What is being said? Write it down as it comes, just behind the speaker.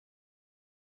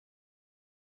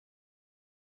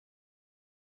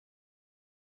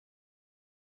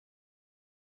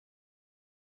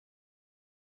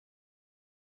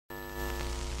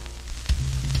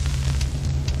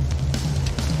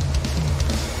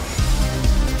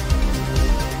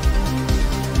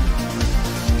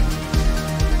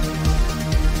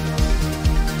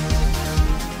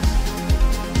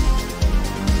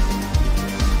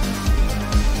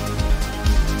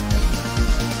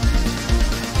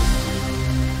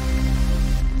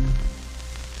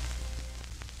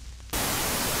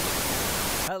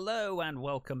Hello and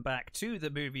welcome back to The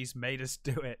Movies Made Us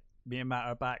Do It. Me and Matt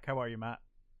are back. How are you, Matt?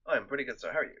 I'm pretty good,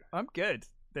 sir. How are you? I'm good.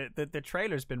 The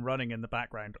trailer's been running in the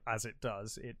background as it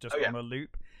does. It just on a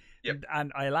loop. Yep.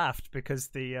 And I laughed because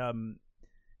the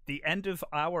end of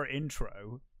our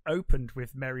intro opened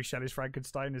with Mary Shelley's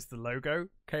Frankenstein as the logo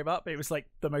came up. It was like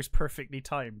the most perfectly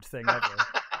timed thing ever.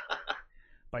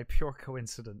 By pure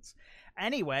coincidence.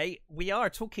 Anyway, we are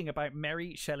talking about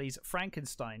Mary Shelley's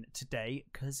Frankenstein today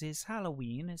because it's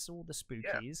Halloween, it's all the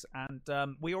spookies, and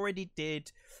we already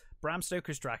did Bram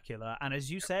Stoker's Dracula, and as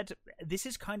you said, this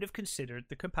is kind of considered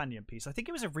the companion piece. I think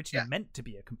it was originally meant to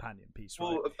be a companion piece,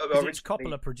 right? Well, it's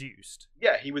Coppola produced.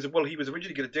 Yeah, he was originally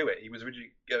going to do it. He was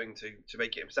originally going to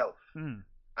make it himself, and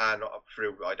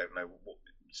through I don't know what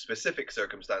specific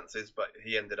circumstances, but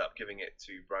he ended up giving it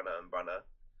to Branagh, and Branagh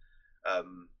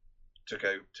took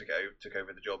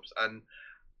over the jobs, and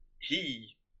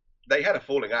they had a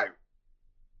falling out.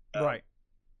 Right.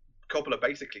 Coppola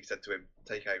basically said to him,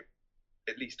 take out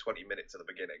at least 20 minutes at the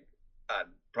beginning, and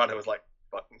Branagh was like,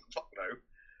 fuck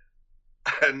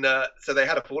no. And so they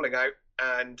had a falling out,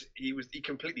 and he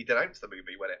completely denounced the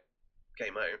movie when it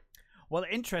came out. Well,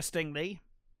 interestingly,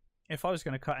 if I was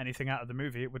going to cut anything out of the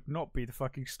movie, it would not be the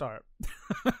fucking start.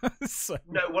 So...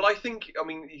 No, well, I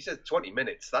mean, he said 20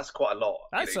 minutes. That's quite a lot.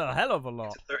 That's a hell of a lot.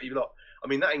 It's a 30 lot. I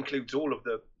mean, that includes all of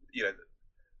the,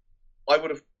 I would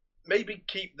have maybe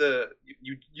keep the,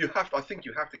 I think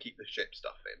you have to keep the ship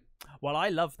stuff in. Well, I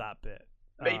love that bit.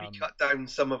 Maybe cut down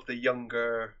some of the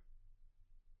younger,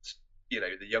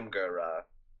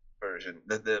 version.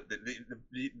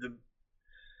 The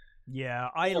Yeah,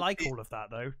 I like all of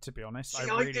that though. To be honest, I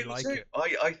really like it.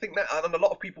 I think that, and a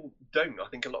lot of people don't. I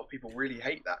think a lot of people really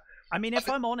hate that. I mean, if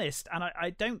I'm honest, and I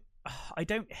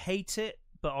don't hate it,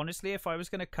 but honestly, if I was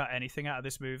going to cut anything out of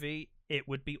this movie, it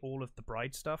would be all of the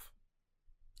bride stuff.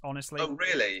 Honestly. Oh,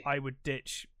 really? I would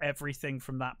ditch everything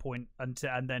from that point and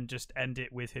then just end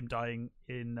it with him dying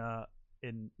in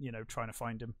trying to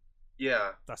find him.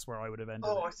 Yeah. That's where I would have ended.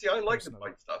 Oh, I see. I like the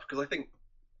bride stuff because I think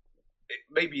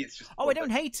maybe it's just. Oh, I don't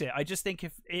hate it. I just think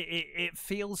if it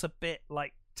feels a bit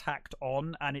like tacked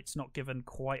on, and it's not given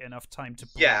quite enough time to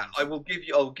breathe. Yeah, I'll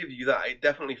give you that. It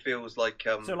definitely feels like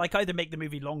so like either make the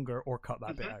movie longer or cut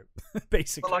that bit out.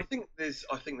 Basically. Well, I think there's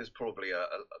probably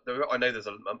I know there's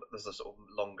a sort of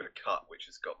longer cut which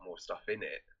has got more stuff in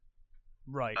it.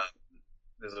 Right.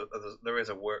 There is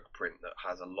a work print that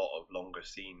has a lot of longer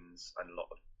scenes and a lot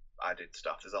of added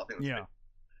stuff.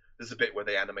 There's a bit where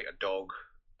they animate a dog,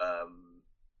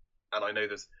 and I know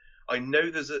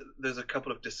there's a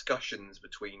couple of discussions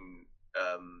between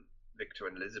Victor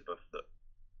and Elizabeth that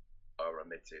are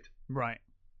omitted. Right.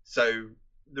 So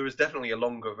there is definitely a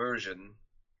longer version,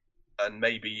 and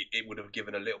maybe it would have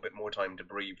given a little bit more time to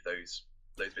breathe those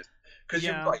bits. Because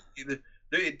you're right,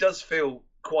 it does feel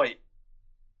quite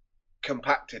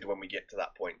compacted when we get to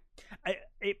that point.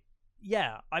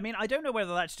 Yeah, I mean, I don't know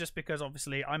whether that's just because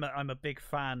obviously I'm a big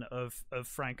fan of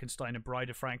Frankenstein and Bride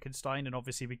of Frankenstein, and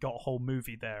obviously we got a whole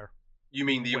movie there. You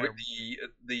mean the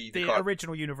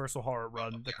original Universal horror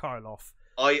run, the Karloff?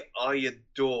 I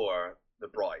adore the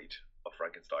Bride of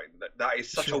Frankenstein. That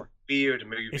is such a weird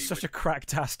movie. It's such a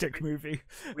cracktastic movie.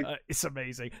 It's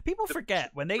amazing. People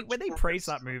forget when they praise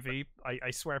that movie.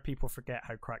 I swear people forget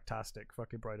how cracktastic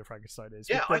fucking Bride of Frankenstein is.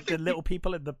 Yeah, the little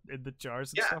people in the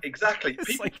jars. And stuff. Exactly.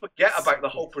 People forget about the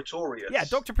whole Pretorius. Yeah,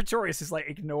 Dr. Pretorius is like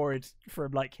ignored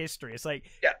from like history. It's like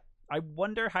I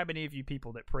wonder how many of you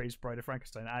people that praise Bride of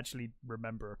Frankenstein actually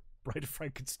remember Bride of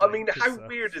Frankenstein. I mean, how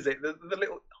weird is it? The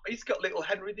little he's got little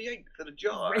Henry VIII in a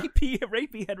jar.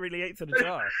 Rapey Henry VIII in a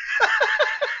jar.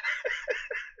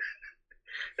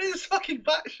 It's fucking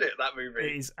batshit, that movie.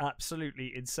 It is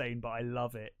absolutely insane, but I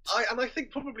love it. I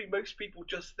think probably most people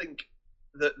just think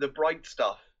that the Bride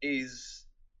stuff is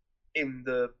in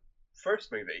the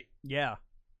first movie. Yeah.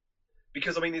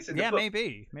 Because I mean, it's in the book.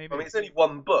 Maybe. I mean, it's only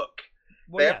one book.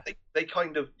 Well, they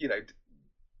kind of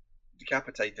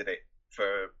decapitated it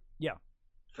for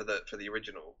the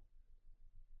original,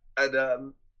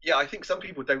 and I think some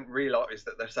people don't realise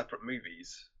that they're separate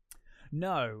movies.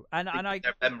 No, and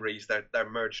their memories they're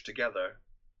merged together.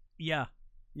 Yeah,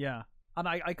 and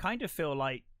I kind of feel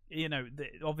like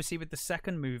obviously with the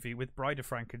second movie with Bride of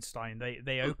Frankenstein,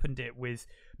 they opened it with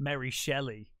Mary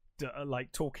Shelley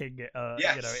like talking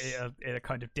in a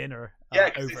kind of dinner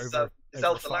over it's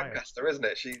Elsa Lancaster, isn't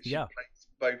it? She plays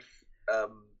both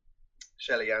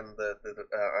Shelley and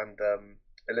and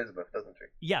Elizabeth, doesn't she?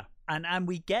 Yeah, and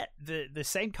we get the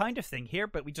same kind of thing here,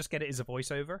 but we just get it as a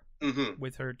voiceover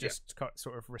with her just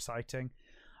sort of reciting.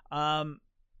 But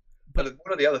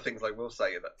one of the other things I will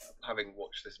say that having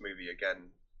watched this movie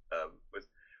again was,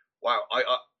 wow,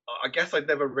 I guess I'd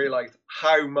never realised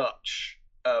how much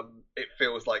it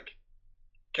feels like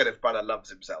Kenneth Branagh loves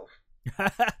himself.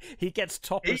 He gets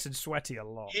topless and sweaty a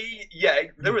lot.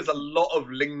 There is a lot of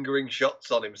lingering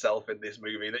shots on himself in this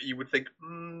movie that you would think,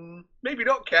 maybe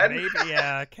not, Ken. Maybe,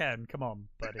 Ken, come on,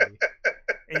 buddy.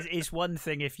 It's one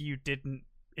thing if you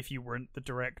weren't the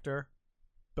director,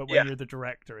 but when you're the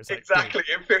director, it's like, exactly.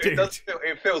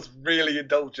 It feels really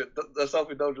indulgent,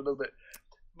 self-indulgent, doesn't it?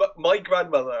 But my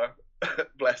grandmother,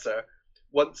 bless her,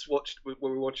 once watched when we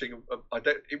were watching.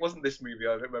 It wasn't this movie.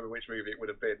 I don't remember which movie it would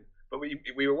have been. But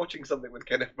we were watching something with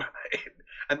Kenneth Branagh in,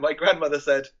 and my grandmother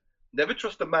said, "Never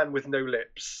trust a man with no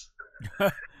lips."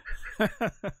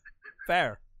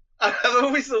 Fair. I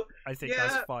always thought. I think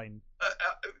that's fine.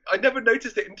 I never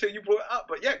noticed it until you brought it up.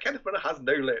 But yeah, Kenneth Branagh has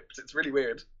no lips. It's really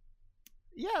weird.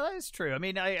 Yeah, that is true. I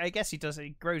mean, I guess he does.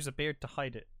 He grows a beard to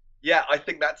hide it. Yeah, I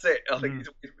think that's it. I think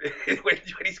when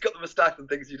he's got the moustache and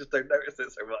things, you just don't notice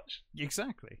it so much.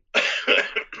 Exactly.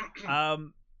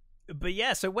 But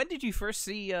yeah, so when did you first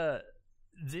see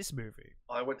this movie?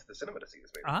 I went to the cinema to see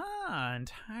this movie. And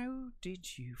how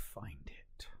did you find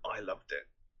it? I loved it.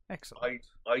 Excellent.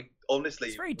 I honestly...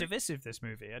 It's very divisive, this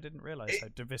movie. I didn't realise how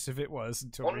divisive it was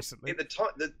until recently. At the time,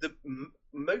 the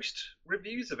most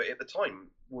reviews of it at the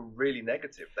time were really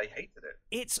negative. They hated it.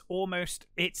 It's almost...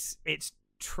 It's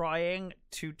trying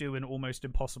to do an almost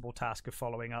impossible task of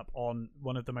following up on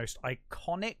one of the most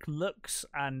iconic looks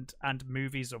and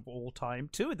movies of all time.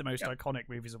 Two of the most iconic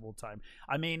movies of all time.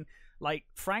 I mean, like,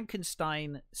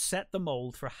 Frankenstein set the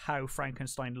mold for how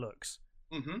Frankenstein looks.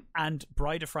 Mm-hmm. And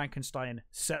Bride of Frankenstein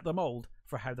set the mold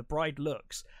for how the bride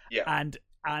looks. Yeah.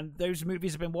 And those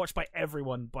movies have been watched by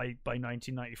everyone by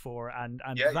 1994, and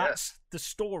that's the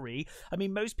story. I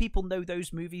mean, most people know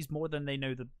those movies more than they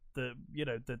know the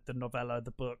novella,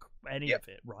 the book, any of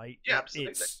it, right? Yeah,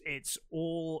 absolutely. It's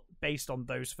all based on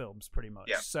those films, pretty much.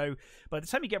 Yeah. So by the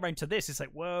time you get around to this, it's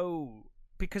like, whoa,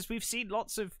 because we've seen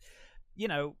lots of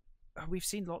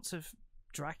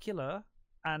Dracula,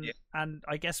 and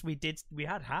I guess we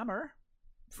had Hammer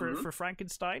for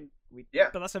Frankenstein.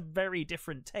 But that's a very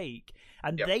different take,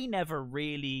 and they never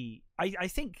really. I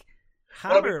think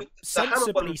Hammer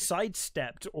sensibly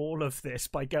sidestepped all of this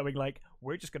by going like,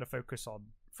 we're just going to focus on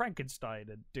Frankenstein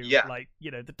and do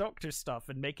the Doctor stuff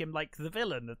and make him like the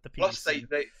villain of the piece. Plus,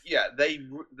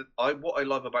 what I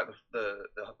love about the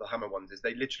Hammer ones is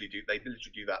they literally do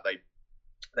that.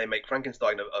 They make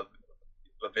Frankenstein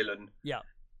a villain. Yeah.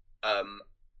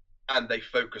 And they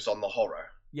focus on the horror.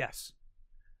 Yes.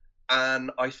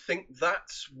 And I think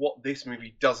that's what this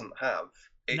movie doesn't have.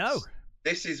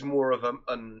 This is more of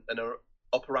an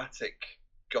operatic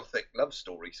gothic love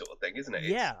story sort of thing, isn't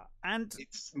it? And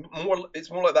it's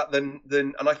more like that than.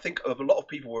 And I think a lot of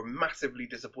people were massively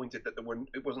disappointed that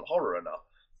it wasn't horror enough.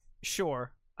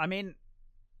 Sure, I mean,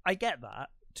 I get that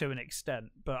to an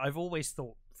extent, but I've always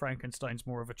thought Frankenstein's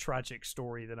more of a tragic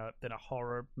story than a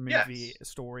horror movie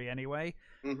story anyway.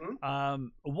 Mm-hmm.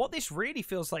 What this really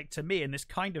feels like to me, and this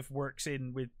kind of works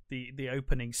in with the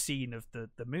opening scene of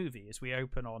the movie, is we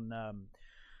open on I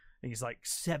think it's like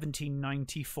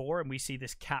 1794, and we see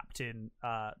this captain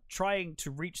trying to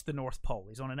reach the North Pole.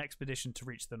 He's on an expedition to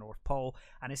reach the North Pole,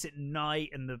 and it's at night,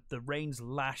 and the rain's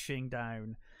lashing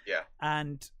down. Yeah.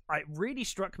 And it really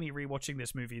struck me rewatching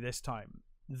this movie this time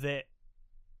that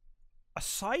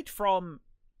aside from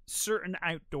certain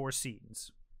outdoor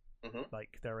scenes,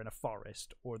 like they're in a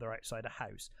forest or they're outside a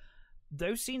house,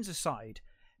 those scenes aside,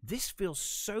 this feels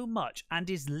so much and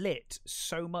is lit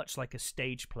so much like a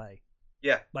stage play.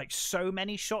 Yeah. Like, so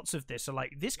many shots of this are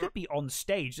like, this could be on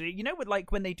stage. You know, with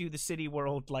like when they do the City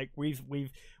World, like we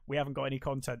haven't got any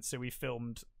content, so we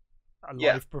filmed a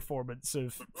live performance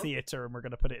of theatre and we're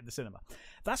going to put it in the cinema.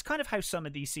 That's kind of how some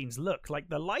of these scenes look. Like,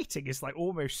 the lighting is like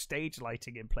almost stage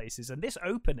lighting in places, and this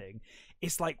opening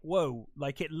is like, whoa,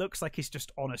 like it looks like it's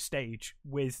just on a stage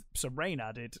with some rain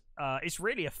added. It's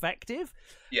really effective,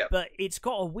 but it's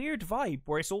got a weird vibe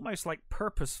where it's almost like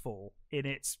purposeful in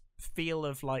its feel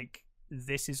of like,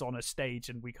 this is on a stage,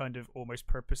 and we kind of almost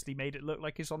purposely made it look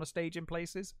like it's on a stage in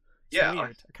places. It's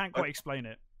weird. I can't quite explain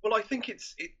it. Well, I think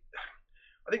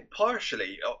I think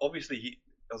partially, obviously,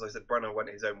 as I said, Branagh went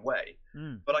his own way,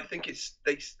 but I think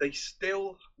they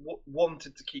still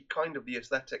wanted to keep kind of the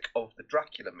aesthetic of the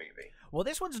Dracula movie. Well,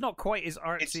 this one's not quite as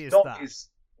artsy as that.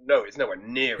 No, it's nowhere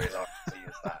near as artsy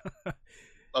as that.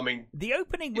 I mean, the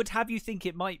opening would have you think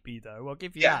it might be, though. I'll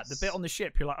give you that. The bit on the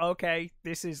ship, you're like, okay,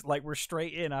 this is like, we're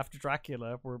straight in after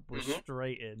Dracula. We're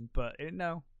straight in, but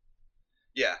no.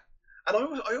 Yeah, and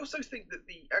I also think that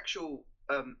the actual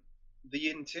the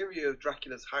interior of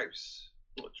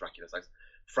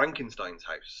Frankenstein's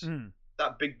house,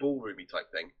 that big ballroomy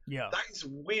type thing. Yeah, that is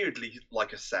weirdly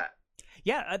like a set.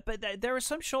 Yeah, but there are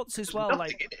some shots as There's well, nothing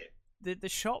like in it. the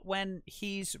shot when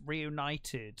he's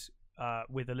reunited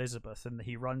with Elizabeth and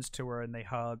he runs to her and they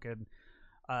hug and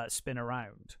spin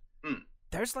around. Mm.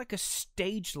 There's like a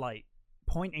stage light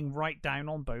pointing right down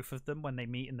on both of them when they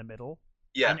meet in the middle.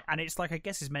 Yeah, and it's like, I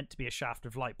guess it's meant to be a shaft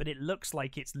of light, but it looks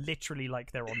like it's literally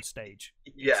like they're on stage.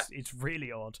 Yeah, it's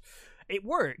really odd. It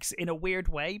works in a weird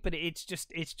way, but it's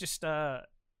just an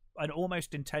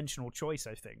almost intentional choice,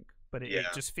 I think. But it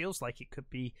just feels like it could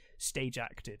be stage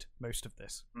acted, most of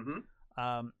this.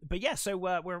 Mm-hmm. But yeah, so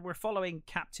we're following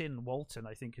Captain Walton,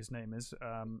 I think his name is.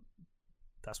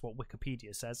 That's what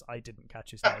Wikipedia says. I didn't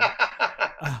catch his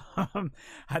name.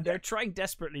 And they're trying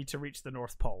desperately to reach the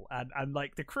North Pole, and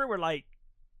like the crew are like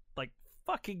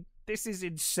fucking, this is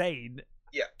insane.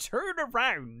 Yeah, turn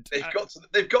around. He's got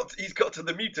to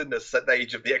the mutinous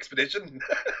stage of the expedition.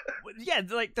 Yeah,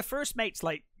 like the first mate's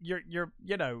like, you're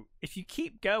you know, if you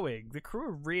keep going, the crew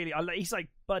are really. He's like,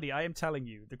 buddy, I am telling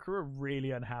you, the crew are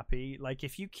really unhappy. Like,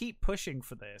 if you keep pushing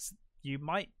for this, you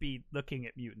might be looking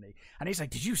at mutiny. And he's like,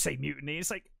 did you say mutiny?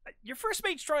 It's like, your first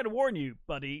mate's trying to warn you,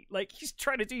 buddy. Like, he's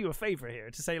trying to do you a favor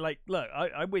here to say, like, look,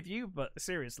 I'm with you, but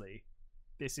seriously,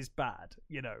 this is bad,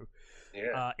 you know.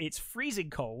 Yeah. It's freezing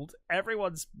cold.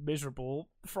 Everyone's miserable.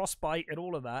 Frostbite and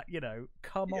all of that. You know,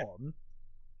 come on.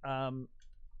 And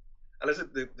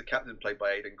listen, the captain played by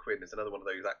Aidan Quinn is another one of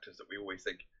those actors that we always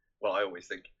think. Well, I always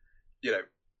think, you know,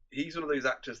 he's one of those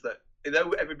actors that,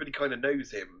 though everybody kind of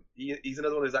knows him, he's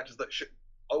another one of those actors that should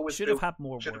have had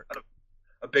more work, had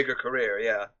a bigger career.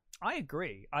 Yeah. I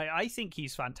agree. I think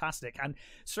he's fantastic, and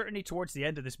certainly towards the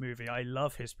end of this movie, I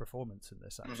love his performance in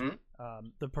this. Actually,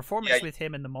 the performance with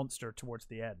him and the monster towards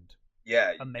the end,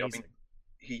 amazing.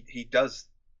 I mean, he does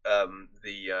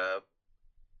the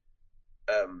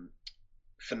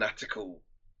fanatical,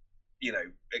 you know,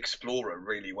 explorer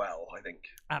really well. I think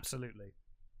absolutely.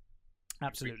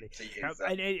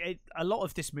 A lot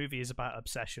of this movie is about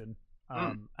obsession.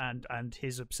 And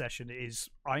his obsession is,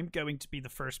 I'm going to be the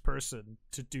first person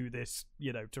to do this,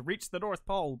 you know, to reach the North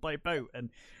Pole by boat, and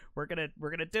we're gonna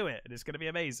do it, and it's gonna be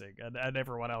amazing. And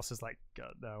everyone else is like,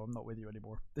 God, no, I'm not with you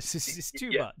anymore. This is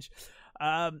too much.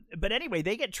 But anyway,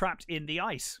 they get trapped in the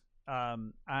ice,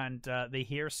 and they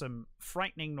hear some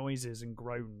frightening noises and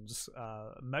groans,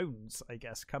 moans, I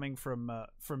guess, coming from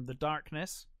the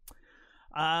darkness,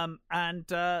 and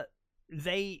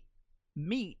they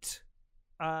meet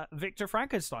Victor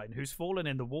Frankenstein, who's fallen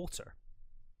in the water.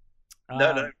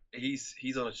 No, he's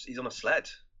on a sled.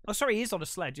 Oh, sorry, he's on a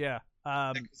sled. Yeah.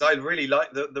 Because I really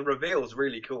like the reveal's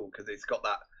really cool because it's got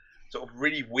that sort of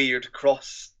really weird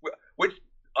cross, which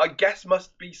I guess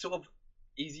must be sort of,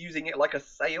 he's using it like a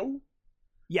sail.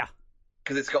 Yeah.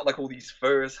 Because it's got like all these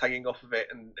furs hanging off of it,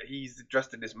 and he's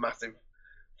dressed in this massive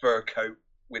fur coat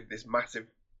with this massive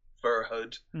fur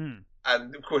hood.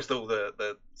 And of course, all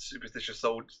the superstitious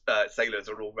sailors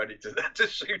are all ready to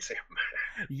shoot him.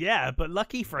 Yeah, but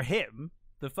lucky for him,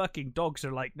 the fucking dogs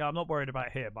are like, no, I'm not worried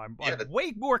about him. I'm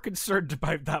way more concerned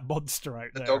about that monster out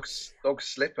there. The dogs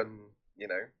slip, and you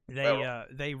know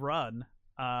they run,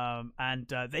 and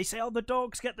they say, "Oh, the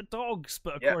dogs, get the dogs!"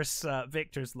 But of course,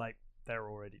 Victor's like, they're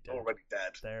already dead.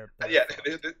 They're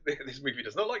this movie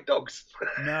does not like dogs.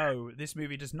 No, this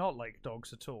movie does not like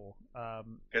dogs at all.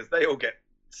 Because they all get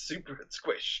super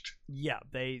squished. Yeah,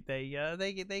 they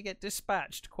get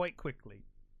dispatched quite quickly.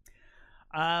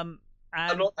 And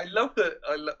I love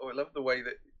the way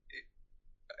that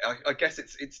I guess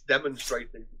it's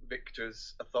demonstrating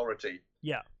Victor's authority.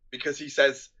 Yeah, because he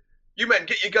says, "You men,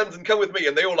 get your guns and come with me,"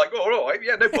 and they all like, "Oh, all right,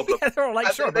 yeah, no problem." Yeah, they're all like,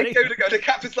 and "Sure, they go to the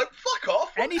captain's like, "Fuck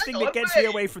off! Anything that gets me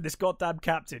away from this goddamn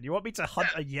captain. You want me to hunt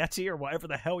a yeti or whatever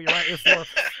the hell you're out here for?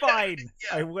 Fine,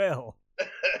 I will."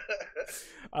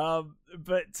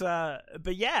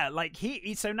 But yeah, like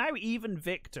so now even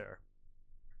Victor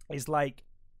is like,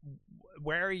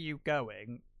 where are you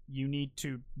going? You need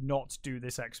to not do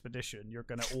this expedition. You're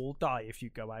gonna all die if you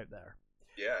go out there.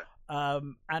 Yeah.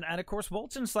 And of course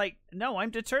Walton's like, no,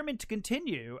 I'm determined to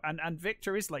continue. And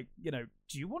Victor is like, you know,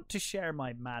 do you want to share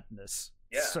my madness,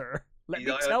 sir? Let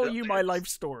me tell you my life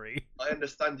story. I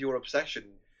understand your obsession,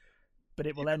 but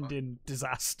it will end in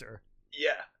disaster.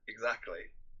 Yeah, exactly.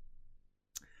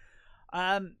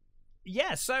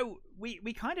 Yeah, so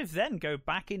we kind of then go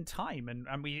back in time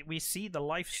and we see the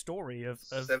life story of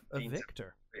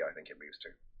Victor. Yeah, I think it moves to.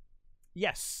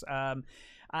 Yes,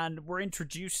 and we're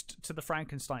introduced to the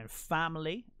Frankenstein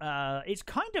family. It's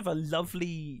kind of a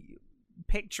lovely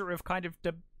picture of kind of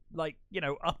like, you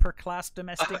know, upper class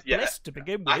domestic bliss to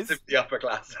begin with. Massively upper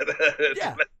class.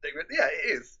 Yeah, it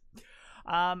is.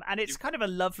 And it's kind of a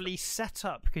lovely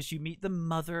setup because you meet the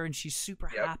mother and she's super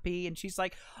happy and she's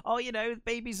like, oh, the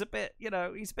baby's a bit,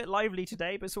 he's a bit lively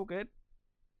today, but it's all good.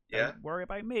 Yeah. Don't worry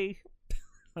about me.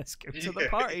 Let's go to the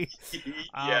party.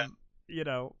 Yeah.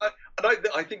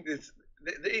 I think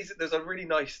there's a really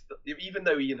nice, even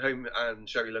though Ian Holm and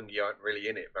Sherry Lungi aren't really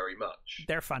in it very much.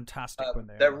 They're fantastic when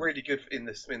they're really good in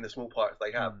the small parts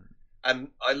they have. And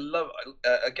I love,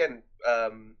 again,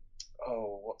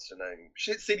 what's her name?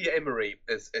 Celia Emery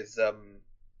is Mrs.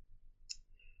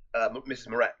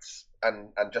 Moretz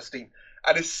and Justine.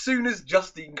 And as soon as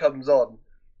Justine comes on,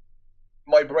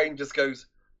 my brain just goes,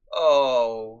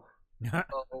 oh,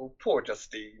 poor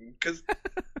Justine. Because,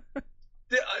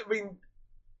 I mean,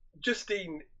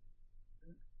 Justine,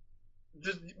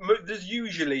 there's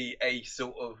usually a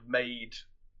sort of maid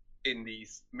in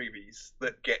these movies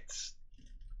that gets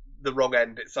the wrong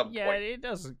end at some point. Yeah, it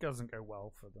doesn't go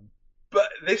well for them. But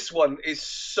this one is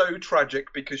so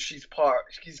tragic because she's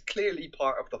clearly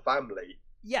part of the family.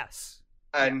 Yes.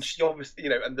 And she obviously,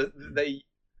 and they,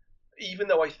 even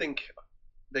though I think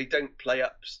they don't play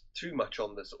up too much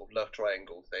on the sort of love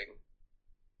triangle thing,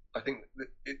 I think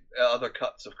other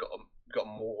cuts have got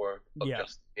more of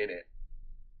just in it.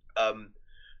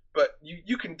 But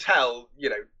you can tell,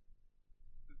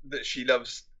 that she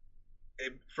loves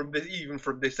him even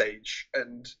from this age,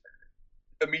 and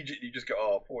immediately you just go,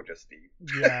 oh, poor Justine.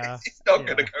 Yeah. It's not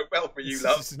going to go well for you,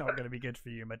 love. It's not going to be good for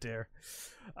you, my dear.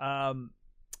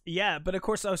 Yeah, but of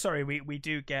course, we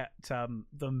do get them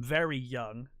very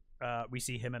young. We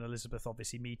see him and Elizabeth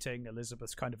obviously meeting.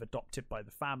 Elizabeth's kind of adopted by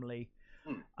the family.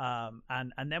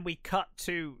 And then we cut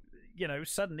to,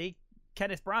 suddenly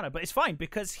Kenneth Branagh, but it's fine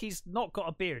because he's not got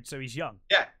a beard, so he's young.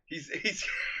 Yeah, he's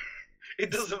it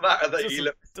doesn't matter that he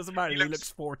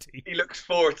looks 40. He looks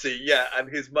 40, yeah, and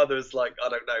his mother's like, I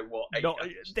don't know what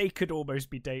age. They could almost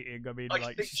be dating. I mean,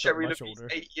 I think Sherry Lungi's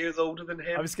 8 years older than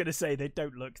him. I was gonna say they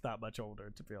don't look that much older,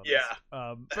 to be honest. Yeah.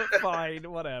 But fine,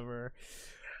 whatever.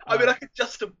 I mean, I could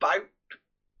just about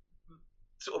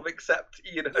sort of accept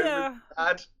Ian Holm's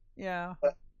dad. Yeah.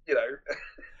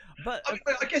 But I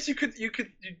guess you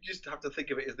just have to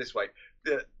think of it as this way: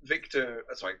 the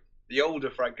older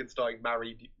Frankenstein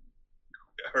married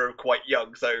her quite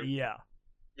young, so yeah,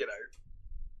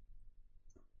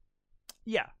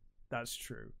 that's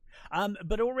true.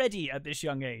 But already at this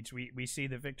young age, we see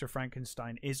that Victor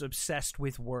Frankenstein is obsessed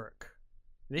with work.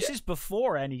 This is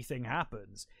before anything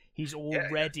happens. He's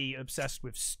already obsessed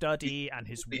with study and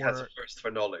his work. He has a thirst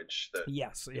for knowledge. He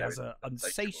has an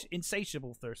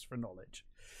insatiable thirst for knowledge.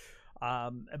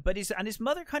 But his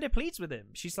mother kind of pleads with him.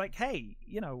 She's like, "Hey,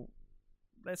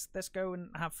 let's go and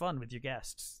have fun with your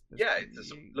guests."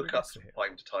 Just look up from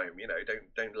time to time.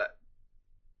 Don't let.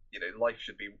 Life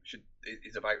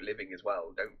is about living as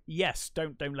well.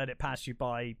 Don't let it pass you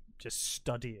by just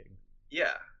studying.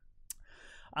 Yeah.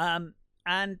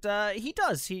 And he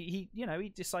does. He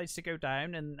decides to go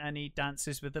down and he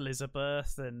dances with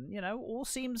Elizabeth, and all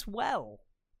seems well.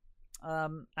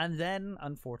 And then,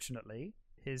 unfortunately,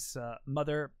 his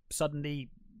mother suddenly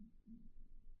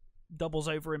doubles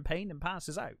over in pain and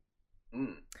passes out.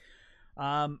 And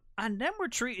then we're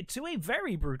treated to a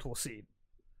very brutal scene.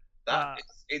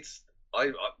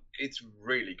 It's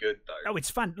really good though. Oh,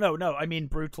 it's fun. No, I mean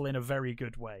brutal in a very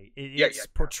good way. It's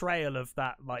portrayal of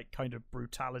that kind of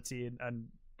brutality and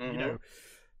the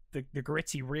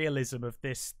gritty realism of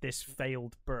this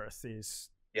failed birth is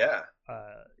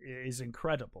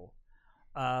incredible.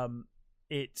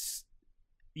 It's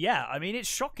it's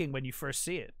shocking when you first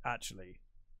see it. Actually,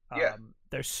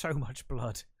 there's so much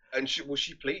blood, and she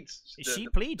pleads. She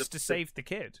pleads to save the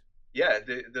kid. Yeah,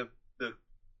 the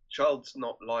child's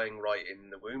not lying right in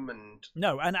the womb, and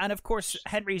of course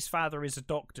Henry's father is a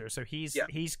doctor, so he's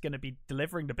going to be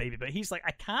delivering the baby, but he's like,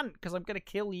 I can't because I'm going to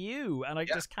kill you, and I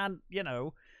just can't,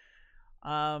 And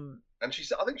I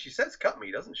think she says, "Cut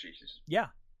me," doesn't she?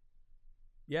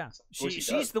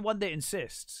 She's the one that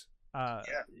insists.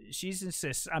 She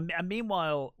insists, and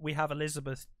meanwhile we have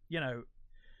Elizabeth,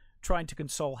 trying to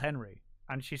console Henry,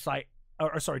 and she's like,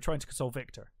 trying to console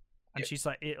Victor. And she's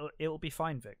like, it'll be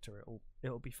fine, Victor.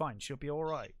 It'll be fine. She'll be all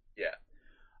right. Yeah.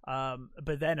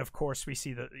 But then of course we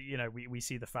see that we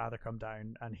see the father come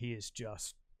down, and he is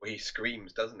just. Well, he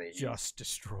screams, doesn't he? Just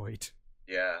destroyed.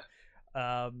 Yeah.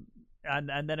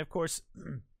 And then of course,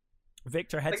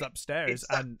 Victor heads upstairs,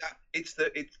 it's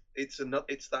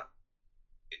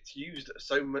used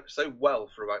so well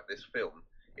throughout this film.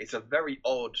 It's a very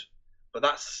odd. But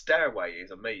that stairway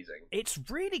is amazing. It's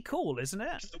really cool, isn't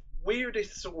it? It's the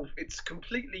weirdest sort of. It's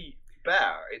completely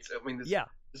bare.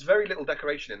 There's very little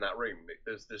decoration in that room.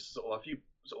 There's sort of a few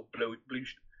sort of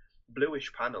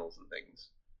bluish panels and things.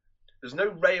 There's no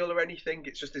rail or anything.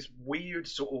 It's just this weird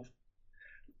sort of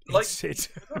like it's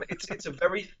a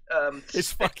very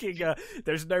it's fucking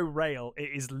there's no rail.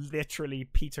 It is literally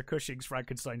Peter Cushing's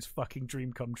Frankenstein's fucking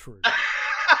dream come true.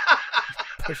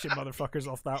 Pushing motherfuckers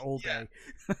off that all day.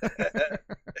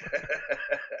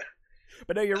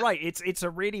 But no, you're right. It's a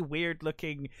really weird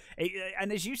looking,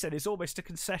 and as you said, it's almost a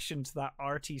concession to that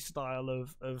arty style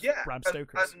of Bram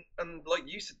Stoker's. And like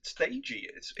you said, stagey.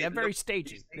 It very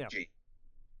stagey. Yeah.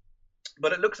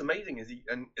 But it looks amazing as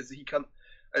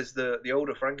the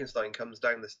older Frankenstein comes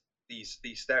down these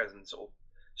stairs and sort of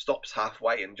stops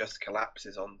halfway and just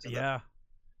collapses onto the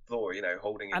floor,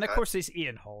 holding his And of hand. course, there's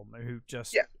Ian Holm, who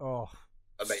just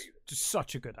amazing. Just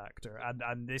such a good actor,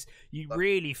 and this you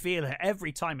really feel it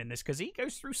every time in this because he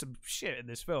goes through some shit in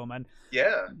this film, and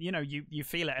you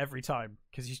feel it every time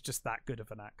because he's just that good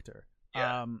of an actor.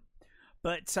 Yeah.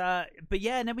 But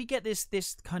yeah, and then we get this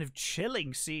kind of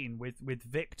chilling scene with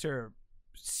Victor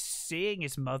seeing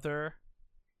his mother,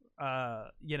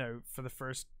 for the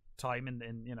first time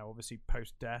in obviously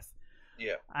post death.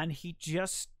 Yeah. And he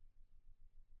just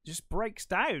breaks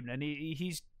down, and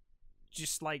he's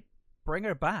just like, bring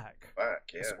her back. Yeah.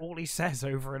 That's all he says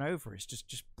over and over is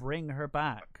just bring her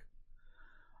back.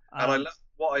 And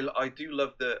I do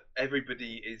love that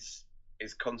everybody is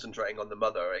concentrating on the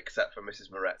mother except for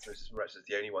Mrs. Moretz. Mrs. Moretz is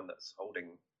the only one that's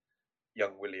holding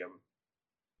young William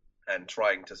and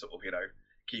trying to sort of,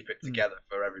 keep it together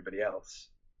for everybody else.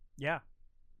 Yeah.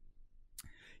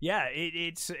 Yeah,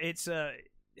 it's a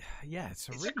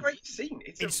great scene.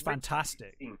 It's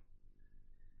fantastic. Scene.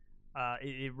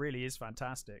 It really is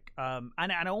fantastic. And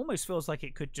it almost feels like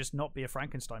it could just not be a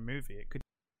Frankenstein movie. It could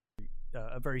be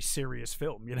a very serious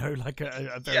film, like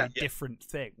a very different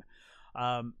thing.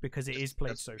 Because it is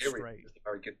played so straight. It's a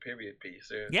very good period piece.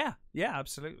 Yeah,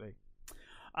 absolutely.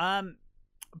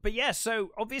 But yeah,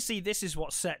 so obviously this is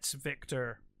what sets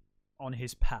Victor on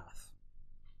his path.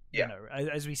 Yeah.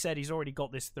 As we said, he's already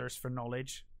got this thirst for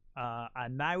knowledge,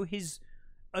 and now his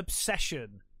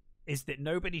obsession is that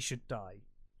nobody should die.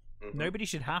 Mm-hmm. Nobody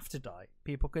should have to die.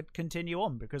 People could continue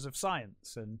on because of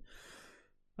science, and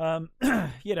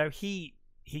he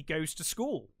goes to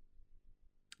school,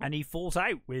 and he falls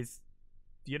out with.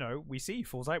 He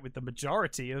falls out with the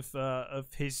majority of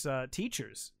his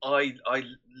teachers. I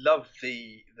love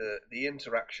the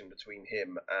interaction between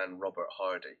him and Robert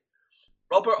Hardy.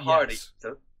 Robert Hardy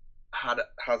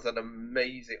has an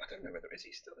amazing. I don't know whether is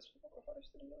he still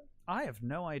alive? I have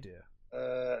no idea.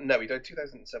 No, he died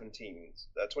 2017.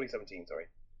 Sorry.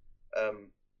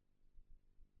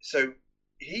 So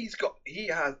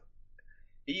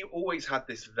he always had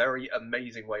this very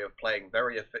amazing way of playing,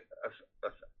 very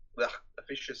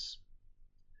officious,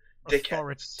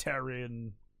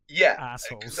 authoritarian,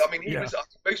 assholes. I mean, he was.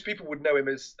 Most people would know him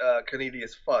as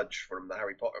Cornelius Fudge from the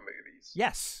Harry Potter movies.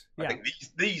 Yes, I think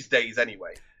these days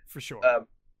anyway. For sure. But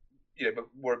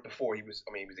before he was.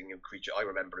 I mean, he was in Creature. I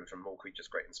remember him from More Creatures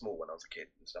Great and Small when I was a kid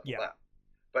and stuff like that.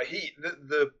 But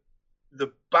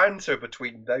the banter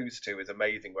between those two is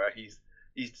amazing. Where he's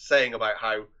saying about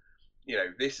how,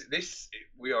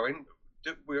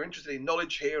 we're interested in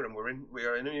knowledge here, and we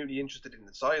are only interested in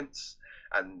the science,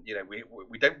 and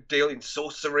we don't deal in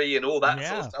sorcery and all that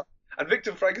sort of stuff. And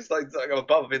Victor Frankenstein's like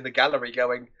above in the gallery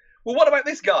going, well, what about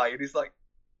this guy? And he's like,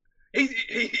 he's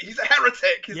a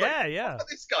heretic. He's what about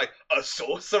this guy? A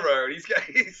sorcerer. And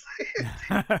he's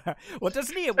well,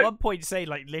 doesn't he at one point say,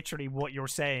 like, literally what you're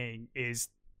saying is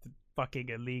fucking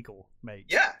illegal, mate?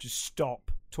 Yeah. Just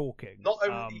stop talking. Not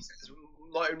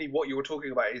only what you were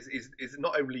talking about is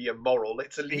not only immoral,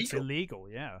 it's illegal. It's illegal,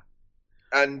 yeah.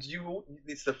 And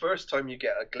it's the first time you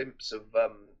get a glimpse of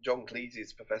John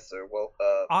Cleese's Professor.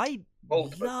 I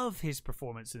love his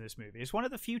performance in this movie. It's one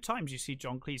of the few times you see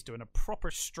John Cleese doing a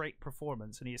proper straight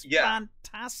performance, and he is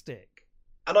fantastic.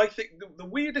 And I think the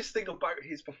weirdest thing about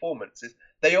his performance is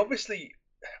they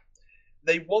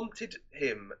wanted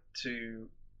him to.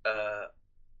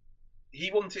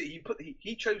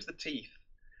 He chose the teeth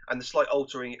and the slight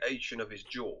alteration of his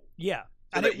jaw. Yeah.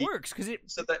 And it works because it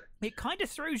kind of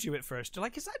throws you at first. You're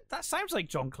like, that sounds like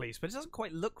John Cleese, but it doesn't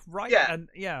quite look right.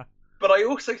 Yeah. But I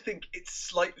also think it's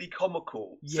slightly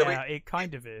comical. Yeah, so it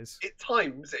kind of is. At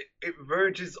times, it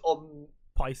verges on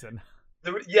Python.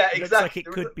 Exactly. Looks like it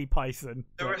could be Python.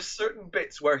 There are certain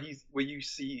bits where you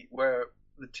see where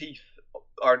the teeth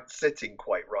aren't sitting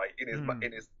quite right in his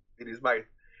mouth.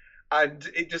 And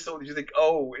it just sort of, you think,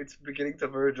 oh, it's beginning to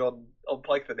verge on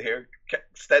Python here.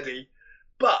 Steady.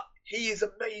 But he is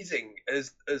amazing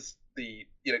as the,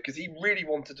 because he really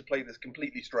wanted to play this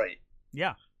completely straight.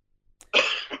 Yeah.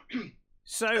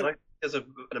 So and he does an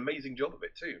amazing job of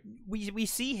it too. We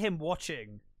see him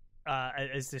watching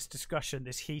as this discussion,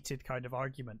 this heated kind of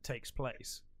argument takes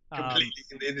place.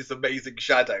 Completely in this amazing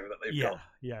shadow that they've got.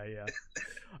 Yeah.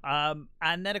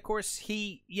 And then of course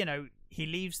he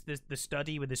leaves the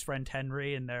study with his friend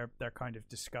Henry, and they're kind of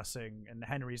discussing, and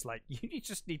Henry's like, you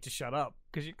just need to shut up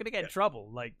because you're gonna get in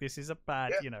trouble. Like, this is a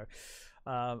bad,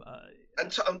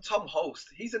 And Tom Hulce,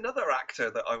 he's another actor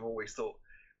that I've always thought,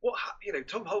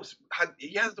 Tom Hulce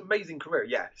he has an amazing career,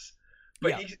 yes,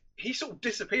 but he sort of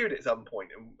disappeared at some point,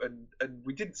 and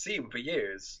we didn't see him for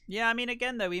years. Yeah, I mean,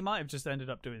 again though, he might have just ended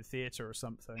up doing theatre or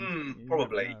something.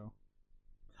 Probably.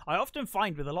 I often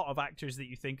find with a lot of actors that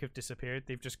you think have disappeared,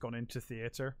 they've just gone into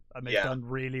theatre and they've done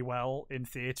really well in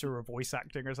theatre or voice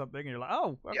acting or something. And you're like,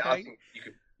 oh, okay. Yeah, I think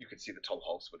you could see that Tom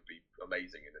Hulce would be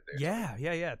amazing in a theatre.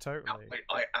 Yeah, totally.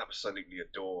 I absolutely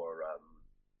adore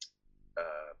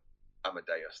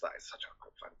Amadeus. That is such a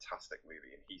fantastic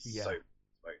movie, and he's so smooth.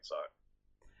 So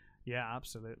yeah,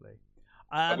 absolutely.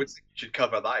 I would think you should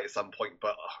cover that at some point,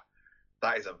 but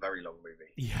that is a very long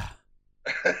movie. Yeah.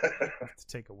 Have to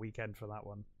take a weekend for that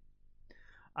one.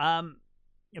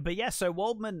 But yeah, so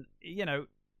Waldman,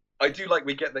 I do like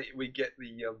we get the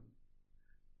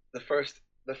first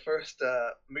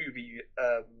movie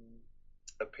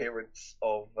appearance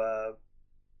of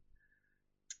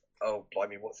oh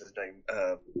blimey, what's his name?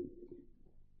 Oh,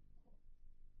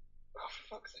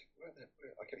 for fuck's sake,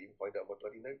 I can't even find out my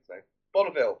bloody notes now.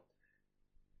 Bonneville.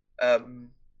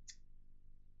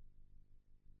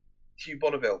 Hugh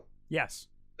Bonneville. Yes.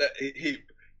 He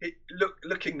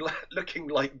looking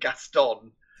like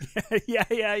Gaston.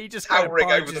 yeah. He just kind of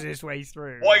barges his way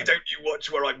through. Why don't you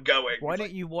watch where I'm going? Why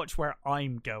don't you watch where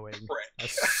I'm going?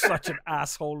 That's such an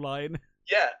asshole line.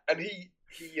 Yeah, and he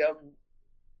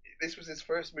this was his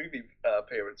first movie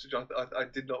appearance, which I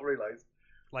did not realise.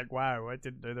 Like, wow, I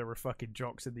didn't know there were fucking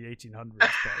jocks in the 1800s. But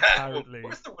apparently,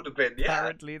 well, there would have been. Yeah,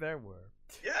 apparently there were.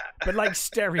 Yeah, but like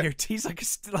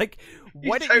stereotypes, like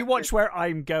why don't you watch where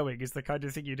I'm going? Is the kind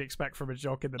of thing you'd expect from a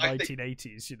jock in the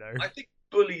 1980s. I think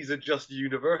bullies are just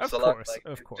universal.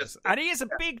 Of course, and he is a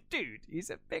big dude. He's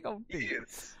a big old dude. He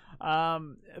is.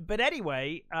 But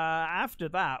anyway, after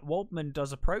that, Waldman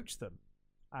does approach them,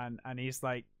 and he's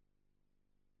like,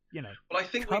 well, I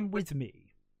think come with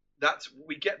me.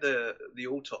 We get the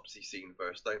autopsy scene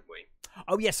first, don't we?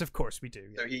 Oh yes, of course we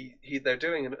do. Yeah. So they're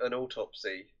doing an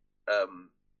autopsy.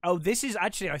 This is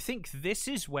actually, I think this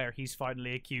is where he's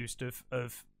finally accused of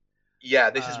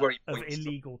this is where he of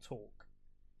illegal talk.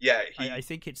 Yeah, I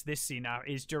think it's this scene now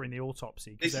is during the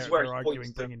autopsy because they're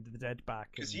arguing bringing the dead back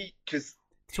because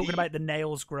talking about the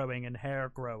nails growing and hair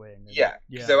growing.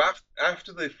 So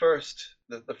after the first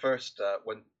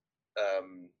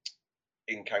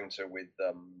encounter with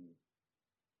I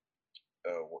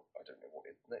don't know what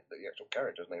the actual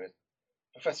character's name is,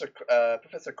 Professor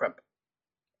Crump.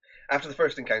 After the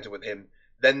first encounter with him,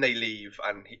 then they leave,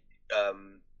 and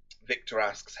Victor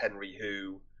asks Henry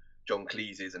who John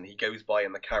Cleese is, and he goes by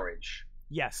in the carriage.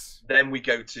 Yes. Then we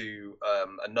go to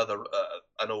an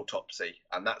autopsy,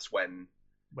 and that's when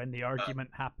the argument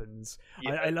happens.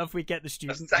 I love we get the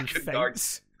student who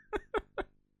faints.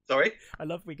 Sorry? I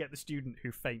love we get the student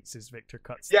who faints as Victor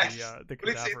cuts the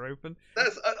cadaver open.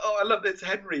 I love that it's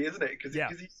Henry, isn't it? Because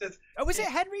he says... Oh, is it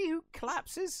Henry who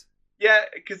collapses? Yeah,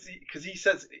 because he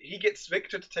says he gets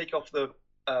Victor to take off the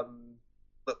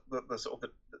sort of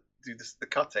the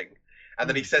cutting, and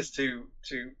then he says to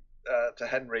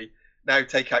Henry, "Now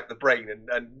take out the brain,"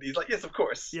 and he's like, "Yes, of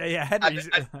course." Yeah, Henry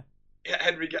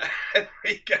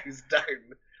goes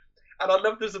down, and I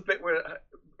love there's a bit where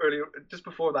earlier, just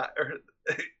before that,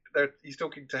 he's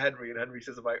talking to Henry, and Henry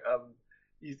says about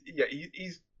he's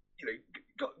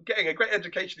getting a great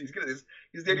education. He's good at this.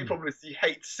 The only problem is he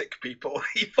hates sick people.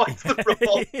 He finds them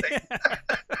revolting.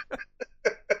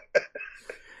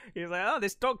 He's like, oh,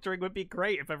 this doctoring would be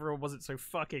great if everyone wasn't so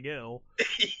fucking ill.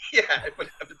 Yeah, if we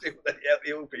didn't have to deal with any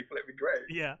ill people, it'd be great.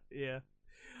 Yeah.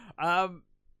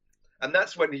 And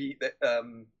that's when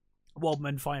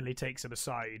Waldman finally takes him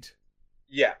aside.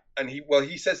 Yeah, and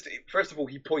he says first of all,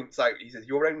 he points out, he says,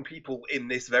 your own people in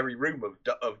this very room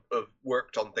have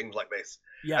worked on things like this.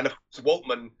 Yeah. And of course,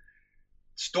 Waldman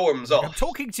storms off. I'm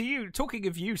talking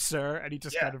of you, sir. And he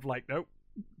just kind of like, nope,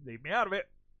 leave me out of it.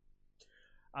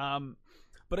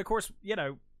 But of course,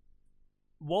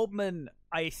 Waldman,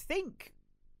 I think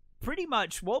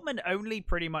Waldman only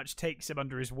pretty much takes him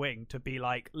under his wing to be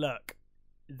like, look,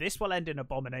 this will end in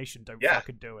abomination. Don't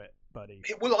fucking do it, buddy.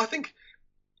 Well, I think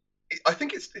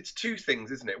it's two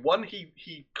things, isn't it? One, he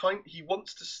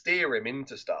wants to steer him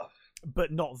into stuff,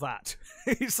 but not that.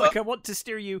 It's like, I want to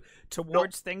steer you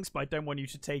towards things, but I don't want you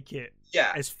to take it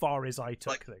as far as I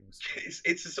took things.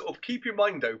 It's a sort of keep your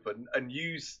mind open and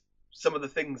use some of the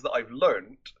things that I've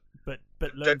learned, but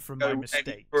learn don't from go my any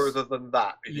mistakes. further than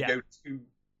that. If Yeah. you go too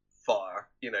far,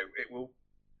 it will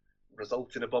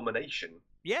result in abomination.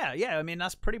 Yeah. I mean,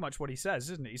 that's pretty much what he says,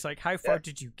 isn't it? He's like, "How far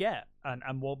did you get?"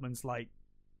 And Waldman's like,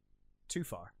 "Too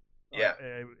far." Yeah.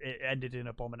 It ended in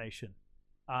abomination.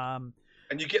 And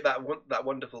you get that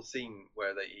wonderful scene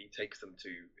where he takes them to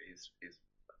his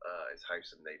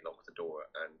house and they lock the door,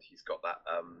 and he's got that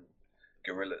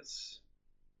gorilla's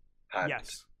hand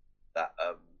that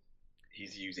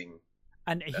he's using.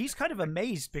 And he's kind of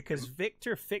amazed because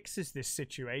Victor fixes this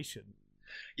situation.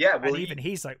 Yeah, well, and even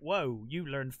he's like, "Whoa, you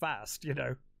learn fast,"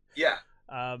 Yeah,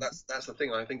 that's the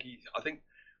thing. I think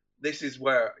this is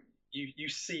where you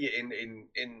see it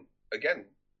in again,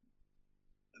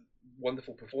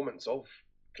 wonderful performance of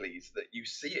Cleese, that you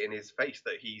see it in his face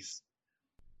that he's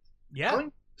kind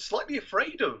of slightly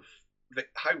afraid of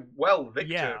how well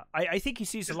Victor. Yeah, I think he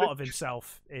sees a lot of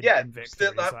himself in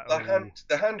Victor.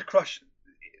 The hand crush.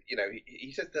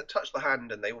 He says that touch the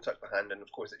hand, and they all touch the hand, and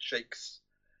of course it shakes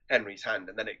Henry's hand,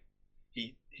 and then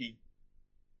he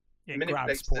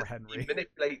grabs poor Henry. He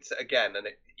manipulates it again, and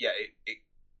it.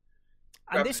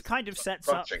 And this kind of sets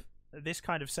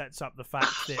up the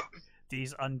fact that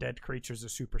these undead creatures are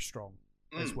super strong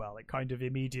as well. It kind of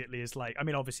immediately is like, I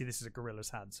mean, obviously this is a gorilla's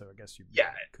hand, so I guess you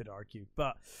could argue,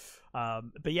 but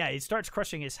yeah, it starts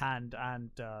crushing his hand,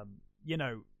 and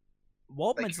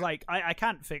Waldman's like, I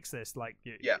can't fix this. Like,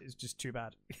 it's just too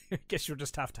bad. I guess you'll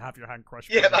just have to have your hand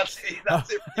crushed. Yeah, that's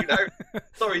it.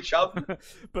 Sorry, chum.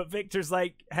 But Victor's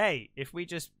like, hey, if we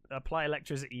just apply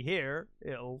electricity here,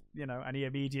 it'll, and he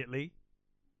immediately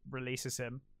releases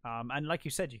him. And like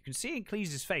you said, you can see in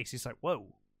Cleese's face, he's like,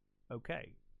 whoa,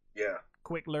 okay. Yeah.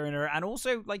 Quick learner. And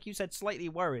also, like you said, slightly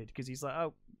worried because he's like,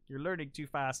 oh, you're learning too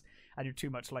fast and you're too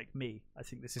much like me. I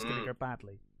think this is going to go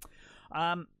badly.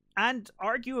 And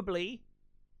arguably,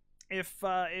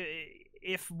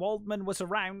 if Waldman was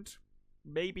around,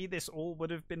 maybe this all would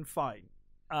have been fine.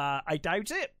 I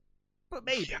doubt it, but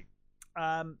maybe.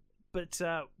 Yeah. But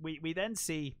we then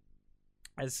see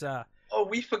as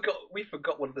we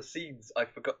forgot one of the scenes.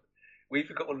 We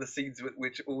forgot one of the scenes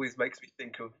which always makes me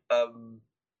think of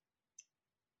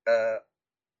oh,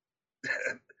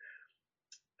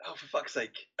 for fuck's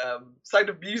sake, Sound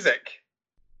of Music.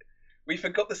 We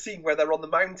forgot the scene where they're on the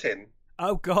mountain.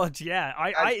 Oh god, yeah.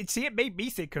 I see. It made me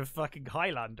think of fucking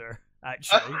Highlander.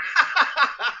 Actually,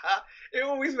 it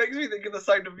always makes me think of the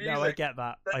Sound of Music. No, I get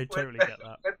that. I totally get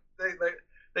that.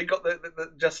 They got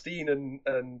the Justine and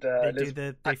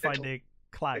they find the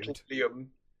cloud, Liam,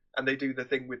 and they do the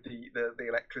thing with the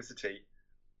electricity.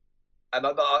 And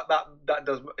that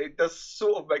does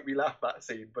sort of make me laugh, that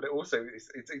scene, but it also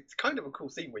it's kind of a cool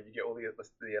scene when you get all the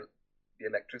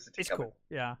electricity. It's coming. Cool,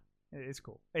 yeah, it is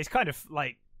cool. It's kind of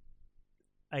like,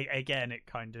 again, it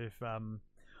kind of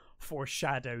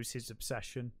foreshadows his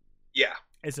obsession. Yeah,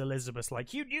 as Elizabeth's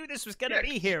like, you knew this was gonna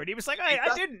be here, and he was like,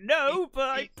 I didn't know, but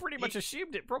I pretty much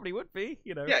assumed it probably would be.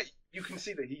 Yeah, you can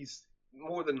see that he's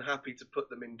more than happy to put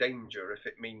them in danger if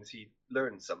it means he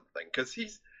learns something, because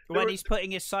he's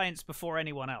putting his science before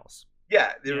anyone else.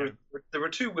 Yeah, there were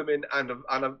two women and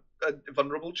a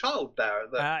vulnerable child there.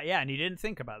 And he didn't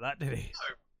think about that, did he?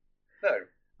 No.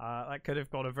 That could have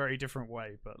gone a very different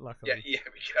way, but luckily, we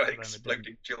got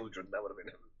exploding children. That would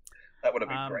have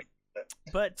been great.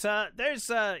 But there's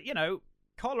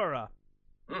cholera.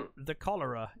 The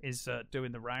cholera is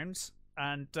doing the rounds,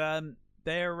 and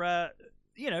they're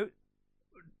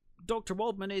Dr.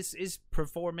 Waldman is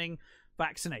performing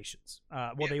vaccinations.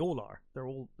 They all are. They're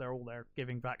all there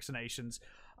giving vaccinations.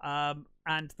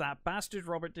 And that bastard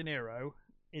Robert De Niro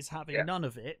is having none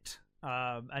of it.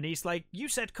 And he's like, "You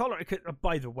said cholera."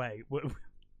 By the way,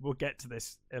 we'll get to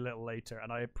this a little later.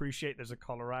 And I appreciate there's a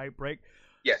cholera outbreak.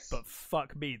 Yes. But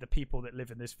fuck me, the people that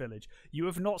live in this village. You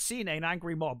have not seen an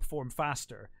angry mob form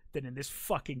faster than in this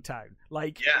fucking town.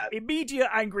 Like, immediate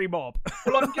angry mob.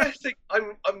 Well, I'm guessing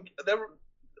I'm there.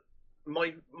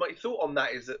 My thought on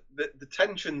that is that the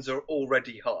tensions are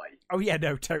already high. Oh yeah,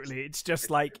 no, totally. It's just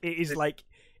like it is like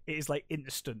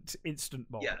instant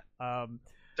mob. Yeah.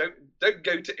 Don't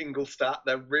go to Ingolstadt.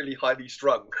 They're really highly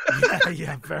strung.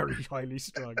 yeah, very highly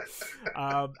strung.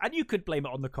 And you could blame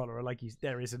it on the cholera, like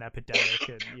there is an epidemic,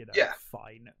 and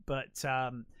fine. But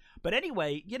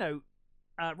anyway,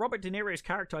 Robert De Niro's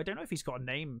character, I don't know if he's got a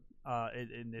name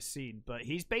in this scene, but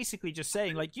he's basically just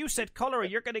saying, like, you said cholera,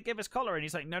 you're going to give us cholera, and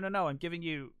he's like, no, I'm giving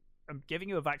you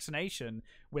a vaccination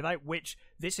without which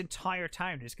this entire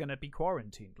town is going to be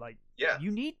quarantined. Like,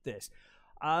 you need this.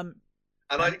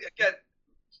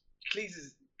 Cleese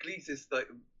is like,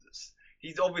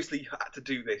 he's obviously had to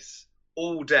do this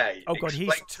all day. Oh god, he's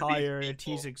explain to these tired.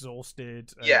 people- He's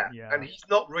exhausted. Yeah, yeah. and he's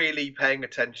not really paying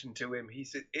attention to him. He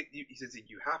says, "He says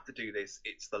you have to do this.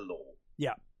 It's the law."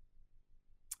 Yeah.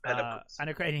 And of course,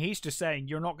 And he's just saying,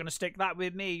 "You're not going to stick that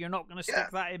with me. You're not going to stick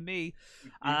that in me."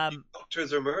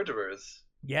 doctors are murderers.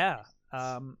 Yeah.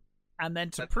 And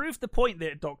then to prove the point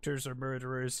that doctors are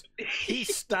murderers, he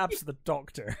stabs the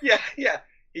doctor. Yeah, yeah.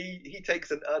 He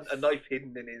takes a knife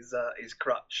hidden in his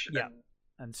crutch. Yeah.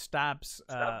 And stabs.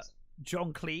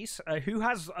 John Cleese, who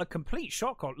has a complete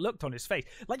look on his face.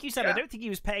 Like you said, I don't think he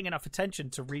was paying enough attention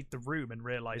to read the room and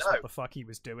realize what the fuck he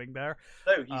was doing there.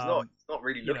 No, he's not. He's not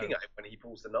really looking at it when he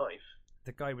pulls the knife.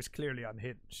 The guy was clearly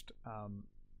unhinged.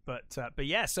 But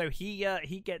yeah, so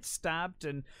he gets stabbed,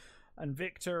 and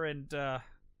Victor and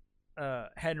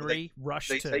Henry rush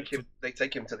They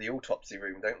take him to the autopsy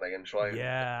room, don't they? And try.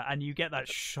 Yeah, and you get that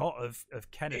shot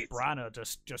of Kenneth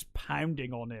Branagh just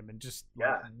pounding on him and just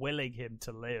willing him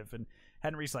to live. And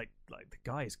Henry's like the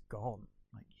guy is gone,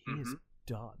 like he is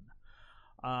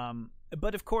done.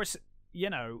 But of course,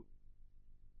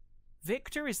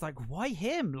 Victor is like, why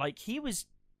him? Like he was,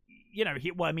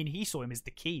 he saw him as the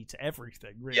key to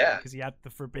everything, really, because he had the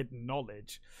forbidden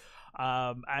knowledge.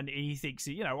 And he thinks,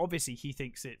 obviously he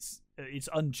thinks it's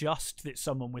unjust that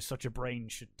someone with such a brain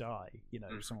should die.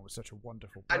 Someone with such a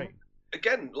wonderful brain. And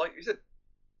again, like you said,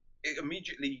 it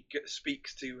immediately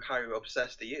speaks to how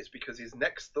obsessed he is, because his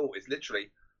next thought is literally,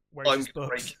 "I'm going to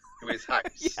break into his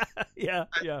house,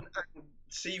 and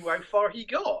see how far he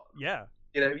got." Yeah.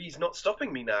 He's not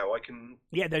stopping me now. I can.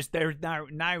 Yeah, there's now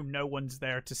no one's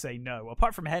there to say no,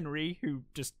 apart from Henry, who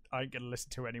just I ain't gonna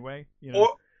listen to anyway.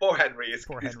 Poor Henry is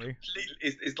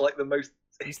like the most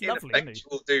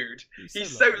ineffectual dude.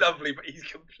 He's so lovely, but he's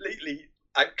completely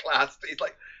outclassed. He's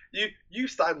like, you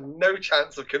stand no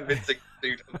chance of convincing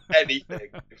this dude of anything,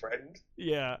 my friend.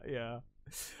 Yeah.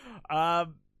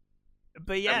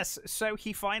 But yes, so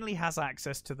he finally has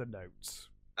access to the notes,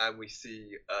 and we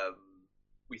see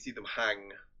them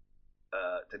hang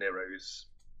De Niro's.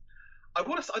 I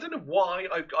don't know why.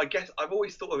 I guess I've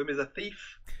always thought of him as a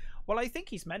thief. Well, I think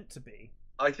he's meant to be.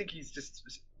 I think he's just,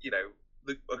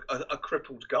 a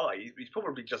crippled guy. He's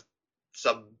probably just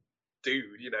some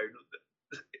dude,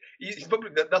 He's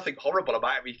probably nothing horrible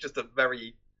about him. He's just a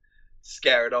very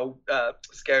scared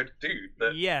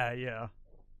dude. Yeah,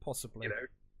 possibly.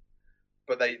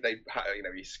 But they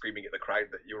he's screaming at the crowd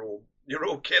that you're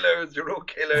all killers.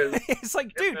 It's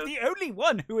like, dude, the only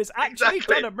one who has actually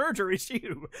done a murder is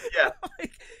you. Yeah.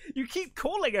 Like, you keep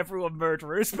calling everyone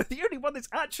murderers, but the only one that's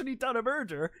actually done a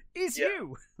murder is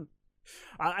you.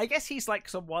 I guess he's like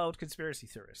some wild conspiracy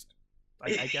theorist.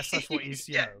 I guess that's what he's,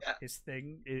 his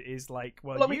thing is like,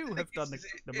 you have done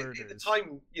the murders. At the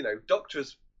time,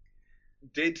 doctors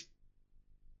did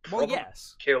kill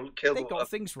they got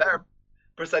things wrong.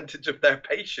 Percentage of their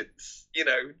patients,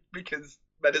 because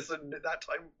medicine at that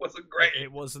time wasn't great.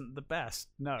 It wasn't the best.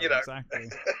 No, exactly.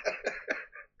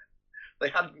 They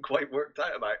hadn't quite worked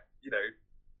out about,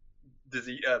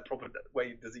 disease, proper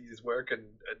way diseases work and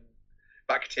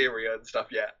bacteria and stuff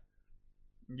yet.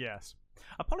 Yes.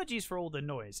 Apologies for all the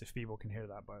noise if people can hear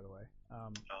that, by the way.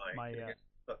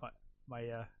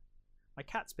 My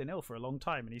cat's been ill for a long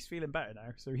time and he's feeling better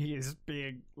now, so he is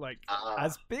being like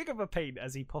as big of a pain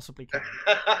as he possibly can.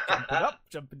 Jumping up,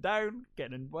 jumping down,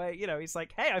 getting away. He's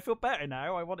like, hey, I feel better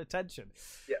now. I want attention.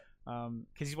 Yeah.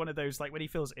 Because he's one of those, like, when he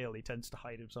feels ill, he tends to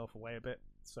hide himself away a bit.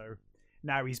 So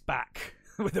now he's back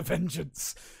with a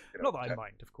vengeance. Not that I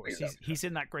mind, of course. He's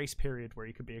in that grace period where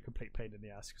he could be a complete pain in the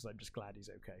ass, because I'm just glad he's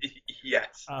okay.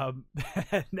 Yes.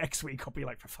 Next week I'll be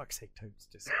like, for fuck's sake, don't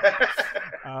just.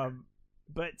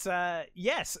 But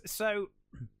yes, so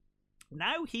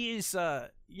now he is,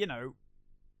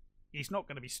 he's not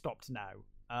going to be stopped now.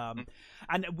 And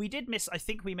I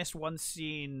think we missed one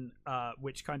scene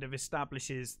which kind of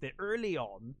establishes that early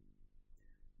on,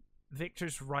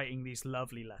 Victor's writing these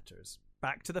lovely letters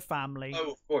back to the family.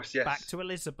 Oh, of course, yes. Back to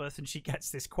Elizabeth, and she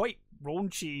gets this quite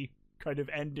raunchy kind of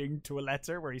ending to a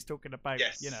letter where he's talking about,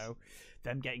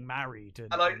 them getting married.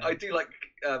 And I do like,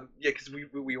 because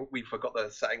we forgot the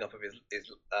setting up of his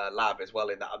lab as well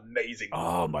in that amazing.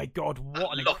 Oh my god,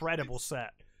 what an incredible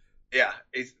set! Yeah,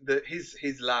 his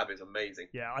lab is amazing.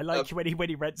 Yeah, I like when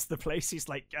he rents the place. He's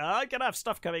like, I'm gonna have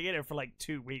stuff coming in here for like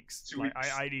 2 weeks.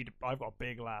 I've got a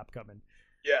big lab coming.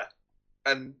 Yeah,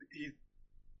 and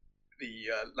the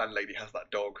landlady has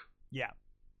that dog. Yeah,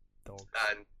 dog.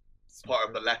 And part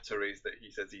of the letter is that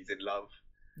he says he's in love.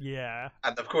 Yeah.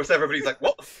 And of course everybody's like,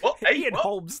 what? Hey, Ian what?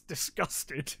 Holmes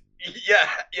disgusted.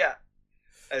 Yeah.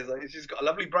 And it's like, she's got a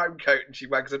lovely brown coat and she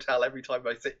wags her tail every time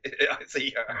I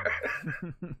see her.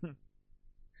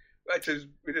 It is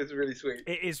really sweet.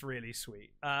 It is really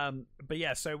sweet. But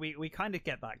yeah, so we kind of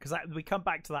get that because we come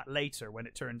back to that later when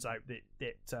it turns out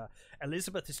that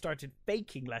Elizabeth has started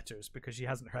faking letters because she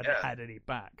hasn't had any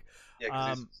back. Yeah,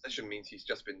 because his possession means he's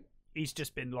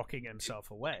just been locking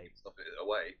himself away.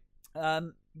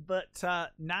 But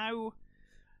now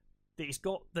that he's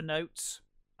got the notes,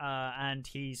 and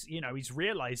he's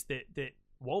realized that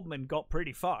Waldman got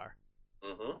pretty far,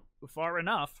 far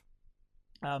enough.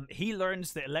 He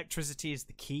learns that electricity is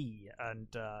the key, and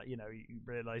he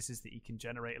realizes that he can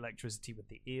generate electricity with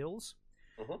the eels,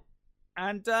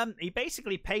 and he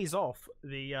basically pays off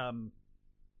the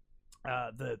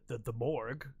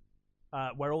morgue,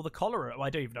 where all the cholera. Well, I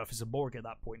don't even know if it's a morgue at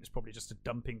that point. It's probably just a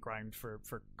dumping ground for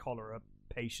cholera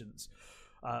patients,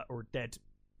 or dead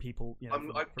people.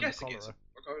 I'm guessing it's.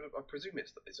 I presume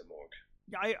it's a morgue.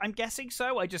 I'm guessing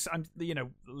so.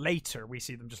 Later we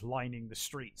see them just lining the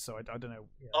streets, so I don't know.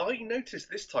 Yeah. I noticed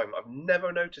this time. I've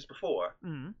never noticed before.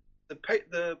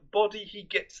 The body he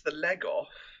gets the leg off.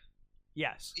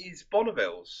 Yes. Is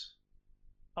Bonneville's.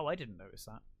 Oh, I didn't notice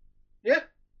that. Yeah,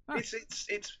 it's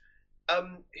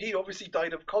he obviously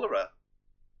died of cholera.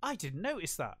 I didn't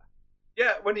notice that.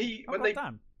 Yeah, when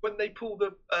they pull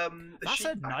the that's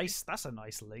a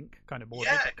nice link, kind of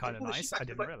morbid, kind of nice. I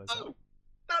didn't realize that.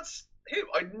 That's him.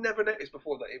 I never noticed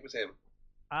before that it was him.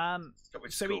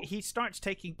 So cool. he starts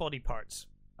taking body parts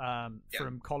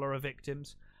from cholera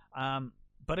victims,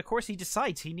 but of course he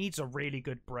decides he needs a really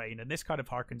good brain, and this kind of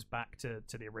harkens back to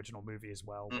the original movie as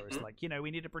well, where it's like,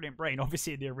 we need a brilliant brain.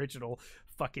 Obviously in the original,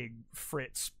 fucking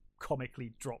Fritz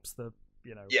comically drops the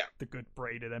good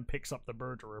brain and then picks up the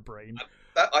murderer brain.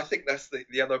 I think that's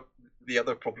the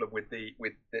other problem with the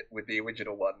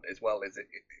original one as well, is it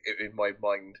in my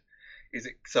mind. Is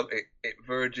it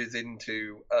verges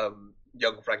into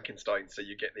Young Frankenstein, so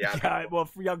you get the yeah. Well,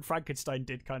 Young Frankenstein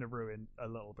did kind of ruin a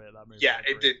little bit of that movie. Yeah,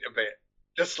 it did a bit,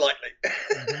 just slightly.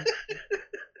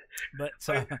 But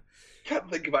I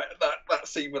can't think about that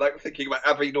scene without thinking about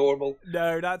Abby Normal.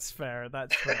 No, that's fair.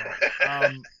 That's fair.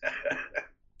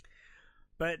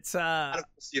 But as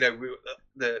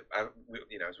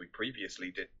we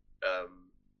previously did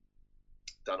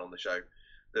done on the show,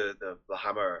 the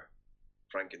Hammer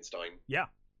Frankenstein. Yeah.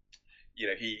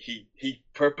 He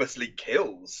purposely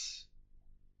kills.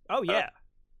 Oh yeah.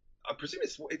 I presume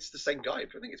it's the same guy. I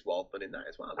think it's Waldman in that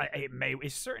as well.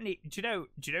 It's certainly. Do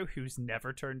you know who's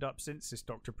never turned up since? Is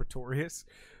Dr. Pretorius.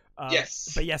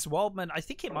 Yes. But yes, Waldman. I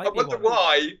think it might be. I wonder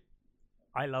why.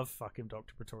 I love fucking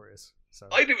Dr. Pretorius. So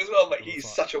I do as well, but he's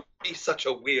such a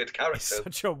weird character. He's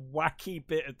such a wacky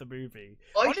bit of the movie.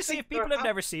 Honestly, if people have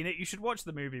never seen it, you should watch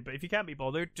the movie. But if you can't be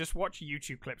bothered, just watch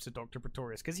YouTube clips of Dr.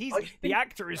 Pretorius, because the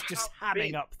actor is just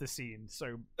hamming up the scene.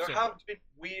 So there have been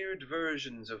weird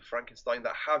versions of Frankenstein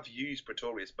that have used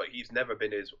Pretorius, but he's never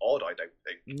been as odd. I don't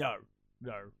think. No.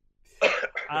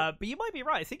 But you might be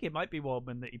right. I think it might be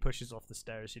Waldman that he pushes off the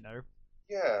stairs.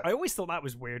 Yeah. I always thought that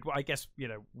was weird. Well, I guess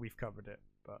we've covered it,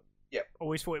 but. Yeah.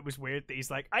 Always thought it was weird that he's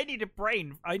like, I need a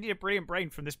brilliant brain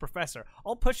from this professor.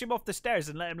 I'll push him off the stairs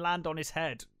and let him land on his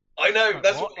head. I know,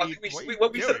 that's what we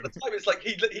said at the time. It's like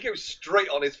he goes straight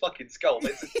on his fucking skull.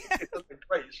 It's a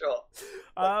great shot.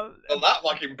 Well, that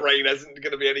fucking brain isn't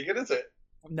going to be any good, is it?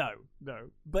 No.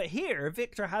 But here,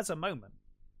 Victor has a moment.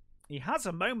 He has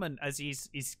a moment as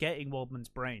he's getting Waldman's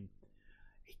brain.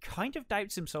 He kind of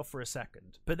doubts himself for a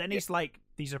second, but then he's like,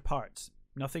 these are parts,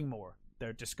 nothing more.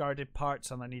 They're discarded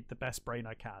parts, and I need the best brain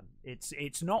I can.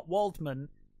 It's not Waldman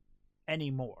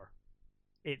anymore.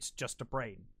 It's just a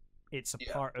brain. It's a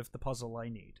part of the puzzle I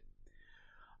need.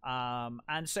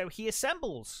 And so he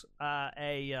assembles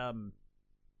a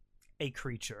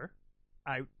creature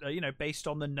out, based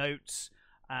on the notes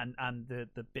and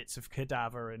the bits of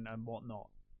cadaver and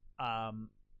whatnot.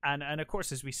 And of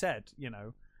course, as we said,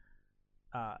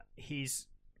 he's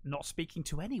not speaking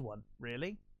to anyone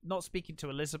really. Not speaking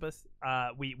to Elizabeth.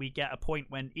 We get a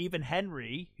point when even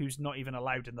Henry, who's not even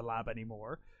allowed in the lab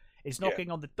anymore, is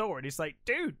knocking on the door, and he's like,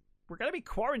 dude, we're going to be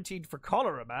quarantined for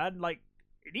cholera, man. Like,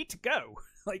 we need to go.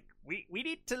 Like, we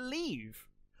need to leave.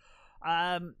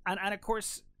 And of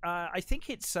course, I think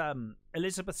it's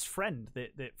Elizabeth's friend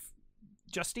that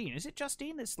Justine. Is it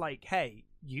Justine that's like, hey,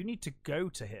 you need to go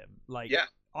to him? Like,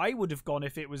 I would have gone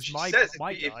if it was my guy.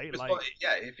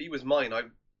 If he was mine,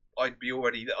 I'd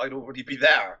already be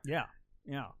there. Yeah.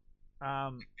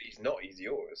 He's not. He's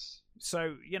yours.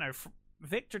 So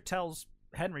Victor tells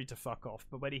Henry to fuck off,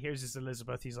 but when he hears it's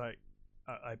Elizabeth, he's like,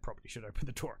 I probably should open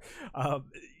the door.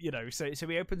 So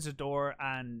he opens the door,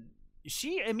 and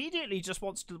she immediately just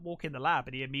wants to walk in the lab,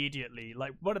 and he immediately,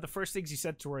 like, one of the first things he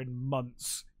said to her in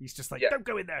months, he's just like, don't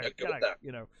go in there. Don't go in there.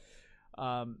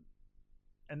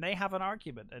 and they have an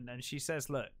argument, and she says,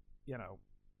 "Look, you know,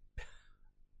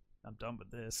 I'm done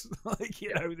with this. Like,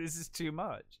 you know, this is too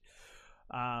much."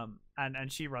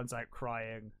 And she runs out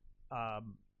crying.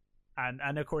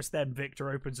 And of course, then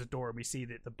Victor opens a door, and we see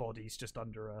that the body's just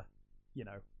under a, you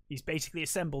know, he's basically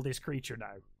assembled his creature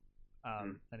now,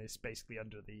 and it's basically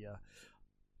under the,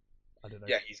 I don't know.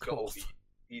 Yeah, he's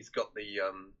got the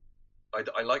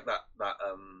I like that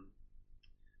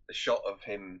the shot of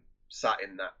him sat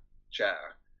in that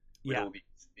chair with all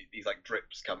these like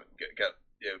drips coming, you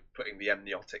know, putting the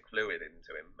amniotic fluid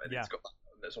into him, and it's got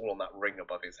that's all on that ring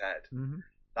above his head. Mm-hmm.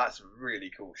 That's a really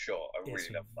cool shot. I really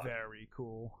love that. Very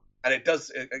cool. And it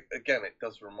does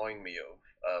remind me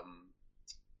of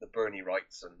the Bernie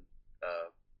Wrightson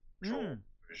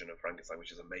version of Frankenstein,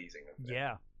 which is amazing.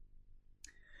 Yeah.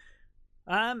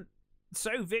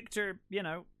 So Victor, you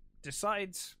know,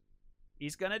 decides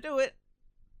he's gonna do it.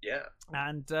 Yeah.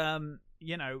 And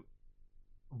you know,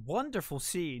 wonderful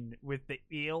scene with the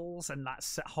eels, and that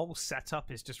whole setup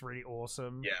is just really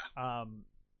awesome. Yeah.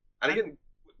 And again,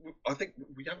 I think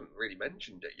we haven't really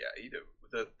mentioned it yet either.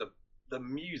 The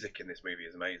music in this movie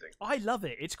is amazing. I love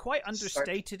it. It's quite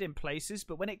understated in places,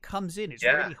 but when it comes in, it's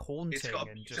really haunting. It's got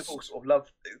a and beautiful just sort of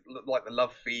love, like the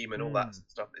love theme and all that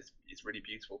stuff. It's really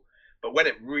beautiful. But when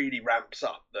it really ramps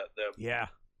up,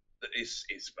 it's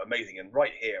amazing. And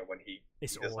right here, when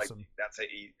it's awesome. Like, that's it.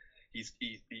 He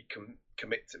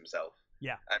commits himself.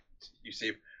 Yeah. And you see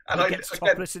him. And he gets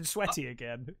topless and sweaty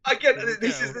again. Again,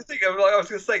 this is the thing. I was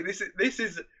going to say, this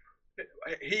is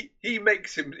he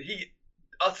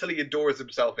utterly adores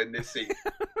himself in this scene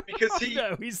because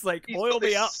he's like, oil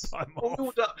me up. I'm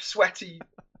oiled up, sweaty,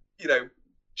 you know,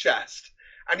 chest,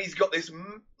 and he's got this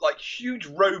like huge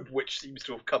robe which seems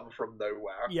to have come from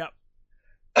nowhere. Yep.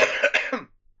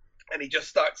 And he just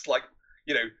starts like,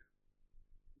 you know,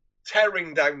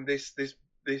 tearing down this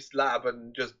lab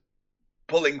and just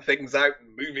pulling things out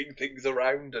and moving things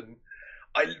around, and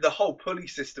the whole pulley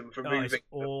system for moving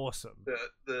awesome.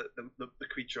 the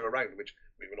creature around, which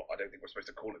I don't think we're supposed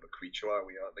to call it a creature, are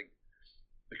we? I think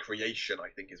the creation, I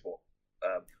think, is what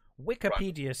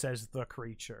Wikipedia says the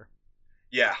creature.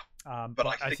 Yeah, but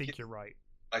I think you're right.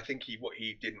 I think he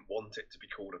didn't want it to be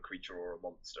called a creature or a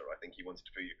monster. I think he wanted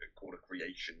to be called a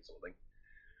creation sort of thing.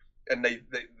 And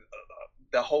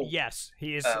the whole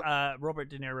he is. Robert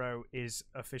De Niro is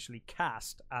officially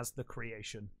cast as the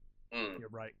creation. You're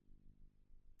right.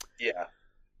 Yeah,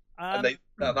 and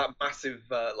that massive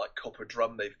like copper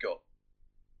drum they've got.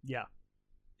 Yeah,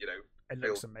 you know, it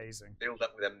looks amazing. Filled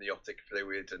up with amniotic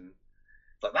fluid, and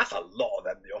it's like that's a lot of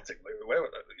amniotic fluid.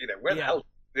 Where the hell?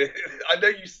 I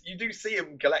know you do see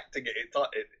him collecting it at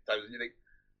times. You think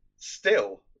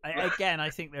still. Again, I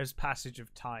think there's passage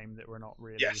of time that we're not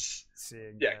really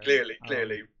seeing. Yeah, clearly.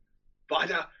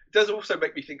 But it does also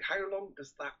make me think: how long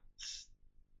does that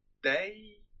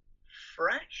stay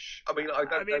fresh? I mean, I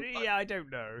don't know. Yeah, I don't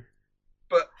know.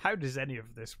 But how does any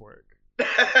of this work?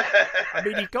 I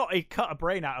mean, he cut a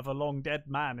brain out of a long dead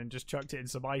man and just chucked it in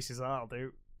some ice. That'll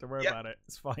do. Don't worry about it.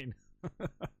 It's fine.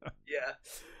 Yeah.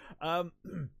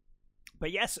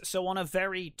 But yes, so on a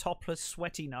very topless,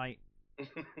 sweaty night,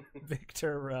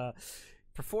 Victor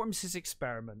performs his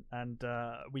experiment, and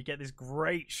we get this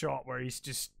great shot where he's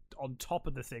just on top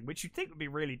of the thing, which you'd think would be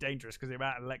really dangerous because the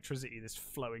amount of electricity that's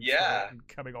flowing through it and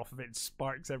coming off of it, and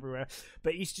sparks everywhere.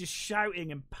 But he's just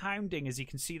shouting and pounding as he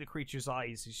can see the creature's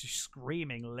eyes. He's just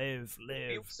screaming, "Live, live!"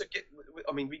 We also get,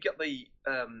 we get the.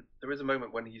 There is a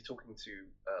moment when he's talking to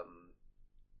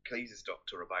Cleese's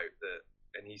doctor about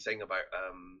and he's saying about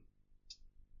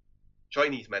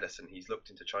Chinese medicine. He's looked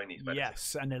into Chinese medicine.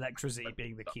 Yes, and electricity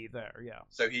being the key there. Yeah.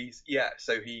 So you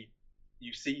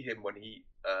see him when he's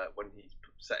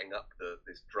setting up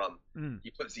this drum.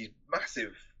 He puts these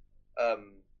massive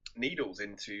needles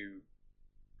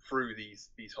through these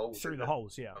holes. Through the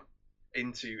holes, yeah.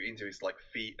 Into his like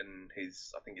feet and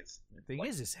his, I think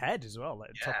is his head as well, like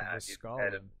the top of his skull.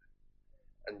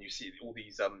 And you see all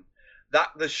these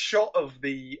the shot of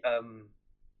the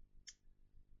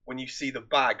when you see the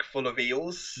bag full of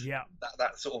eels. Yeah.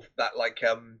 That sort of that like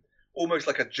almost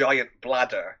like a giant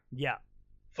bladder. Yeah.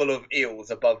 Full of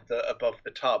eels above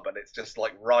the tub, and it's just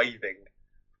like writhing.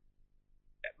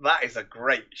 That is a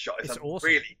great shot. It's awesome.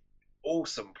 Really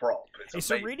awesome prop.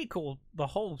 It's a really cool. The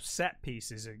whole set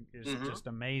piece is just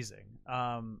amazing.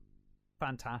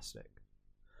 Fantastic.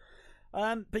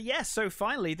 But yes, so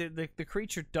finally the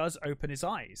creature does open his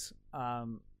eyes,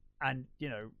 and you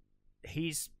know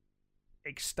he's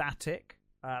ecstatic.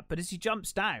 But as he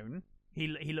jumps down, he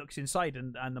looks inside,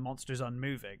 and the monster's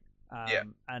unmoving.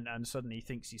 And suddenly he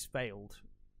thinks he's failed,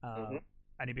 and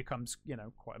he becomes,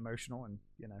 quite emotional, and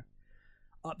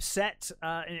upset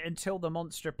until the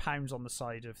monster pounds on the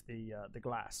side of the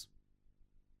glass.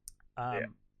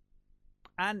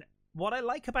 And what I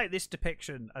like about this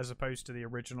depiction, as opposed to the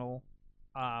original,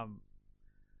 and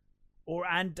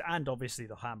obviously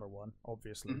the Hammer one,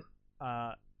 obviously,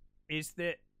 is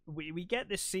that we get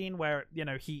this scene where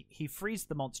he frees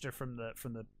the monster from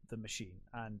the machine,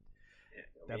 and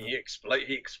he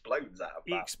explodes out of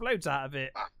he that. explodes out of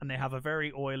it, and they have a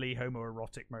very oily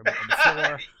homoerotic moment on the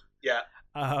floor. Yeah.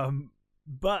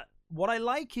 But what I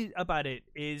like about it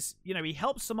is, he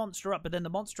helps the monster up, but then the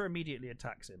monster immediately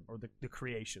attacks him, or the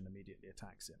creation immediately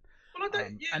attacks him. Well, I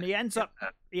don't, and he ends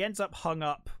up hung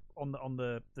up on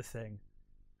the thing.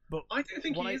 But I don't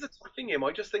think he is attacking him.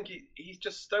 I just think he's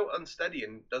just so unsteady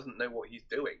and doesn't know what he's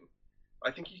doing.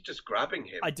 I think he's just grabbing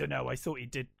him. I don't know. I thought he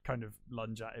did kind of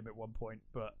lunge at him at one point,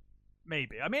 but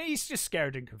maybe. I mean, he's just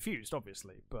scared and confused,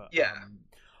 obviously. But yeah.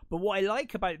 But what I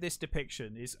like about this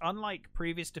depiction is, unlike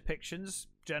previous depictions,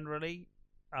 generally,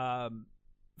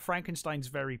 Frankenstein's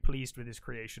very pleased with his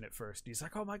creation at first. He's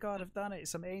like, "Oh my god, I've done it!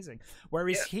 It's amazing."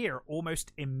 Whereas here,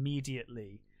 almost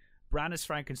immediately, Brandes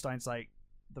Frankenstein's like,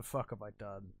 "The fuck have I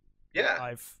done?"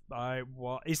 Yeah.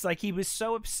 It's like he was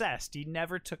so obsessed, he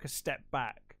never took a step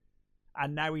back,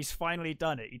 and now he's finally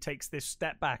done it. He takes this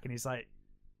step back, and he's like,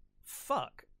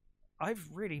 "Fuck, I've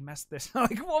really messed this.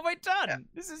 Like, what have I done? Yeah.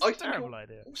 This is a terrible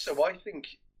idea." Also, I think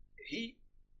he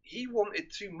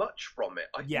wanted too much from it.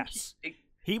 I think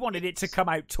he wanted it to come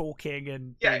out talking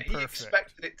and he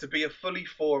expected it to be a fully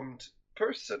formed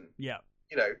person. Yeah,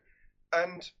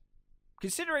 and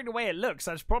considering the way it looks,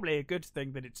 that's probably a good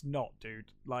thing that it's not,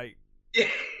 dude. Like,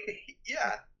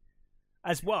 yeah.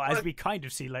 As well as we kind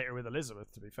of see later with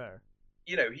Elizabeth, to be fair.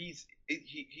 He's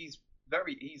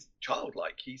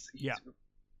childlike. He's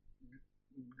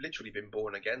literally been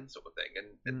born again, sort of thing.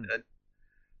 And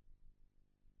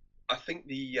I think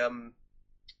the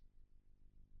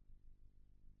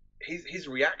his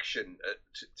reaction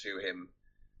to him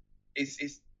is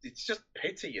it's just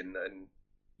pity and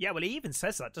yeah, well, he even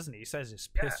says that, doesn't he? He says it's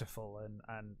pitiful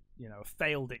and a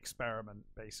failed experiment,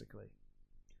 basically.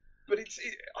 But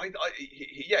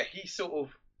he sort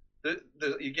of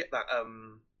you get that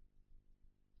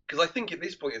because I think at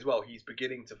this point as well he's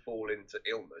beginning to fall into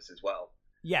illness as well.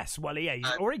 Yes, well,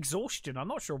 or exhaustion. I'm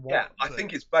not sure what. Yeah, I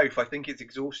think it's both. I think it's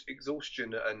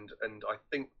exhaustion and I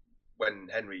think when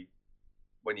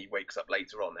he wakes up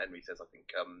later on, Henry says I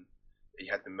think he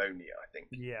had pneumonia. I think.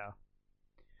 Yeah.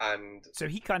 And so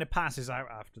he kind of passes out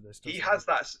after this. He has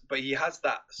that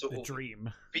sort of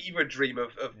dream, fever dream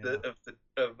of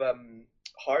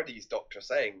Hardy's doctor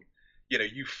saying,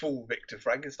 you fool Victor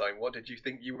Frankenstein, what did you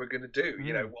think you were going to do?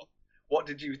 What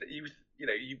did you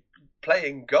you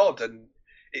playing God, and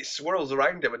it swirls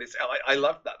around him, and I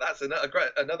love that. That's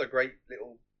another great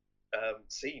little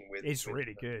scene with. It's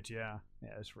really good, yeah,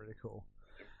 it's really cool.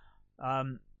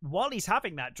 While he's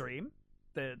having that dream,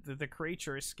 the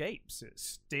creature escapes. It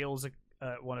steals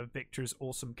one of Victor's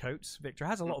awesome coats. Victor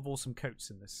has a lot of awesome coats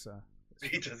in this.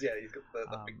 He does, yeah. He's got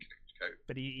the big coat.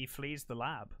 But he flees the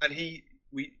lab, and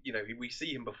we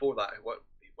see him before that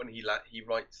when he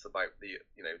writes about the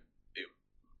it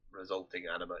resulting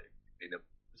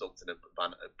results in an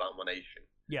abomination.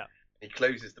 Yeah. He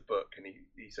closes the book and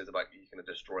he says about he's going to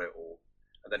destroy it all,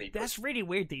 and then That's really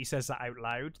weird that he says that out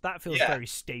loud. That feels very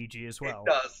stagey as well. It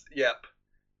does, yep.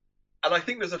 And I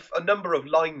think there's a number of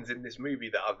lines in this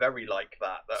movie that are very like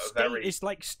that. That are very. It's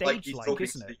like stage-like,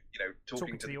 isn't it?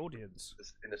 Talking to the audience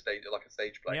in a stage, like a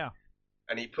stage play. Yeah.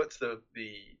 And he puts the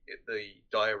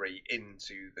diary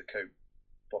into the coat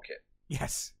pocket.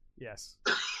 Yes.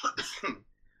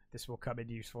 This will come in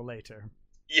useful later.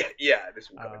 Yeah. This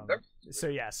will come in. So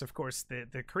yes, of course,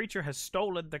 the creature has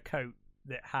stolen the coat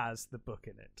that has the book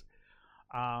in it,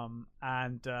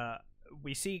 and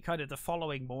we see kind of the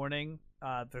following morning.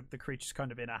 The creature's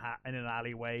kind of in an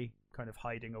alleyway, kind of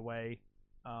hiding away,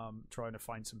 trying to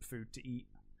find some food to eat.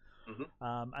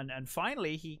 Mm-hmm. And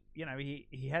finally he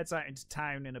heads out into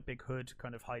town in a big hood,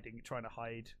 kind of trying to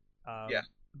hide.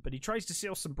 But he tries to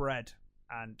steal some bread,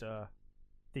 and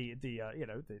the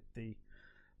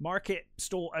market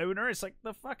stall owner is like,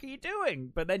 "The fuck are you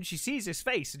doing?" But then she sees his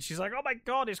face and she's like, "Oh my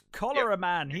god, it's cholera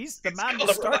man! He's the man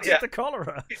that started the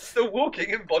cholera. It's the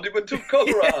walking embodiment of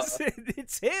cholera." Yes,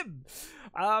 it's him.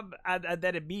 And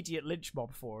then immediate lynch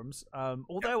mob forms.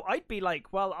 Although I'd be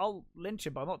like, well, I'll lynch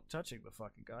him, but I'm not touching the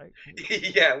fucking guy.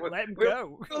 Let him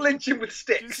go. We'll lynch him with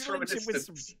sticks Just from a lynch distance. him with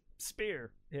some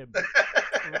spear him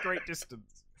from a great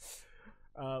distance.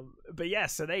 But yeah,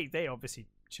 so they obviously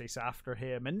chase after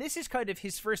him, and this is kind of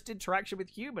his first interaction with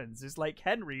humans. Is like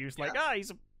Henry, who's like,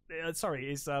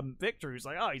 Victor, who's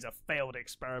like, he's a failed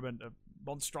experiment, a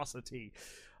monstrosity.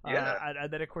 Yeah.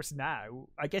 And then, of course, now,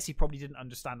 I guess he probably didn't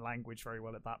understand language very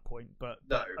well at that point, but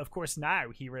of course now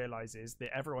he realizes that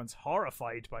everyone's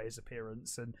horrified by his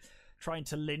appearance and trying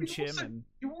to lynch him. And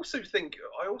you also think,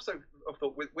 I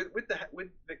thought with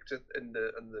Victor and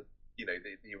the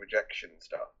the rejection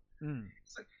stuff,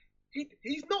 it's like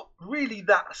he's not really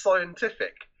that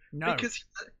scientific. No, because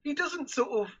he doesn't sort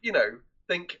of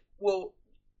think, well,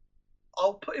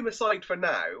 I'll put him aside for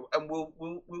now, and we'll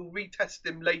retest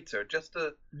him later, just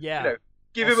to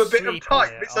give him a bit of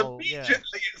time. It's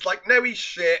immediately it's like, no, he's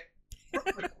shit.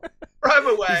 Throw him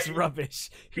away. He's rubbish.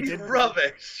 He's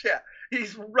rubbish. Yeah,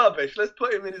 he's rubbish. Let's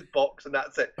put him in his box, and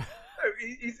that's it. No,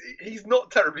 he's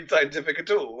not terribly scientific at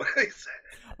all.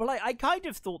 Well, I kind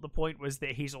of thought the point was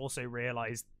that he's also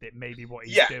realised that maybe what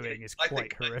he's doing is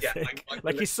quite horrific.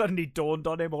 Like he suddenly dawned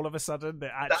on him all of a sudden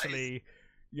that actually,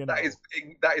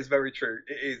 that is very true.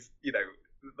 It is,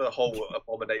 the whole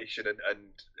abomination and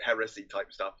heresy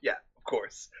type stuff. Yeah, of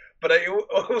course. But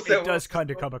it does kind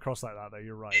of come across like that, though.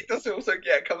 You're right. It does also,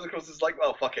 it comes across as like,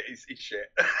 well, fuck it, he's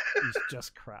shit. He's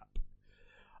just crap.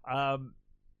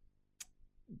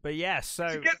 But yeah,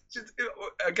 so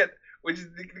again, which is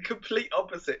the complete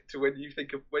opposite to when you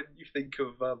think of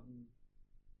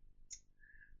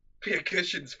Peter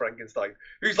Cushing's Frankenstein,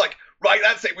 who's like, right,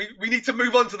 that's it. We need to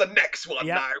move on to the next one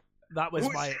now. That was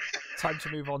my time to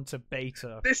move on to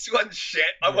Beta. This one's shit.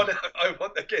 I want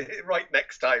to get it right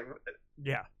next time.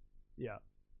 Yeah.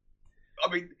 I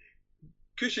mean,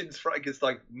 Cushing's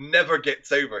Frankenstein never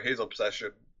gets over his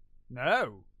obsession.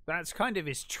 No. That's kind of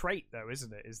his trait, though,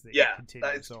 isn't it? Is that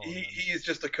he is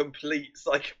just a complete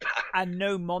psychopath. And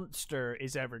no monster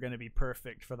is ever going to be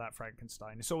perfect for that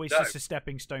Frankenstein. It's always just a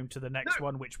stepping stone to the next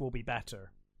one, which will be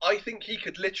better. I think he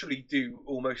could literally do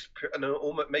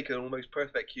make an almost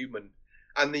perfect human,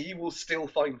 and he will still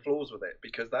find flaws with it,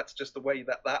 because that's just the way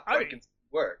that Frankenstein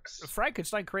works.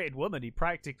 Frankenstein created woman. He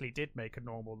practically did make a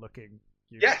normal-looking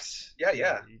human. Yes,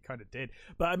 yeah. He kind of did.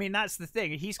 But I mean, that's the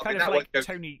thing. He's kind of like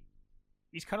Tony.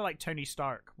 He's kind of like Tony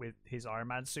Stark with his Iron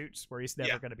Man suits, where he's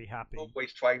never going to be happy.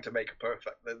 Always trying to make a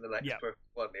perfect, the next perfect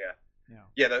one.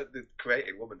 Yeah. The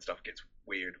created woman stuff gets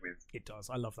weird with. It does.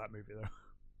 I love that movie though.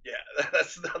 Yeah,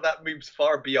 that moves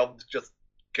far beyond just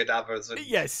cadavers. And...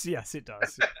 Yes, it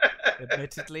does.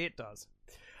 Admittedly, it does.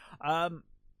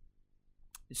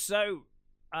 So,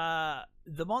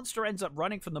 the monster ends up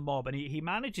running from the mob, and he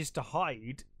manages to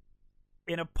hide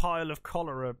in a pile of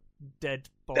cholera dead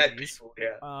bodies. Dead people,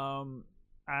 yeah.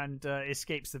 And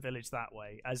escapes the village that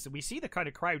way. As we see the kind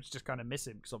of crowds just kind of miss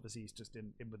him, because obviously he's just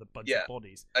in with a bunch of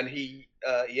bodies. And he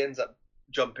ends up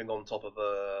jumping on top of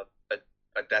a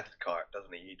death cart,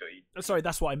 doesn't he? Sorry,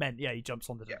 that's what I meant. Yeah, he jumps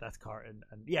onto the death cart, and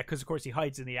because of course he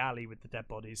hides in the alley with the dead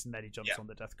bodies, and then he jumps on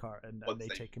the death cart, and they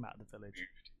take him out of the village.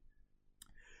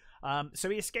 So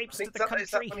he escapes to the country.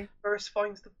 Is that when he first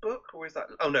finds the book, or is that?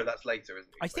 Oh no, that's later, isn't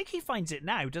it? I think he finds it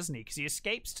now, doesn't he? Because he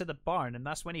escapes to the barn, and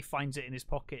that's when he finds it in his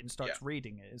pocket and starts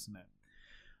reading it, isn't it?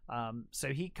 So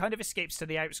he kind of escapes to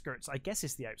the outskirts. I guess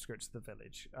it's the outskirts of the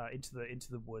village,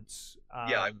 into the woods.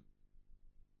 I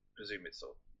presume it's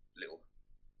sort of little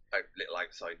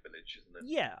outside village, isn't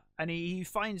it? Yeah, and he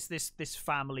finds this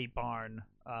family barn,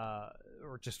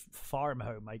 or just farm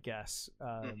home, I guess,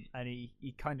 and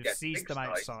he kind of sees them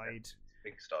outside.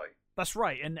 Big sty. That's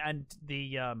right, and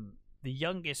the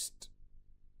youngest,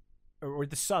 or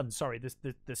the son, sorry,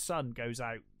 the son goes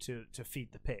out to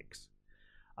feed the pigs.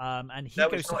 And he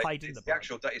goes to hide in the barn.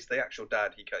 It's the actual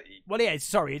dad. Well, yeah,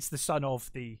 sorry, it's the son of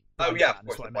the. Oh yeah, of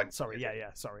course. Sorry,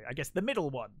 sorry. I guess the middle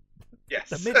one. Yes.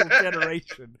 The middle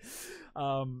generation.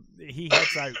 He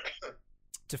heads out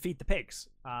to feed the pigs.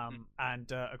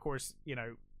 And of course,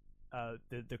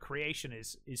 the creation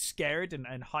is scared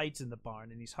and hides in the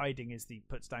barn, and he's hiding as he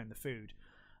puts down the food.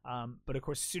 But of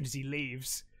course, as soon as he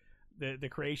leaves, the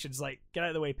creation's like, "Get out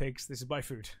of the way, pigs! This is my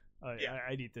food.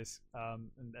 I need this,"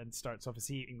 and starts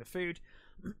obviously eating the food.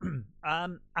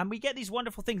 And we get these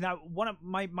wonderful things. Now, one of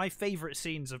my favorite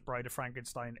scenes of Bride of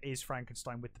Frankenstein is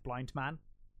Frankenstein with the blind man.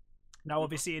 Now,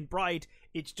 obviously, in Bride,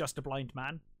 it's just a blind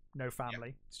man, no family.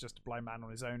 Yeah. It's just a blind man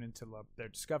on his own until they're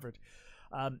discovered.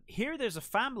 Here, there's a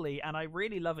family, and I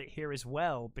really love it here as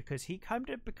well, because he kind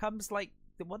of becomes like,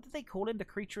 what did they call him? The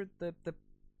creature, the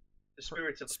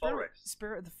spirit of the forest.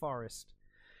 Spirit of the forest.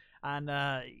 And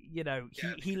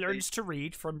he learns to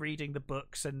read from reading the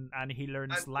books, and he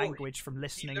learns language from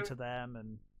listening to them,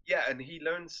 and and he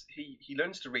learns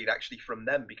to read actually from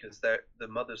them, because the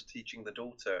mother's teaching the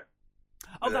daughter.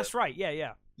 Oh, that's right.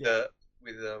 Yeah.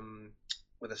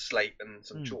 With a slate and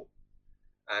some chalk,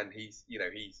 and he's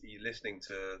listening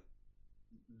to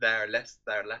their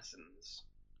lessons.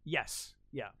 Yes.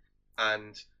 Yeah.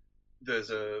 And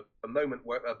there's a moment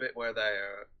where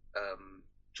they're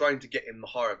trying to get in the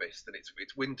harvest, and it's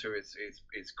winter is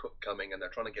coming, and they're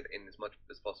trying to get in as much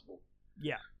as possible.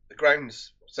 Yeah. The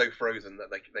ground's so frozen that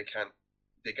they can't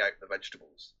dig out the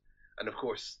vegetables, and of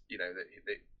course, you know,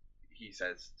 he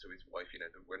says to his wife, you know,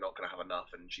 that we're not going to have enough,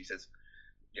 and she says,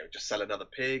 you know, just sell another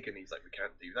pig, and he's like, we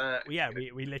can't do that. Well, yeah,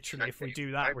 we literally, if we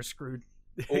do that, we're screwed.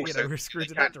 Also, you know, we're screwed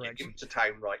in they that can't direction. get into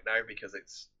town right now because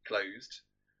it's closed.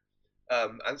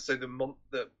 And so I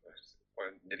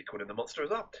nearly called him the monster as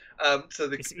well. So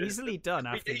it's easily done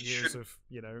after years of,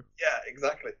 you know. Yeah,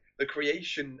 exactly. The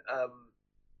creation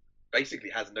basically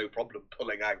has no problem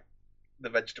pulling out the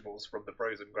vegetables from the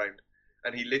frozen ground,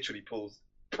 and he literally pulls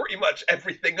pretty much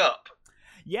everything up.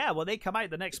 Yeah, well, they come out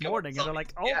the next morning and they're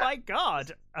like, "Oh my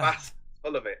god!"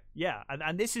 Full of it. Yeah,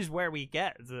 and this is where we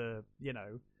get the, you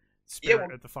know,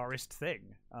 spirit of the forest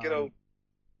thing. Good old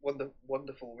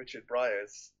wonderful Richard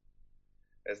Briers,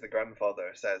 as the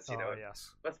grandfather says, you know, yes,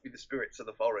 must be the spirits of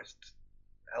the forest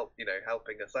helping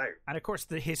us out. And of course,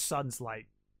 his son's like,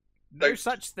 no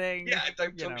such thing. Yeah,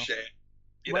 don't talk shit.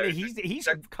 Well, he's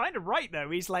kind of right though.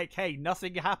 He's like, hey,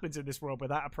 nothing happens in this world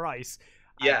without a price.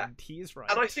 Yeah, and he is right.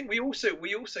 And I think we also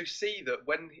see that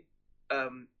when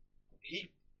he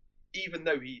even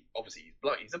though he's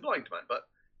blind, he's a blind man, but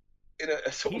in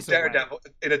a sort of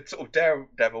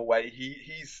daredevil way,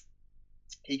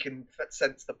 he can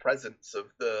sense the presence of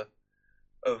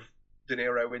De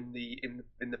Niro in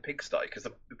the pigsty, because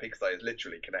the pigsty is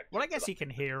literally connected. Well, I guess he can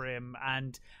hear him,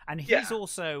 and he's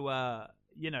also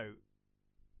you know,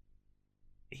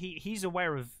 he's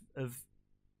aware of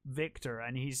Victor,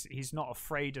 and he's not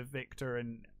afraid of Victor,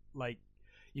 and like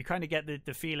you kind of get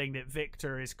the feeling that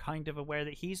Victor is kind of aware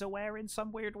that he's aware in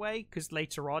some weird way, because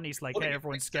later on he's like, hey,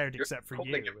 everyone's scared except for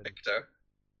you. Victor.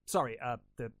 Sorry,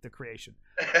 the creation.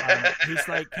 He's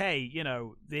like, hey, you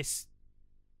know, this,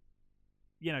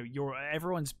 you know,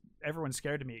 everyone's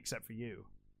scared of me except for you.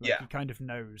 Like, he kind of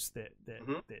knows that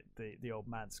the old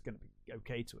man's going to be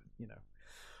okay to him, you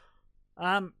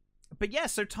know. But yeah,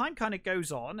 so time kind of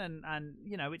goes on, and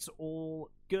you know, it's all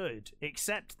good,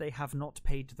 except they have not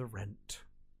paid the rent.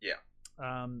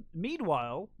 Yeah.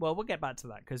 Meanwhile, well, we'll get back to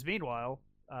that, because meanwhile,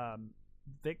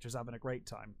 Victor's having a great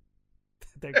time.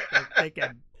 They're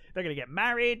going to get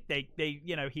married. They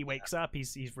you know, he wakes up,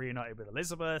 he's reunited with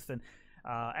Elizabeth, and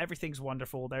everything's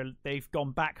wonderful. They've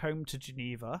gone back home to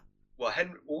Geneva. Well,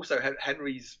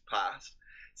 Henry's passed.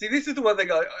 See, this is the one thing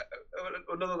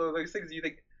another of those things you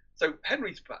think. So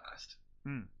Henry's passed,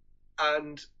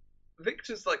 and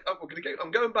Victor's like, "Oh,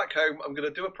 I'm going back home. I'm going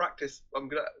to do a practice. I'm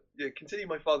going to continue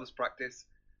my father's practice,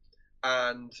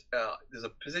 and there's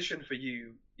a position for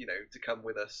you, you know, to come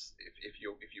with us if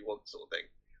you want, sort of thing."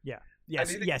 Yeah.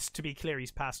 Yes. To be clear,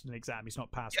 he's passed an exam. He's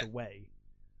not passed away.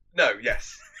 No.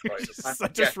 Yes. Right. I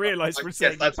just realised we're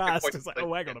saying he passed. It's like,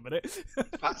 oh, hang on a minute.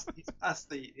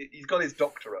 He's got his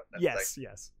doctorate. Yes.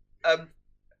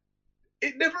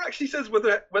 It never actually says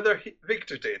whether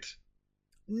Victor did.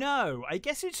 No, I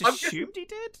guess it's assumed he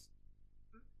did.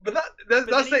 But that's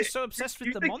it. He's so obsessed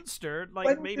with the monster,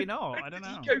 like maybe not. I don't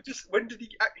know. When did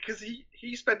he? Because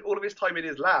he spent all of his time in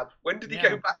his lab. When did he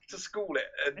go back to school?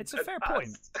 It's a fair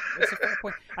point. It's a fair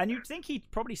point. And you'd think he'd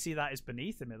probably see that as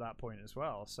beneath him at that point as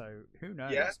well. So who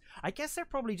knows? Yeah. I guess they're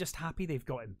probably just happy they've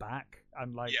got him back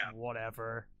and like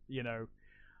whatever, you know.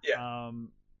 Yeah.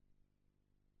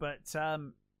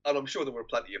 And I'm sure there were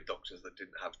plenty of doctors that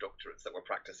didn't have doctorates that were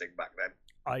practicing back then.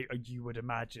 You would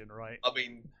imagine, right? I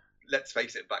mean, let's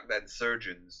face it. Back then,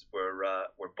 surgeons were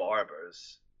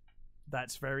barbers.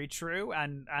 That's very true,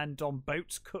 and on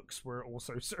boats, cooks were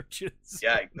also surgeons.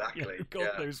 Yeah, exactly. You know,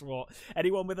 God knows what.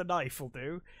 Anyone with a knife will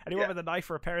do. Anyone with a knife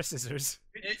or a pair of scissors.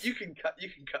 You can cut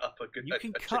up a good. You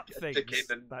can cut things.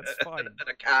 That's fine. And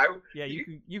a cow. Yeah,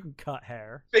 you can cut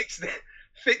hair. Fix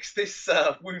this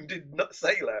wounded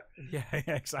sailor. Yeah,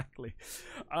 exactly.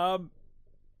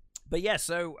 But yeah,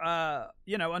 so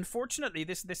you know, unfortunately,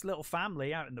 this little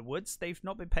family out in the woods, they've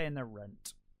not been paying their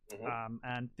rent. Mm-hmm.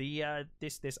 And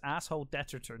this asshole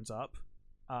debtor turns up.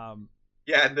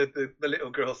 Yeah, and the little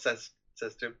girl says to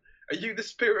him, "Are you the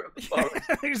spirit of the forest?"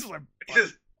 He's like, he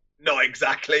says, "Not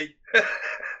exactly." And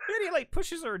he like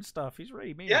pushes her and stuff. He's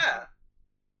really mean. Yeah.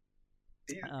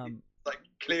 He's like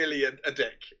clearly a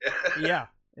dick. Yeah.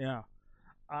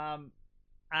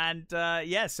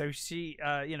 So she,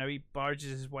 you know, he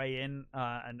barges his way in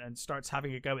and starts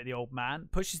having a go at the old man,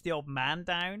 pushes the old man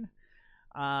down.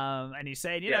 And he's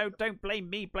saying, you know, don't blame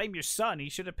me, blame your son. He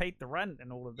should have paid the rent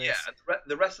and all of this. Yeah,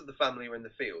 the rest of the family are in the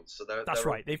fields, so that's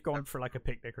right. They've gone for like a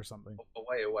picnic or something.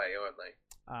 Away, aren't they?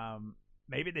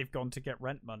 Maybe they've gone to get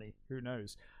rent money. Who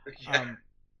knows? Yeah.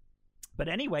 But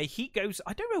anyway, he goes.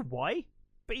 I don't know why,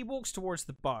 but he walks towards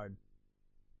the barn.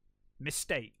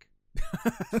 Mistake.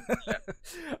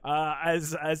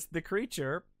 As the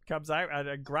creature comes out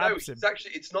and grabs him.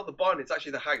 It's not the barn. It's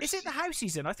actually the house. Is it the house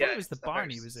he's in? I thought it was the barn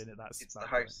he was in. It's the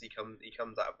house. He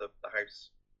comes out of the house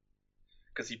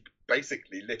because he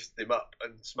basically lifts him up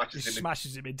and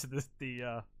smashes him into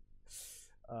the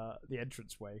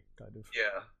entranceway, kind of.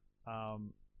 Yeah.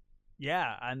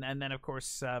 Yeah, and then of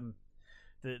course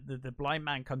the blind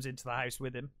man comes into the house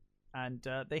with him, and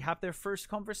they have their first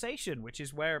conversation, which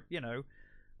is where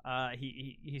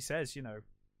he says,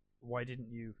 why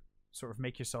didn't you sort of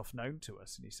make yourself known to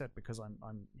us? And he said, because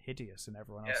I'm hideous and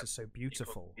everyone else is so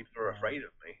beautiful. People are afraid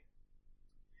of me.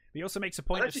 He also makes a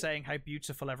point of saying how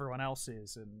beautiful everyone else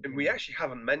is, and we actually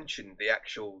haven't mentioned the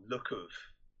actual look of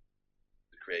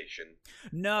the creation.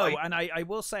 No, and I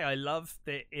will say I love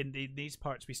that in these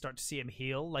parts we start to see him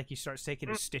heal, like he starts taking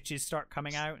his stitches start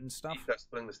coming out and stuff. That's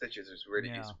pulling the stitches is really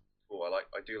cool.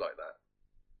 I do like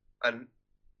that, and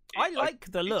I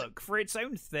like the look for its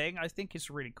own thing. I think it's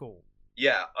really cool.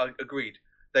 Yeah, I agreed.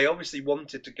 They obviously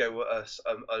wanted to go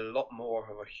a lot more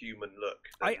of a human look.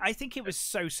 I think it was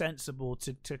so sensible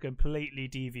to completely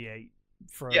deviate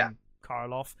from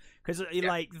Karloff, because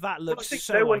that looks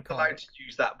so no one's iconic. Allowed to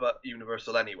use that, but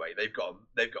Universal anyway. They've got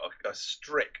a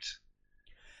strict.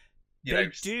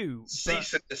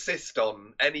 Cease and desist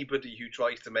on anybody who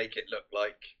tries to make it look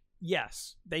like.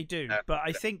 Yes, they do. But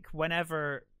I think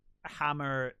whenever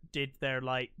Hammer did their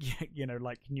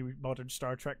new modern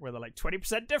Star Trek where they're like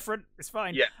 20% different, it's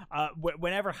fine. Yeah.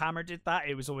 Whenever Hammer did that,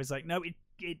 it was always like, no,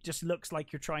 it just looks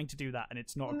like you're trying to do that, and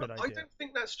it's not a good idea. I don't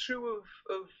think that's true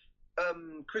of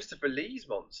Christopher Lee's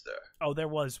monster. Oh, there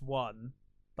was one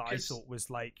that I thought was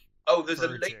like. Oh, there's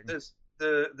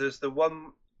there's the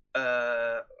one.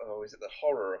 Is it the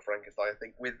Horror of Frankenstein? I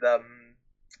think with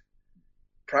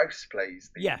Prowse plays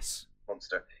the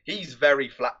monster. He's very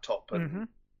flat top and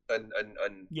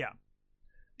yeah,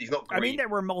 he's not green. I mean, there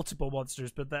were multiple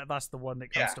monsters, but that's the one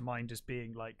that comes to mind as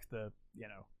being like the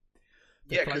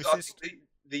closest.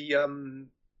 Because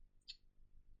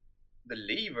the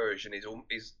Lee version is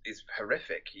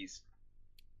horrific. He's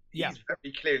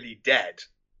very clearly dead.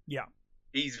 Yeah.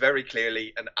 He's very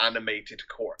clearly an animated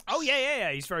corpse. Oh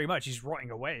yeah. He's very much. He's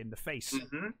rotting away in the face.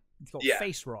 Mm-hmm. He's got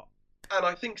face rot. And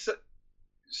I think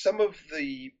some of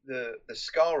the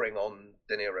scarring on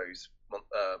De Niro's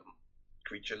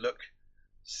creature look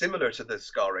similar to the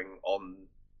scarring on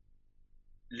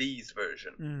Lee's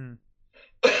version.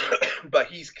 But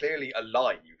he's clearly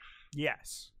alive.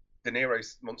 Yes. De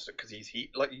Niro's monster, because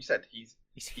like you said, he's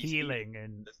healing,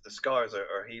 and the scars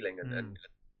are healing, and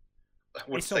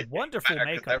it's a wonderful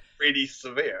makeup. They're really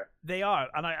severe. They are,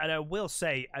 and I will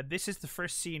say this is the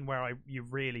first scene where you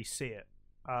really see it.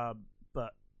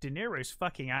 But De Niro's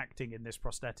fucking acting in this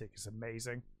prosthetic is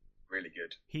amazing. Really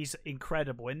good. He's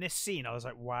incredible in this scene. I was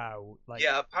like, wow.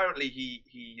 Apparently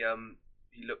he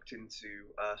looked into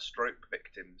stroke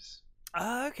victims.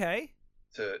 Okay.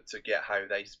 To get how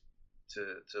they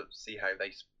to see how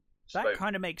they spoke. That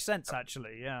kind of makes sense,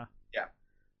 actually. Yeah. Yeah.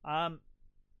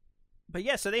 But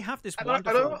yeah, so they have this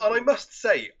wonderful. And I must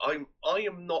say, I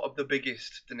am not the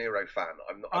biggest De Niro fan.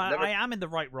 I am in the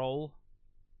right role.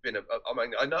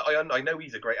 I know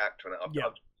he's a great actor, and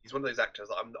he's one of those actors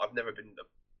that I've never been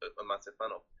a massive fan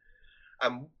of.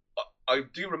 And I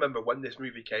do remember when this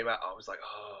movie came out, I was like,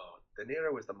 oh, De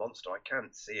Niro is the monster. I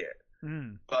can't see it.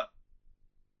 But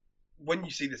when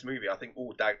you see this movie, I think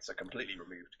all doubts are completely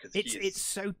removed, because it's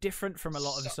so different from a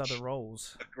lot of his other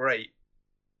roles. A great,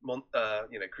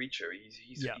 creature.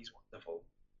 He's wonderful.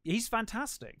 He's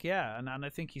fantastic, yeah, and I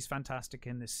think he's fantastic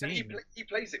in this scene. He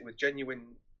plays it with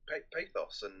genuine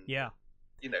pathos, and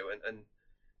and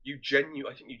you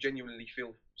genuinely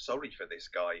feel sorry for this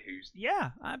guy who's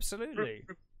absolutely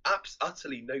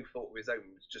utterly no fault of his own.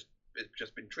 Just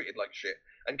been treated like shit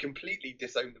and completely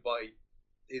disowned by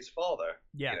his father.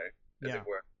 As it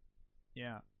were.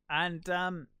 Yeah, and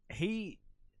he,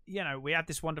 we had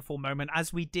this wonderful moment,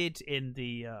 as we did in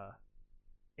the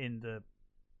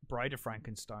Bride of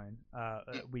Frankenstein.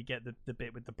 We get the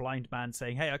bit with the blind man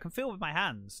saying, "Hey, I can feel with my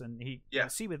hands," and he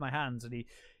can see with my hands, and he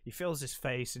feels his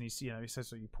face, and he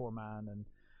says, "Oh, you poor man." And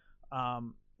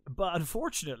but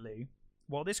unfortunately,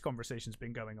 while this conversation's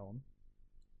been going on,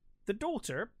 the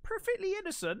daughter, perfectly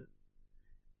innocent,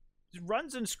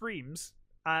 runs and screams.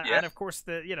 And of course,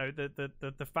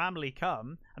 the family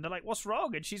come, and they're like, "What's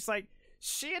wrong?" And she's like,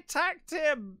 "She attacked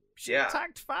him. She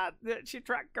attacked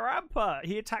Grandpa.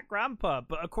 He attacked Grandpa."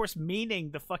 But of course, meaning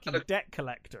the fucking debt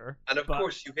collector. And of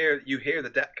course, you hear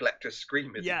the debt collector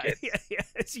scream as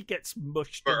as he gets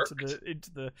mushed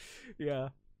into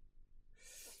the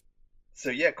So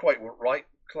yeah, quite right.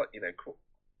 Quite,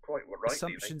 quite rightly.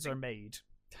 Assumptions are made.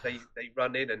 They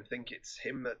run in and think it's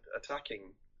him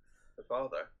attacking the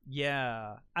father.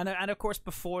 Yeah, and of course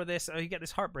before this, you get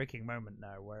this heartbreaking moment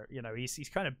now where he's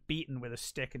kind of beaten with a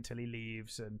stick until he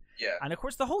leaves, and of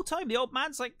course the whole time the old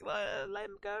man's like, let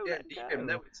him go, yeah, let him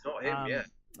go. No, it's not him. Yeah,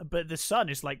 but the son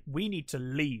is like, we need to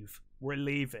leave. We're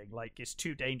leaving. Like, it's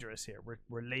too dangerous here.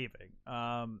 We're leaving.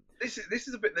 This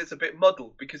is a bit that's a bit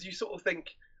muddled because you sort of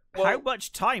think, well, how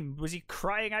much time was he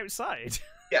crying outside?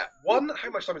 Yeah, one, how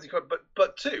much time was he crying?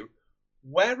 But two,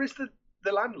 where is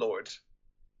the landlord?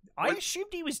 I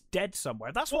assumed he was dead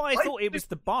somewhere. That's why I thought it was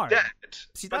the barn. Dead.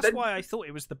 See, that's why I thought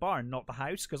it was the barn, not the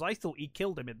house, because I thought he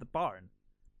killed him in the barn.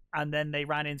 And then they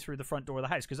ran in through the front door of the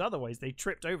house, because otherwise they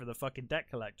tripped over the fucking debt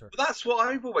collector. But that's what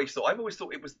I've always thought. I've always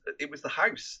thought it was the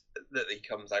house that he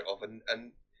comes out of, and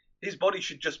his body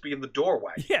should just be in the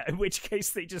doorway. Yeah, in which case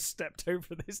they just stepped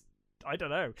over this. I don't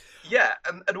know. Yeah,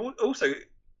 and also,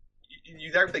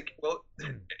 you now think, well,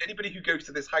 anybody who goes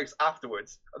to this house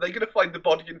afterwards, are they going to find the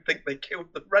body and think they killed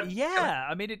the rent? Yeah,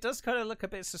 I mean, it does kind of look a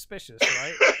bit suspicious,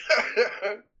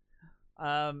 right?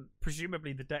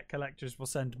 Presumably the debt collectors will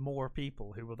send more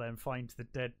people who will then find the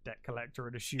dead debt collector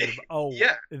and assume,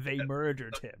 they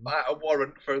murdered him. A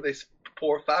warrant for this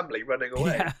poor family running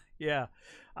away. Yeah.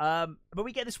 But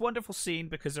we get this wonderful scene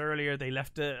because earlier they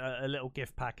left a little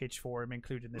gift package for him,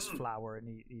 including this flower, and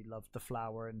he loved the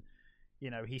flower, and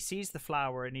he sees the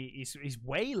flower and he's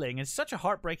wailing. It's such a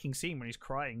heartbreaking scene when he's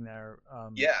crying there.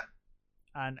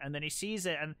 And then he sees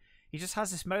it and he just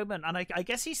has this moment, and I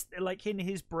guess he's like, in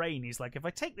his brain, he's like, if I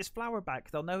take this flower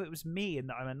back, they'll know it was me and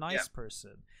that I'm a nice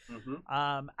person.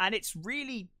 Mm-hmm. And it's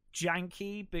really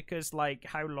janky because, like,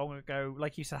 how long ago,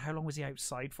 like you said, how long was he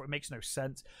outside for? It makes no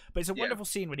sense. But it's a wonderful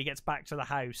scene when he gets back to the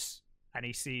house and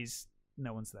he sees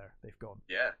no one's there. They've gone.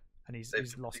 Yeah. And he's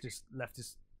left his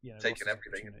taken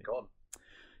everything and gone.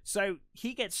 So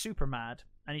he gets super mad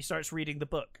and he starts reading the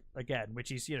book again, which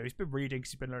he's been reading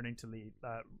because he's been learning to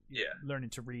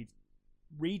learning to read,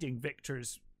 reading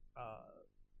Victor's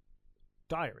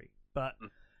diary. But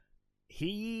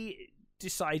he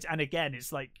decides, and again,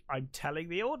 it's like, I'm telling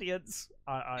the audience,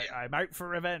 I'm out for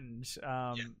revenge.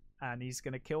 And he's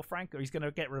going to kill Frank, or he's going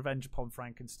to get revenge upon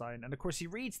Frankenstein. And of course, he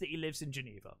reads that he lives in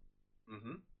Geneva,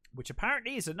 which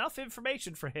apparently is enough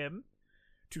information for him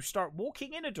to start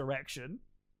walking in a direction.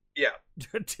 Yeah.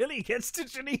 Until he gets to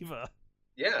Geneva.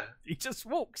 Yeah. He just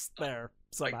walks there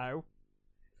somehow.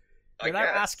 I without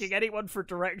guess. asking anyone for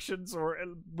directions, or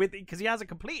because he has a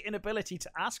complete inability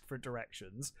to ask for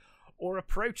directions or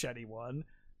approach anyone,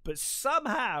 but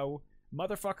somehow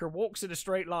motherfucker walks in a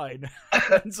straight line and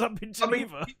ends up in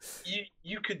Geneva. I mean,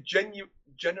 you could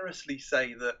generously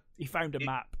say that he found a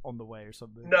map on the way or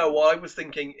something. No, I was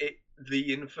thinking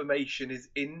the information is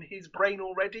in his brain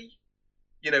already.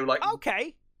 Like,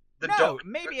 okay.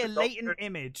 Maybe a latent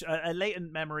image, a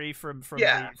latent memory from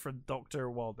Dr.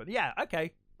 Waldman. Yeah,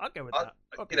 okay, I'll go with that.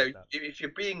 If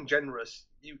you're being generous,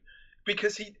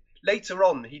 because he later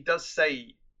on he does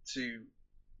say to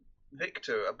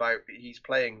Victor about he's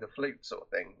playing the flute sort of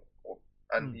thing,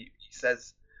 and he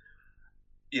says,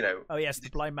 oh yes,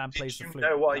 the blind man plays the flute.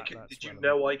 Did you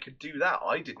know I could do that?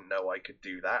 I didn't know I could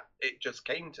do that. It just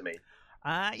came to me.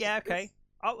 Yeah, okay.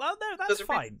 Oh no, that's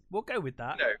fine. We'll go with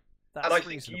that. That's and I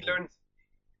reasonable. think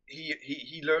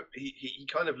he learns. He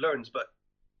kind of learns, but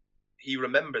he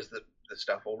remembers the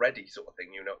stuff already, sort of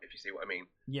thing. If you see what I mean.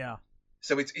 Yeah.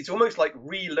 So it's almost like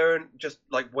relearn, just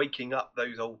like waking up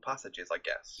those old passages, I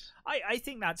guess. I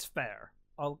think that's fair.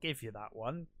 I'll give you that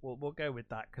one. We'll go with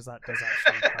that because that does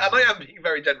actually. And I am being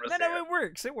very generous. No, it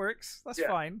works. It works. That's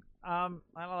fine. I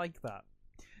like that.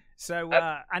 So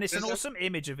and it's an awesome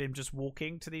image of him just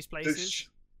walking to these places.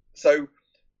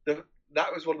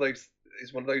 That was one of those.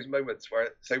 Is one of those moments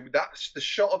where that's the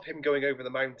shot of him going over the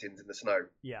mountains in the snow.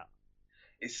 Yeah,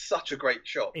 is such a great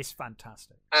shot. It's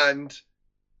fantastic. And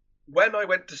when I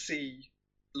went to see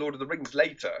Lord of the Rings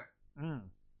later, and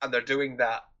they're doing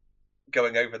that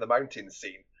going over the mountains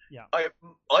scene, I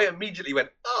immediately went,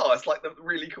 oh, it's like the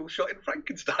really cool shot in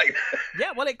Frankenstein.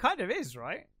 Yeah, well, it kind of is,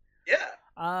 right?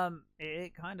 Yeah.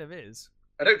 It kind of is.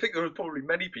 I don't think there was probably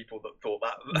many people that thought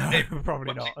that. No,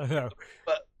 probably not. No.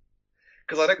 But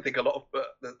because I don't think a lot of,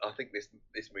 I think this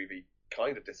movie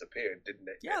kind of disappeared, didn't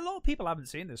it? Yeah, a lot of people haven't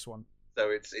seen this one. So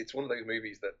it's one of those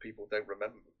movies that people don't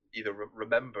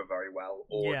remember very well,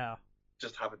 or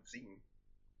just haven't seen.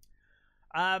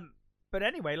 But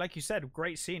anyway, like you said,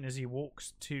 great scene as he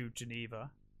walks to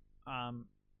Geneva, and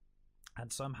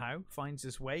somehow finds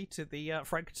his way to the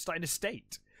Frankenstein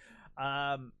estate.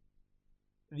 Like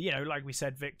we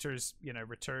said, Victor's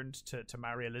returned to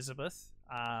marry Elizabeth,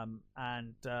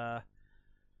 and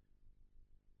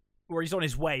Or he's on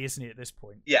his way, isn't he, at this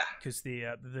point? Yeah. Because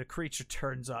the creature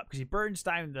turns up because he burns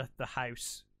down the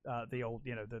house, the old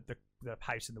the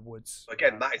house in the woods.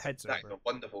 Again, that is a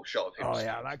wonderful shot of him. Oh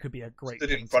yeah, that could be a great stood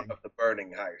painting. in front of the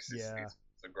burning house. It's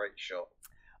a great shot.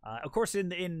 Of course,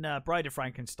 in Bride of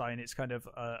Frankenstein, it's kind of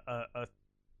a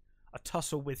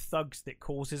tussle with thugs that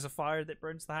causes a fire that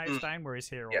burns the house down. Whereas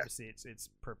here, obviously, it's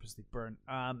purposely burnt.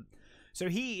 So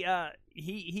he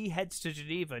heads to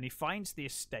Geneva and he finds the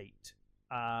estate.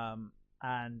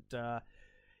 And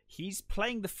he's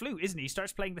playing the flute, isn't he? He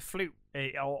starts playing the flute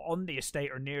on the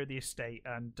estate or near the estate,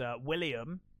 and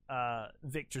William,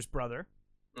 Victor's brother,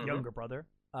 younger brother,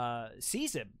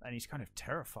 sees him, and he's kind of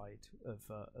terrified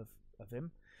of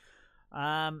him.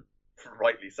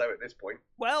 Rightly so at this point.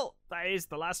 Well, that is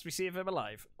the last we see of him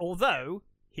alive. Although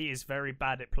he is very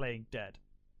bad at playing dead.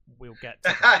 We'll get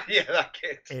to that, that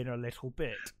kid in a little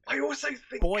bit. I also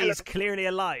think boy is clearly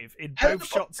alive in both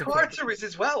shots of him. Carter is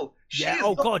as well.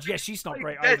 Oh god, yeah, she's not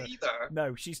great either.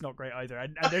 No, she's not great either,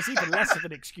 and there's even less of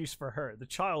an excuse for her. The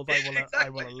child, I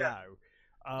will allow.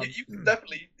 You can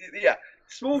definitely,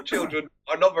 small children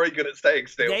are not very good at staying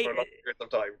still for a long period of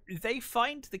time. They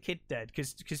find the kid dead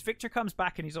because Victor comes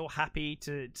back and he's all happy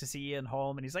to see Ian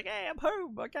Holm, and he's like, "Hey, I'm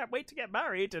home. I can't wait to get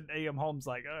married." And Ian Holm's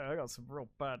like, "Oh, I got some real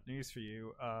bad news for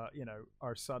you.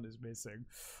 Our son is missing."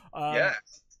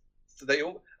 So they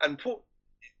all poor,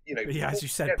 as you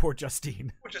said, poor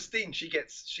Justine. Poor Justine, she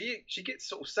gets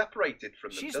sort of separated from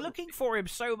them. She's looking for him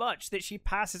so much that she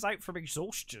passes out from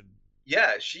exhaustion.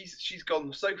 Yeah, she's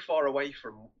gone so far away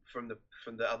from the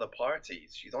other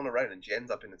parties. She's on her own, and she ends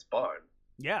up in this barn.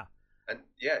 Yeah, and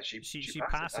she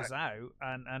passes out,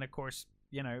 and of course,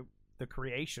 the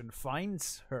creation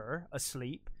finds her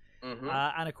asleep,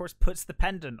 and of course puts the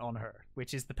pendant on her,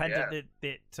 which is the pendant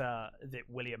that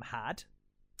William had,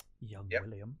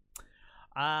 William,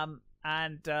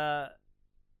 and of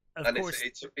course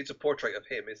it's a portrait of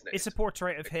him, isn't it? It's a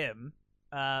portrait of him.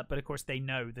 But of course they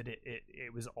know that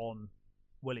it was on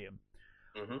William.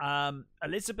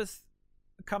 Elizabeth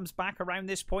comes back around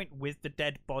this point with the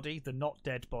dead body, the not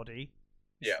dead body.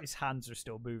 His hands are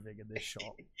still moving in this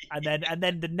shot. And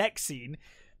then the next scene,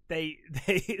 they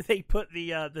put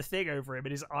the thing over him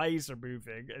and his eyes are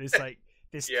moving, and it's like,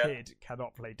 this kid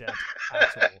cannot play dead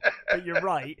at all. But you're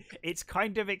right, it's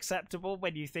kind of acceptable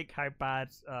when you think how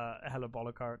bad Helen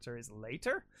Bonham Carter is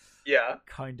later. Yeah.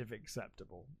 Kind of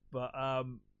acceptable. But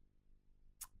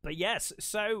yes,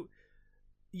 so,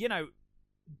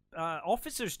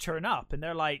 officers turn up and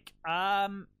they're like,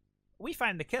 we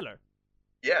found the killer.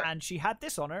 Yeah. And she had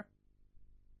this on her.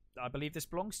 I believe this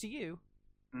belongs to you.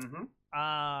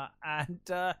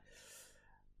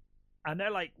 And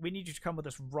they're like, we need you to come with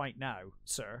us right now,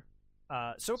 sir.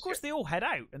 So of course they all head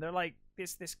out, and they're like,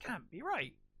 this can't be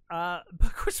right. But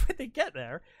of course when they get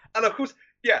there, and of course,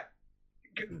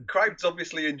 crowds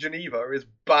obviously in Geneva are as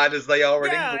bad as they are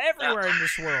in England. Yeah, everywhere in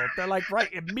this world, they're like, right,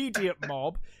 immediate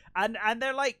mob, and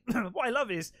they're like, what I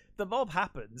love is the mob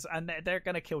happens, and they're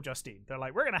gonna kill Justine. They're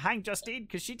like, we're gonna hang Justine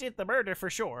because she did the murder for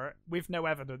sure. We've no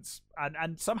evidence,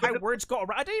 and somehow words got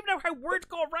around. I don't even know how word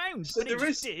got around, but it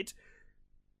just did.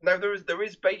 Now there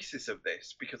is basis of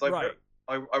this because I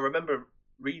remember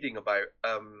reading about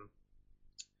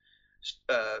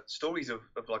stories of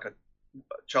like a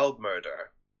child murder,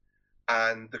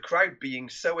 and the crowd being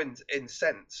so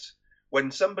incensed when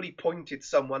somebody pointed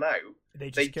someone out,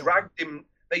 they dragged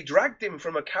him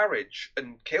from a carriage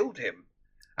and killed him,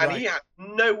 and he had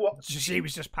no option. He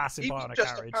was just passing by on a carriage.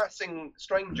 He was just a passing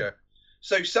stranger.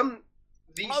 So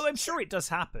I'm sure it does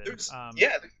happen.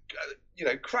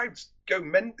 Crowds go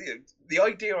mental. The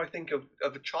idea, I think,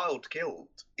 of a child killed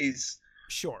is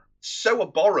so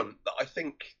abhorrent that I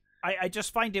think. I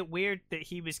just find it weird that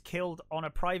he was killed on a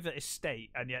private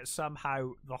estate, and yet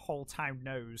somehow the whole town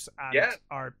knows and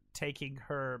are taking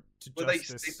her to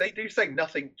justice. They do say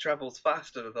nothing travels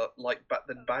faster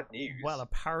than bad news. Well,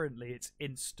 apparently it's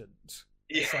instant.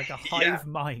 It's like a hive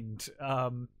mind.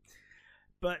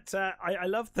 But I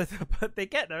love that they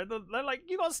get there. They're like,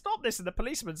 you gotta stop this. And the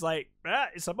policeman's like,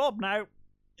 it's a mob now.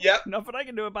 Yeah. Nothing I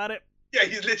can do about it. Yeah,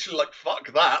 he's literally like,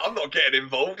 fuck that. I'm not getting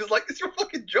involved. It's like, it's your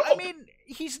fucking job. I mean,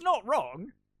 he's not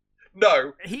wrong.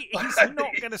 No. He's not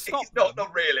going to stop them.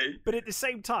 Not really. But at the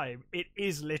same time, it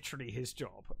is literally his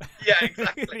job. Yeah,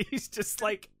 exactly. He's just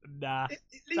like, nah,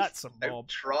 that's a mob.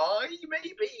 Try,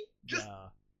 maybe? Just,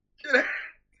 yeah.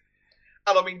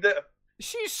 And I mean,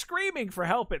 she's screaming for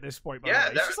help at this point, by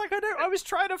the way. She's like, I was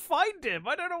trying to find him.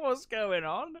 I don't know what's going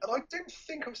on. And I don't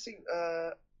think I've seen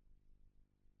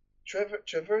Trevor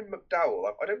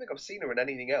McDowell. I don't think I've seen her in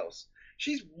anything else.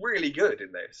 She's really good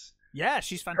in this. Yeah,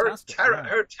 she's fantastic.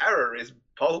 Her terror is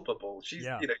palpable. She's,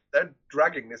 they're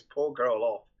dragging this poor girl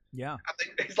off. Yeah.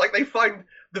 And it's like they find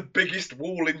the biggest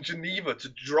wall in Geneva to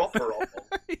drop her off.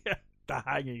 Yeah, the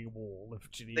hanging wall of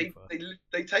Geneva.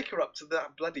 They take her up to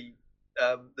that bloody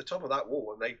the top of that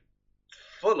wall, and they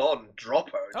full on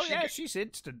drop her. Oh yeah, she's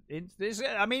instant.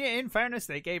 I mean, in fairness,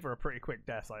 they gave her a pretty quick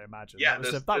death, I imagine. Yeah,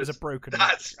 that was a broken.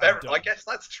 That's I guess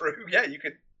that's true. Yeah, you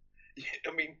could.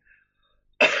 I mean,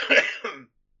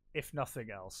 if nothing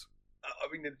else.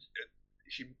 I mean,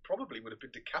 she probably would have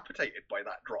been decapitated by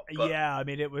that drop. But... Yeah, I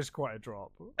mean, it was quite a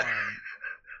drop.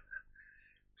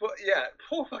 But yeah,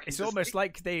 poor fucking. It's almost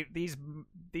like these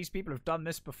people have done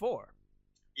this before.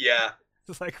 Yeah.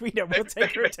 It's like, we'll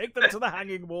take them to the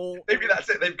hanging wall. Maybe that's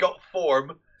it. They've got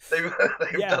form. They've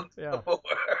done this before.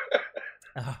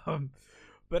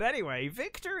 But anyway,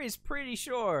 Victor is pretty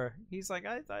sure. He's like,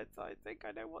 I think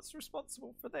I know what's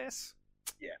responsible for this.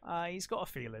 Yeah. He's got a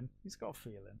feeling.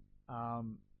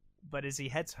 But as he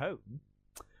heads home,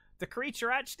 the creature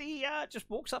actually just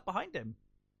walks up behind him.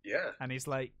 Yeah. And he's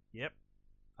like, yep,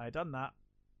 I done that.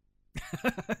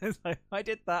 It's like, I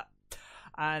did that.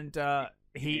 And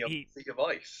he Sea of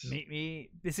Ice. Meet me.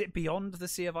 Is it beyond the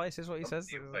Sea of Ice? Is what he says.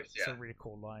 Ice, It's a really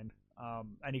cool line.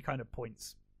 And he kind of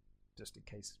points, just in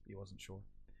case he wasn't sure.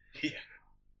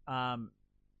 Yeah.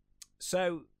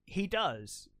 So he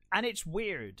does, and it's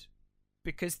weird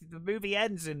because the movie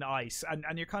ends in ice, and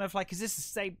you're kind of like, is this the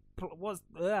same?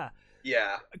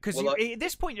 Yeah. Because at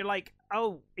this point you're like,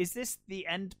 oh, is this the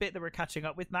end bit that we're catching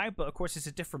up with now? But of course it's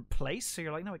a different place, so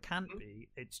you're like, no, it can't be.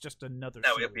 It's just another.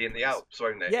 No, it'll be in the Alps,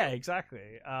 won't it? Yeah,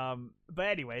 exactly. But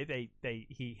anyway,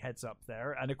 he heads up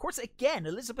there, and of course again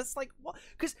Elizabeth's like, what?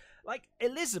 Because like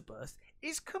Elizabeth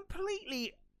is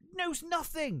completely knows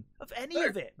nothing of any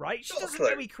of it, right? She doesn't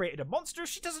know he created a monster.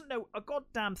 She doesn't know a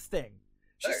goddamn thing.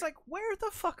 She's like, where the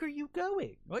fuck are you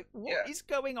going? Like, what is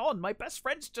going on? My best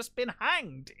friend's just been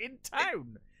hanged in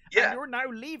town. Yeah. And you're now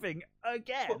leaving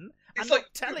again. Well, it's and like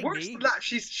telling worse me than that,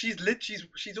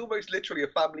 she's almost literally a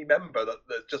family member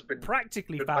that's just been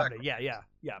practically family. Back.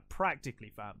 Yeah,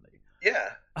 practically family.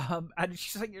 Yeah. And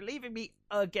she's like, you're leaving me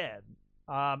again.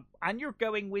 And you're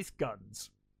going with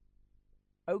guns.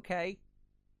 Okay.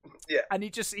 Yeah. And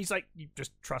he's like, you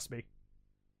just trust me.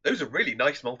 Those are really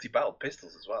nice multi-barreled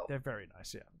pistols as well. They're very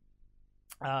nice,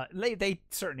 yeah. They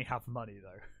certainly have money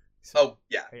though. So, oh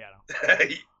yeah. Yeah.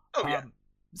 Oh yeah.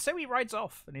 So he rides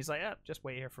off, and he's like, "Yeah, just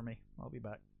wait here for me. I'll be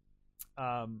back."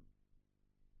 And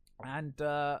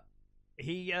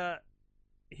he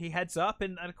heads up,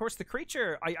 and of course the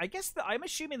creature. I guess I'm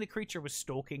assuming the creature was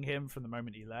stalking him from the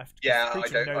moment he left. Yeah, the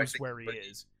creature knows where he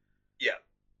is. Yeah.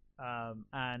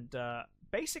 And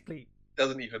basically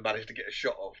doesn't even manage to get a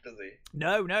shot off, does he?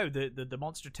 No. The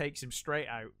monster takes him straight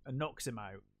out and knocks him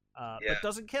out, but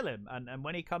doesn't kill him. And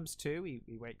when he comes to, he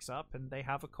wakes up and they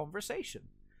have a conversation.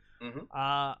 Mm-hmm.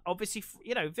 Obviously,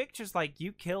 Victor's like,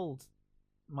 you killed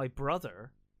my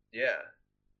brother. Yeah.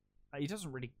 He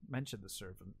doesn't really mention the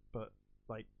servant, but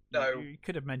like, no, you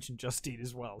could have mentioned Justine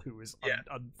as well, who was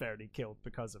unfairly killed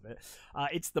because of it.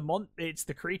 It's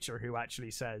the creature who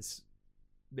actually says,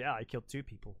 "Yeah, I killed 2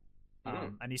 people."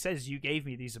 And he says, you gave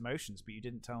me these emotions, but you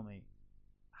didn't tell me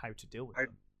how to deal with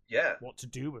them. Yeah. What to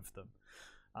do with them.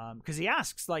 Because he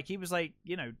asks, like, he was like,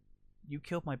 you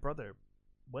killed my brother,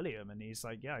 William. And he's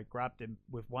like, yeah, I grabbed him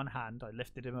with one hand. I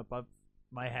lifted him above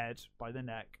my head by the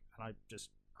neck, and I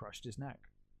just crushed his neck.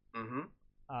 Mm-hmm.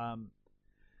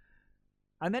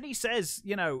 And then he says,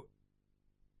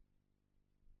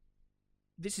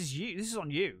 this is you. This is on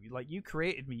you. Like, you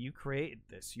created me. You created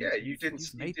this. You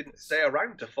didn't stay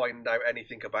around to find out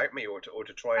anything about me or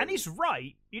to try. And he's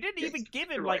right. You didn't even give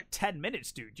him like 10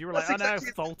 minutes, dude. You were like, exactly,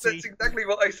 no, faulty. That's exactly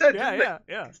what I said. Yeah.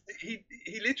 He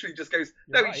literally just goes,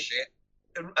 You're no, right. he's shit,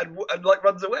 and like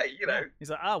runs away.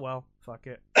 He's like, oh well, fuck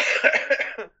it.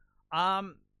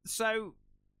 So,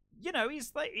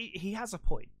 he's like, he has a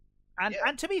point.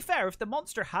 And to be fair, if the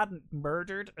monster hadn't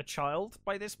murdered a child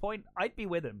by this point, I'd be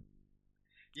with him.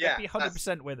 Yeah, I'd be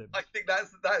 100% with him. I think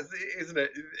that's it, isn't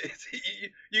it?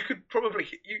 You could probably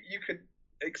you could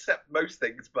accept most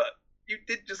things, but you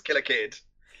did just kill a kid.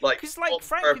 Because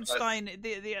Frankenstein,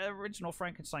 the original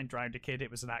Frankenstein drowned a kid.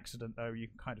 It was an accident, though. You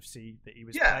can kind of see that he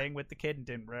was playing with the kid and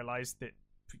didn't realize that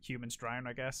humans drown,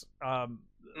 I guess.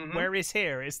 Whereas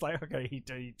here, it's like, okay, he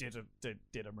did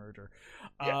a murder.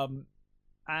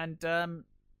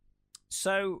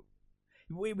 So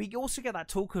we also get that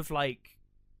talk of like,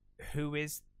 who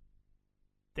is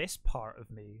this part of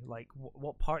me? Like,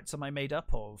 what parts am I made up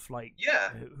of? Like,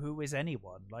 who is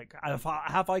anyone? Like,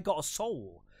 have I got a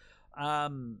soul?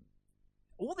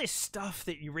 all this stuff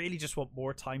that you really just want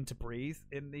more time to breathe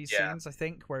in these Yeah. scenes. I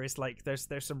think, whereas like there's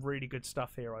some really good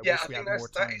stuff here. I Yeah, wish I we think had more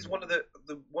time. that is one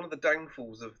of the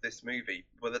downfalls of this movie.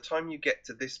 By the time you get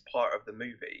to this part of the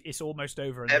movie, It's almost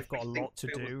over, and they've got a everything lot to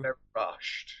feels do. very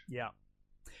rushed. Yeah,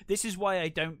 this is why I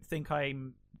don't think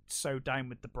I'm so down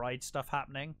with the bride stuff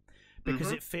happening, because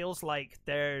Mhm. it feels like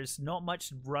there's not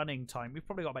much running time. We've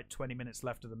probably got about 20 minutes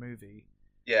left of the movie,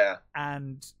 Yeah,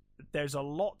 and there's a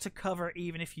lot to cover,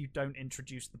 even if you don't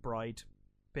introduce the bride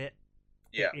bit.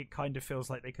 yeah. It kind of feels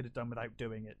like they could have done without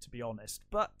doing it, to be honest.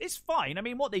 But it's fine. I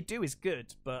mean, what they do is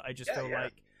good, but I just Yeah, feel yeah.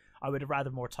 like I would have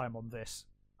rather more time on this,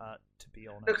 to be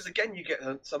honest. Because again, you get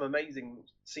some amazing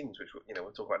scenes, which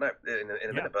we'll talk about now in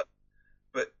a minute.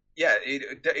 But yeah,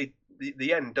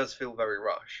 the end does feel very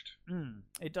rushed.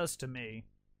 It does to me.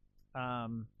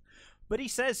 But he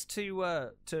says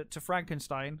to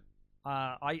Frankenstein,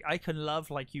 I can love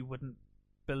like you wouldn't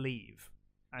believe.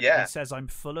 And Yeah. he says, I'm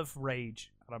full of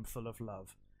rage and I'm full of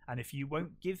love. And if you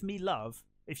won't give me love,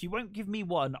 if you won't give me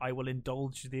one, I will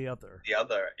indulge the other. The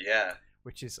other, yeah.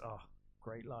 Which is,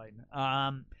 great line.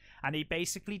 And he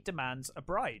basically demands a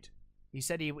bride. He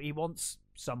said he wants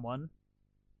someone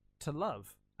to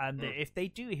love. And if he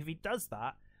does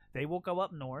that, they will go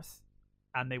up north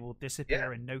and they will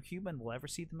disappear and no human will ever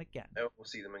see them again. No, we'll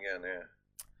see them again, yeah.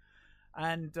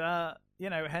 And,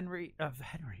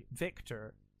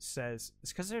 Victor says,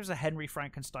 it's because there's a Henry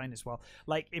Frankenstein as well.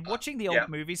 Like, in watching the old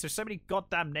movies, there's so many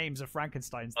goddamn names of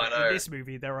Frankensteins. That in this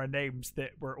movie, there are names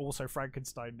that were also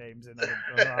Frankenstein names.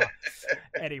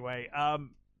 Anyway,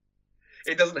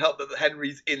 it doesn't help that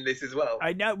Henry's in this as well.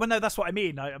 I know. Well, no, that's what I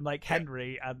mean. I'm like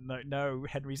Henry, and no,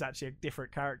 Henry's actually a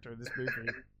different character in this movie.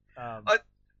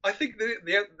 I think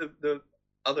the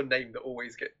other name that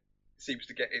always seems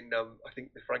to get in I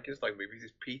think the Frankenstein movies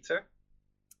is Peter.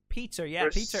 Peter, yeah,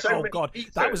 There's Peter. so Oh many god,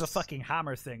 Peters. that was a fucking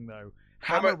Hammer thing, though.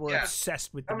 Hammer were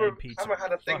obsessed with the name Peter. Hammer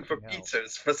had a thing for Fucking hell.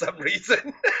 Peters for some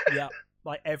reason. Yeah,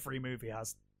 like every movie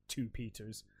has two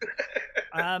Peters.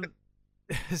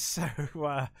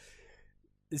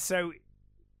 So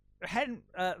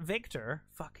Victor,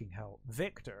 fucking hell,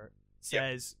 Victor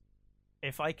says,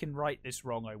 if I can right this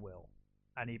wrong, I will.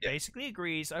 And he basically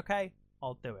agrees, okay,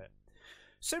 I'll do it.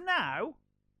 So now,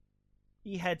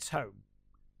 he heads home.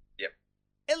 Yep.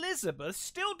 Elizabeth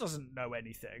still doesn't know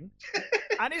anything.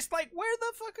 And it's like, where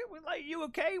the fuck are you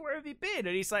okay? Where have you been?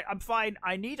 And he's like, I'm fine.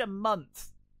 I need a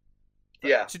month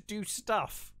to do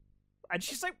stuff. And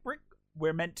she's like,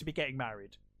 we're meant to be getting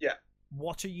married. Yeah.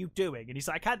 What are you doing? And he's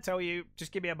like, I can't tell you.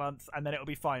 Just give me a month and then it'll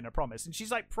be fine. I promise. And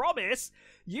she's like, promise?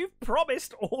 You've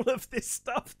promised all of this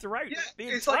stuff throughout the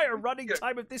entire running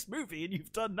time of this movie and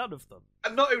you've done none of them.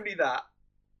 And not only that,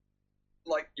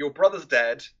 like, your brother's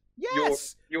dead.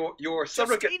 Yes. Your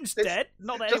surrogate... Justine's dead.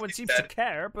 Not that anyone seems to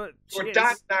care, but your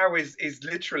dad now is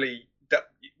literally...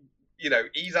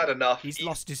 he's had enough. He's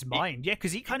lost his mind. Yeah,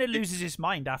 because he kind of loses his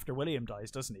mind after William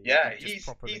dies, doesn't he? Yeah, he's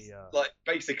like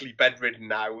basically bedridden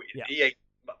now. Yeah. He ain't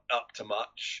up to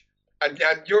much, and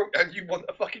you want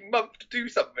a fucking month to do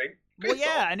something. Well,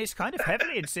 yeah, and it's kind of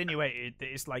heavily insinuated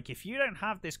that it's like, if you don't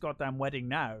have this goddamn wedding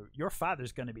now, your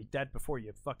father's going to be dead before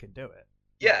you fucking do it.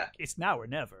 Yeah, like, it's now or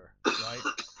never, right?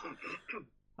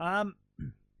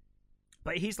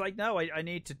 But he's like, no, I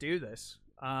need to do this.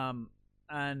 And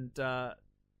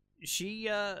she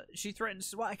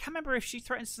threatens. Well, I can't remember if she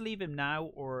threatens to leave him now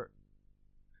or.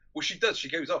 Well, she does. She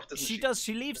goes off, doesn't she? She does.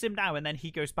 She leaves him now, and then he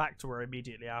goes back to her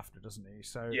immediately after, doesn't he?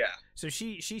 So yeah. So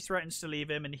she threatens to leave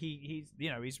him, and he's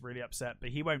really upset, but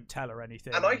he won't tell her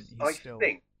anything. And I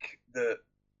think that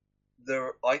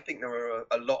there are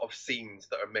a lot of scenes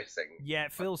that are missing. Yeah,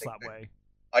 it feels that way.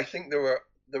 I think there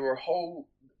were whole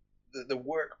the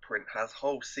work print has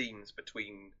whole scenes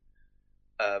between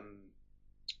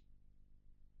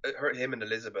him and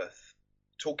Elizabeth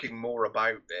talking more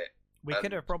about it. We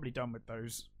could have probably done with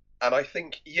those. And I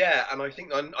think,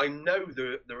 I know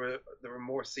there are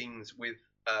more scenes with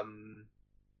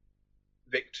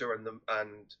Victor and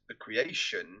the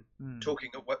creation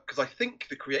talking about, because I think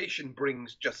the creation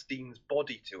brings Justine's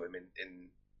body to him in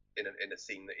a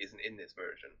scene that isn't in this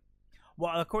version.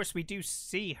 Well, of course, we do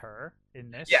see her in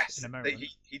this. Yes, in a moment.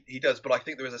 he does, but I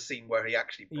think there is a scene where he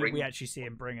actually brings. We actually see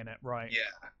him bringing it, right?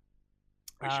 Yeah,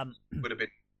 which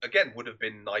would have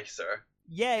been nicer.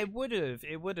 Yeah, it would have.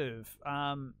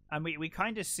 And we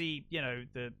kind of see,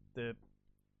 the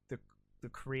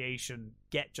creation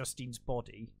get Justine's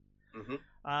body. Mm-hmm.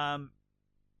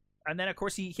 And then of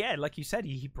course like you said,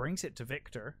 he brings it to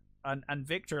Victor, and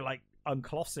Victor like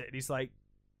uncloths it, and he's like,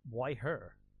 "Why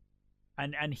her?"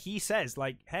 And he says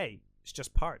like, "Hey, it's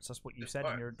just parts. That's what you said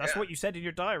in your what you said in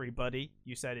your diary, buddy.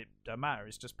 You said it don't matter.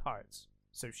 It's just parts."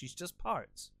 so she's just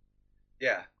parts.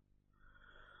 Yeah.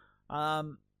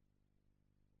 And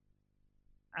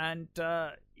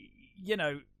you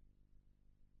know,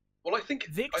 well, I think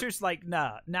Victor's like,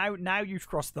 nah, now you've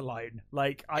crossed the line.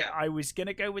 Like, I was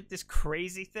gonna go with this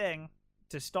crazy thing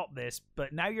to stop this,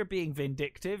 but now you're being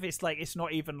vindictive. It's like, it's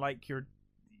not even like you're.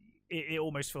 It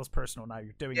almost feels personal now.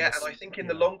 You're doing this. Yeah, and I think in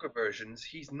the longer versions,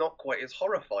 he's not quite as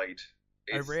horrified.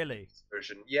 Oh, really?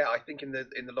 Version. Yeah, I think in the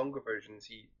longer versions,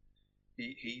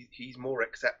 he's more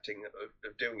accepting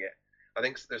of doing it. I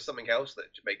think there's something else that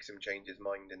makes him change his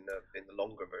mind in the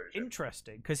longer version.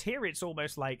 Interesting, because here it's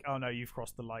almost like, oh no, you've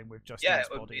crossed the line with Justine's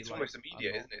body. It's like, almost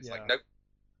immediate, isn't it? It's like, nope.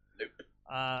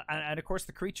 And of course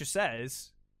the creature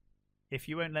says, if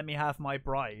you won't let me have my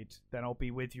bride, then I'll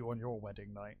be with you on your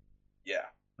wedding night. Yeah.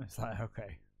 It's like,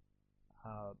 okay.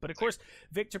 But of course,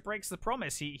 Victor breaks the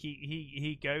promise.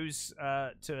 He goes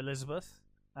to Elizabeth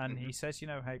and he says, you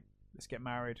know, hey, let's get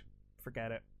married.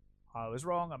 Forget it. I was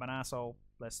wrong. I'm an asshole.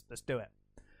 Let's do it.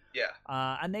 Yeah.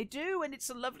 And they do, and it's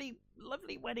a lovely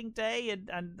wedding day,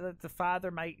 and the father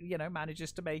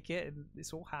manages to make it, and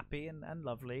it's all happy and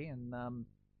lovely, and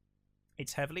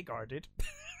it's heavily guarded.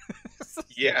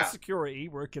 Yeah. Security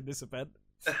work in this event.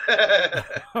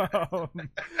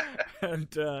 And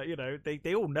you know,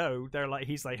 they all know. They're like,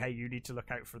 he's like, hey, you need to look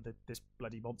out for this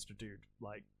bloody monster dude,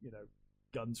 like, you know,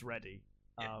 guns ready.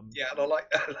 Yeah, and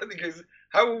I think it's,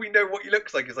 how will we know what he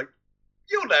looks like? It's like,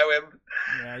 you'll know him.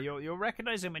 Yeah, you'll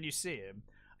recognize him when you see him.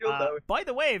 You'll know him. By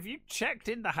the way, have you checked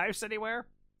in the house anywhere,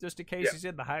 just in case he's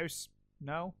in the house?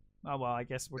 No. Oh well, I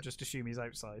guess we'll just assume he's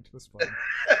outside. That's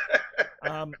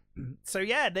fine. So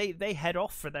yeah, they head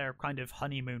off for their kind of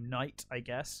honeymoon night, I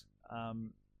guess.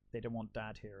 They don't want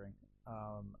Dad hearing.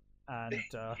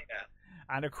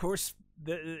 And of course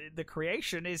the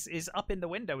creation is up in the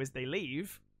window as they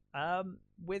leave,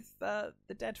 with the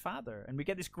dead father, and we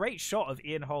get this great shot of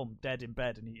Ian Holm dead in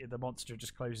bed, and the monster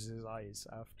just closes his eyes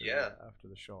after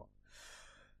the shot.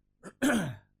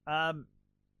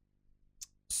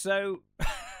 So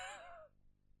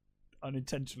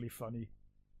unintentionally funny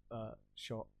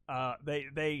shot.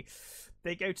 They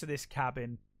go to this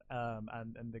cabin,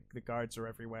 and the guards are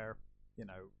everywhere, you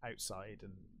know, outside,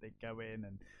 and they go in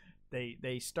and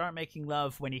they start making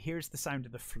love when he hears the sound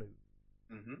of the flute.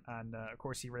 Mm-hmm. And of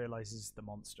course he realizes the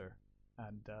monster,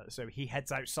 and so he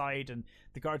heads outside, and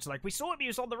the guards are like, we saw him, he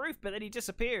was on the roof, but then he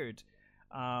disappeared.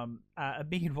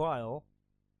 Meanwhile,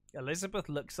 Elizabeth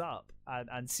looks up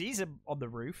and sees him on the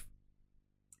roof,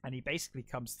 and he basically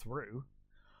comes through.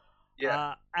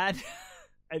 And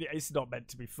it's not meant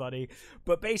to be funny,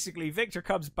 but basically Victor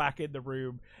comes back in the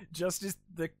room just as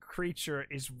the creature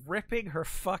is ripping her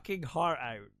fucking heart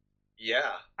out.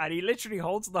 Yeah. And he literally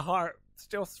holds the heart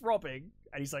still throbbing,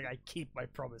 and he's like, I keep my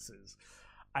promises.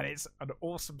 And it's an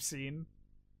awesome scene.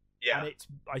 Yeah. And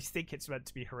I think it's meant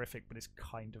to be horrific, but it's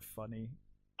kind of funny.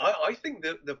 I think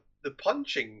the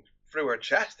punching through her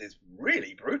chest is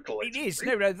really brutal. It is.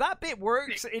 No, that bit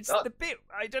works. It's the bit,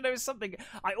 I don't know, something.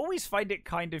 I always find it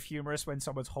kind of humorous when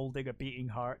someone's holding a beating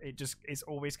heart. It's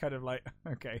always kind of like,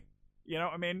 okay. You know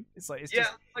what I mean? It's like, it's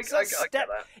just, I get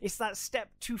that. It's that step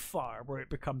too far where it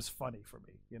becomes funny for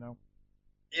me, you know?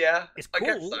 Yeah, it's cool,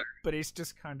 I guess so. But it's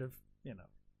just kind of, you know,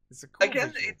 it's a cool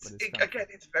visual,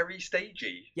 it's very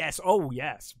stagey. Yes,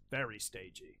 yes, very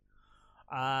stagey.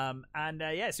 So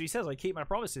he says, I keep my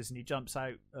promises, and he jumps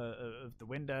out of the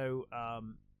window.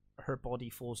 Her body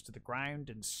falls to the ground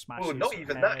and smashes. Well, not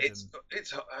even that.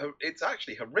 It's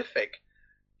actually horrific.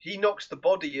 He knocks the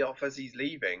body off as he's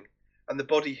leaving, and the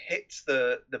body hits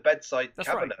the bedside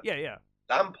cabinet. Right. Yeah.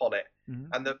 Lamp on it,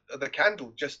 and the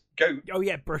candle just goes. Oh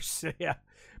yeah, bursts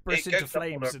into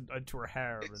flames into her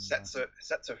hair. It sets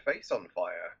her face on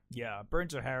fire. Yeah,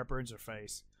 burns her hair, burns her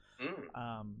face.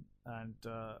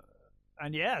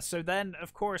 And yeah, so then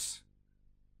of course,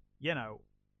 you know,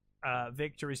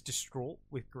 Victor is distraught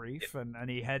with grief, and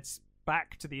he heads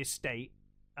back to the estate.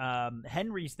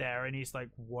 Henry's there, and he's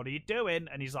like, "What are you doing?"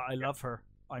 And he's like, "I love her.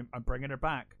 I'm bringing her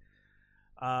back."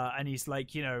 And he's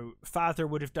like, you know, father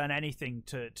would have done anything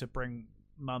to bring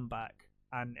mum back.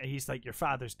 And he's like, your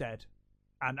father's dead.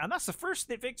 And that's the first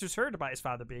that Victor's heard about his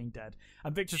father being dead.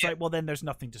 And Victor's like, well, then there's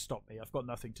nothing to stop me. I've got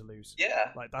nothing to lose.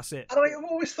 Yeah. Like, that's it. And I've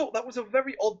always thought that was a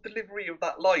very odd delivery of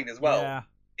that line as well. Yeah.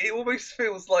 It almost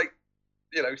feels like,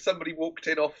 you know, somebody walked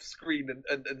in off screen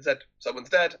and said, someone's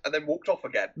dead, and then walked off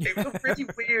again. It was a really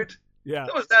weird,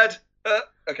 someone's dead,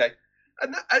 okay.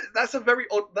 And that's a very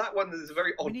odd. That one is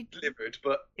very odd delivered,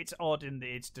 but it's odd in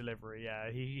its delivery.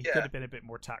 Yeah, he could have been a bit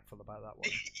more tactful about that one.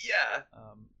 Yeah,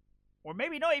 or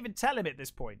maybe not even tell him at this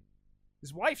point.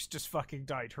 His wife's just fucking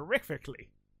died horrifically.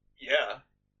 Yeah,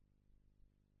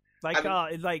 like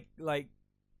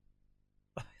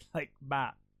like,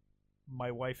 Matt,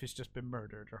 my wife has just been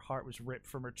murdered. Her heart was ripped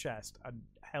from her chest and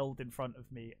held in front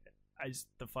of me as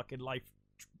the fucking life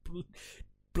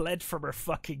bled from her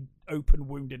fucking open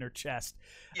wound in her chest.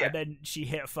 Yeah. And then she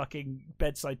hit a fucking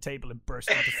bedside table and burst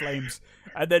into flames.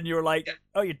 And then you're like,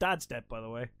 oh, your dad's dead, by the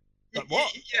way. Like,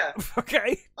 what? Yeah.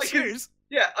 Okay, cheers.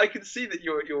 I can see that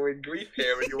you're in grief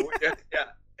here, and you're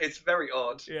it's very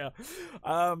odd. Yeah.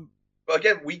 But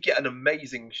again, we get an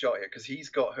amazing shot here because he's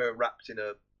got her wrapped in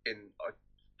I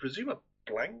presume a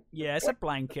blanket. Yeah, it's a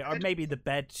blanket, or maybe the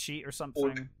bed sheet or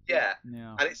something. Yeah,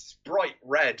 and it's bright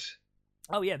red.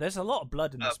 Oh yeah, there's a lot of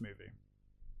blood in this movie.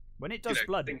 When it does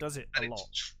blood, it does it a lot.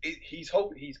 He's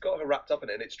got her wrapped up in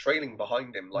it, and it's trailing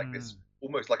behind him like this,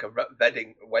 almost like a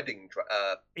wedding.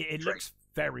 It looks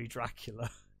very Dracula.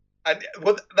 And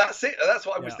well, that's it. That's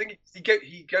what I was thinking.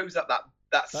 He goes up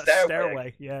that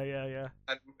stairway. Yeah.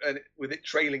 And with it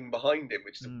trailing behind him,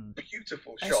 which is a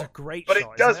beautiful shot. It's a great shot.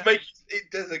 But it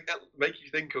does make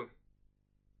you think of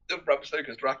Bram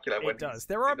Stoker's Dracula. It does.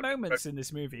 There are moments in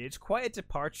this movie. It's quite a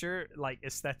departure, like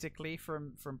aesthetically,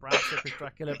 from Bram Stoker's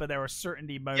Dracula, but there are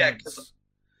certainly moments.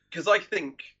 Because I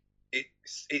think it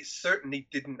certainly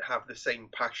didn't have the same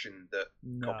passion that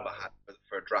Coppola had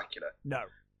for Dracula. No.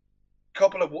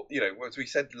 Coppola, as we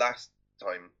said last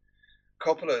time,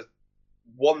 Coppola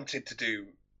wanted to do,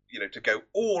 to go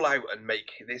all out and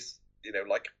make this,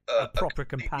 like a proper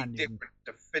companion, different,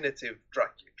 definitive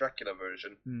Dracula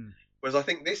version. Whereas I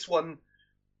think this one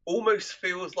almost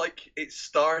feels like it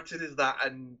started as that,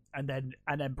 and then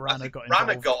Branagh got involved.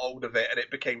 Branagh got hold of it, and it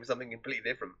became something completely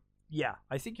different. Yeah,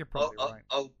 I think you're probably right.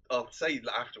 I'll say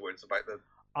afterwards about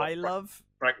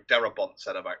Frank Darabont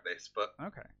said about this, but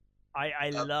okay, I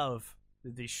love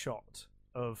the shot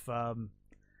of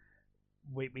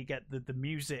we get the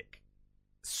music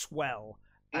swell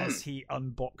as he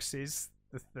unboxes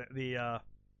the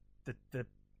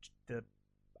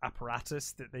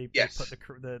apparatus that they put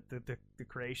the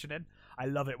creation in. I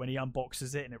love it when he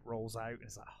unboxes it and it rolls out.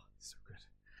 It's like, oh, it's so good.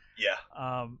 Yeah.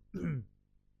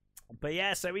 But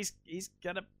yeah, so he's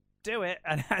gonna do it,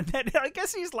 and then I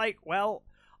guess he's like, well,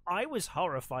 I was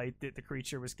horrified that the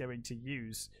creature was going to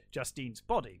use Justine's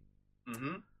body.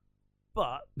 Mm-hmm.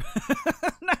 But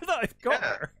now that I've got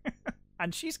her,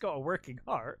 and she's got a working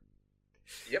heart.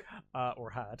 Yep. Or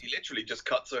had. He literally just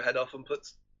cuts her head off and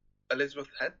puts Elizabeth's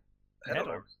head on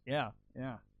her. Yeah.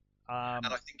 And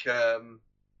I think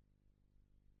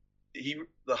he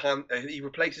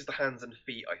replaces the hands and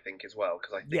feet, I think, as well,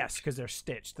 because because they're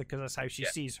stitched, because that's how she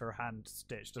sees her hand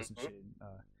stitched, doesn't she?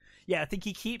 I think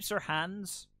he keeps her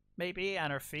hands maybe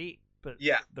and her feet, but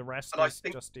the rest and is I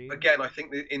think, Justine. Again, I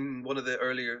think that in one of the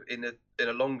earlier in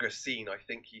a longer scene, I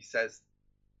think he says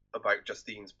about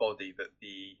Justine's body that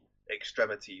the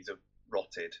extremities have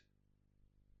rotted.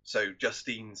 So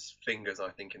Justine's fingers, I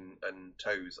think, and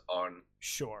toes aren't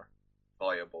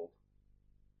viable.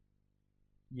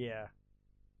 Yeah.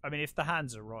 I mean, if the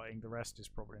hands are rotting, the rest is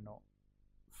probably not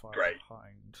far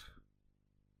behind.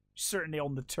 Certainly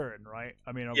on the turn, right?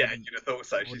 I mean, you'd have thought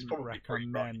so. She's probably pretty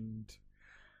right.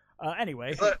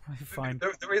 Anyway, fine.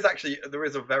 There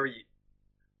is a very...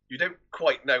 You don't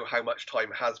quite know how much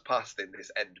time has passed in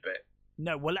this end bit.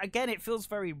 No, well, again, it feels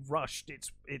very rushed.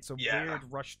 It's a weird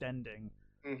rushed ending.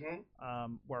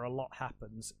 Mm-hmm. Where a lot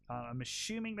happens. I'm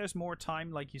assuming there's more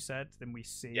time, like you said, than we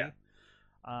see. Yeah.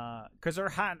 Because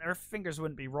her fingers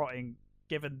wouldn't be rotting,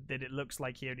 given that it looks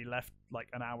like he only left like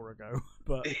an hour ago.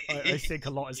 But I think a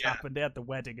lot has happened. They had the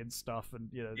wedding and stuff, and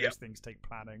those things take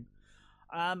planning.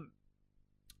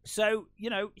 So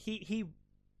he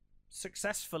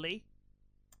successfully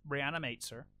reanimates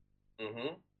her.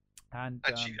 Mm-hmm. And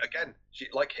she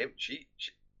like him. She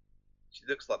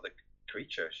looks like the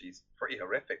creature. She's pretty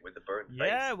horrific with the burnt face.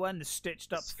 Yeah, when the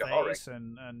stitched up face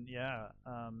and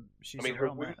she's. I mean,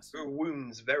 her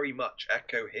wounds very much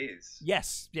echo his.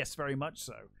 Yes, very much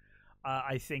so.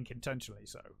 I think intentionally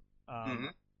so.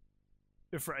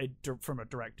 From a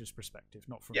director's perspective,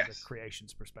 not from the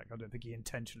creation's perspective. I don't think he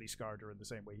intentionally scarred her in the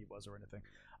same way he was or anything.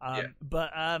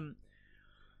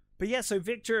 But yeah, so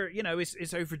Victor,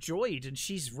 is overjoyed, and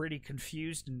she's really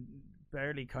confused and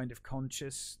barely kind of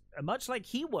conscious, much like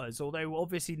he was. Although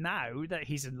obviously now that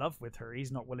he's in love with her,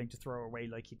 he's not willing to throw her away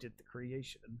like he did the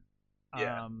creation.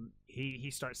 Yeah.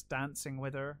 He starts dancing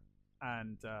with her,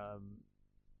 and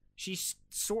she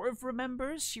sort of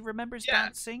remembers. She remembers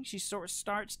dancing. She sort of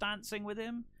starts dancing with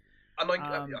him. And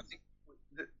I think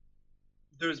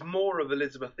there's more of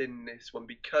Elizabeth in this one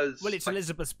because... Well, it's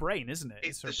Elizabeth's brain, isn't it?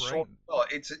 It's her brain.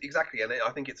 It's exactly, and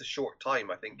I think it's a short time,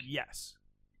 I think. Yes.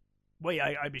 Well,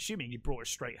 yeah, I'm assuming he brought her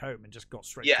straight home and just got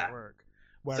straight to work.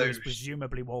 Whereas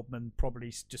presumably Waldman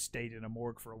probably just stayed in a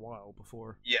morgue for a while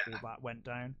before all that went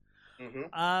down.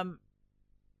 Mm-hmm.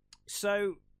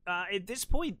 So at this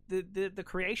point, the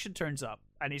creation turns up,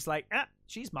 and he's like,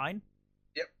 she's mine.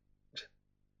 Yep.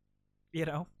 You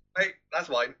know? Hey, that's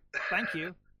mine. Thank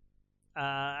you.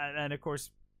 And of course,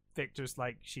 Victor's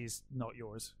like, she's not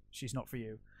yours. She's not for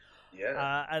you.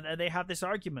 Yeah. And they have this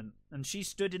argument, and she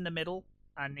stood in the middle,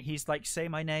 and he's like, say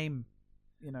my name.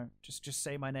 You know, just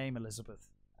say my name, Elizabeth.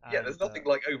 Yeah, there's nothing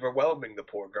like overwhelming the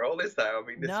poor girl, is there? I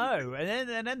mean, no,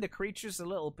 and then the creature's a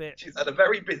little bit. She's had a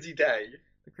very busy day.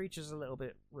 The creature's a little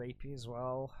bit rapey as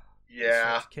well.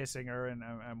 Yeah, sort of kissing her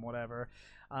and whatever.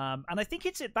 And I think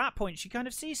it's at that point she kind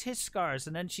of sees his scars,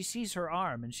 and then she sees her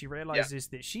arm, and she realizes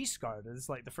that she's scarred. It's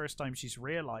like the first time she's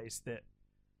realized that.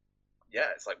 Yeah,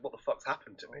 it's like, what the fuck's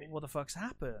happened to me? What the fuck's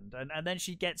happened? And then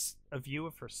she gets a view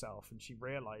of herself, and she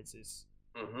realizes,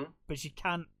 but she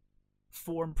can't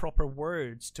form proper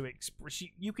words to express.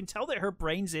 You can tell that her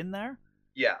brain's in there.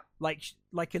 Yeah,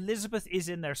 like Elizabeth is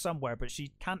in there somewhere, but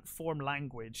she can't form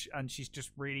language, and she's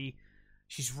really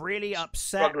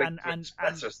upset and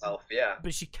express herself. Yeah,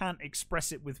 but she can't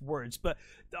express it with words. But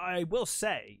I will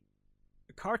say,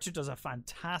 Carter does a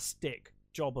fantastic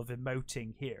job of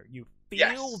emoting here. You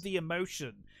feel the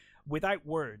emotion without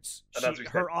words.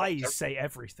 Her eyes say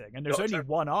everything, and there's only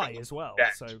one eye as well.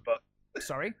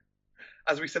 Sorry.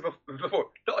 As we said before,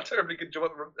 not a terribly good job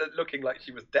of looking like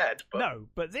she was dead. But... No,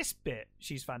 but this bit,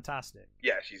 she's fantastic.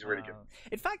 Yeah, she's really good.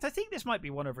 In fact, I think this might be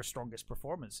one of her strongest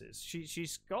performances.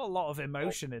 She's got a lot of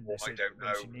emotion in this. I don't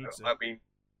know. She needs it. I mean,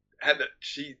 Heather,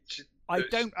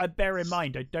 I bear in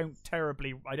mind, I don't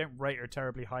rate her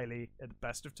terribly highly at the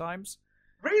best of times.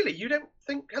 Really? You don't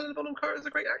think Helena Bonham Carter is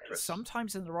a great actress?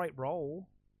 Sometimes in the right role,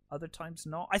 other times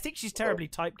not. I think she's terribly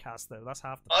typecast, though. That's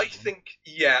half the problem.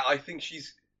 I think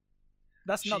she's...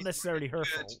 That's not necessarily her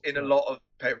fault. In a lot of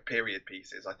period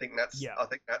pieces. I think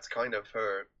that's kind of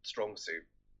her strong suit.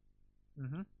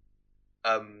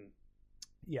 Mm-hmm.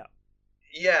 Yeah.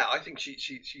 Yeah, I think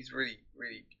she's really,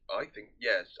 really... I think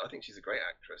she's a great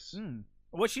actress.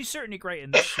 Well, she's certainly great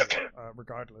in this show,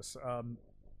 regardless.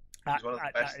 She's one of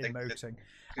the best things.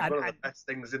 She's one of the best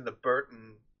things in the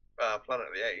Burton Planet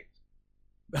of the Apes.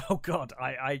 Oh God,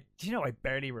 I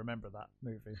barely remember that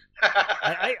movie.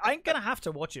 I'm gonna have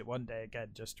to watch it one day again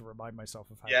just to remind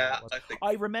myself of how it was.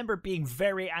 I remember being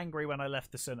very angry when I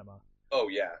left the cinema. Oh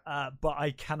yeah. But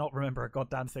I cannot remember a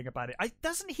goddamn thing about it.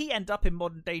 Doesn't he end up in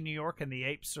modern day New York and the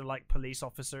apes are like police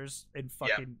officers in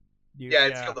fucking New York? Yeah,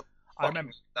 it's got the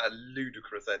fucking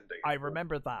ludicrous ending. I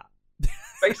remember that.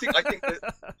 Basically, I think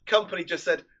the company just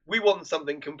said, we want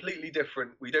something completely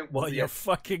different. We don't want... Well, you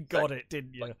fucking got it,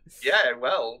 didn't you? Yeah,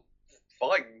 well,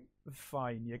 fine.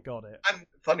 Fine, you got it. And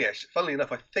funnily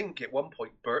enough, I think at one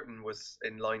point Burton was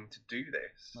in line to do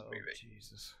this movie.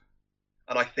 Jesus.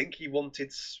 And I think he wanted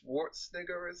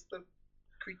Schwarzenegger as the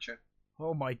creature.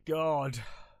 Oh my God.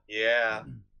 Yeah.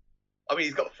 I mean,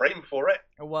 he's got the frame for it.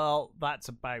 Well, that's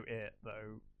about it,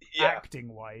 though. Yeah.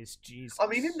 Acting-wise, Jesus. I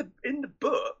mean, in the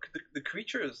book, the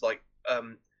creature is like,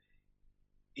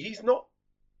 he's not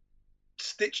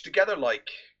stitched together like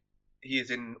he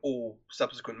is in all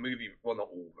subsequent well, not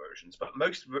all versions, but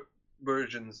most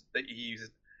versions that he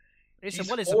uses. It's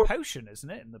a potion, isn't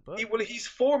it, in the book? He's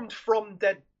formed from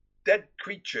dead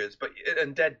creatures,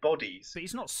 and dead bodies. But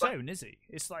he's not sewn, is he?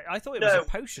 It's like, I thought it was a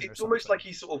potion. It's almost like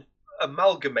he's sort of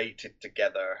amalgamated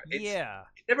together. It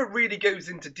never really goes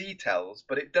into details,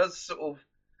 but it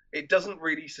doesn't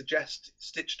really suggest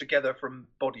stitched together from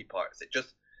body parts. It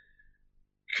just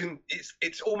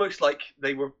it's almost like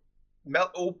they were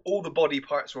all the body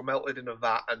parts were melted in a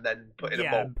vat and then put in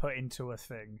a mold. And put into a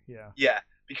thing. Yeah,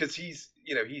 because he's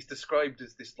described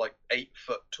as this like 8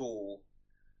 foot tall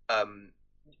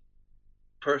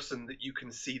person that you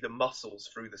can see the muscles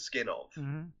through the skin of.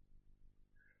 Mm-hmm.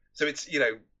 So it's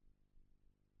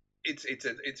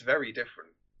it's very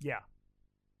different. Yeah.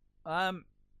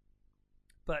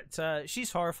 But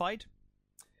she's horrified.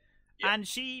 Yeah. And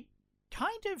she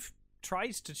kind of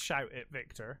tries to shout at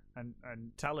Victor and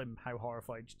tell him how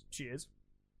horrified she is.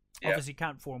 Yeah. Obviously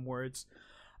can't form words.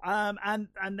 And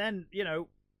then,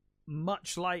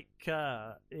 much like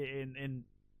in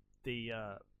the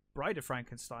Bride of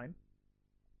Frankenstein,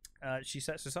 she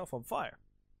sets herself on fire.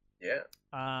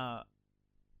 Yeah.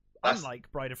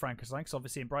 Unlike Bride of Frankenstein, because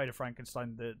obviously in Bride of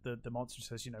Frankenstein, the monster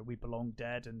says, we belong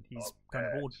dead, and he's kind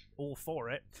of all for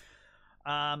it.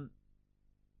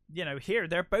 Here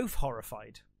they're both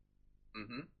horrified.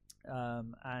 Mm-hmm.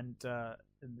 And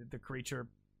the creature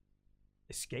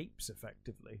escapes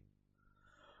effectively.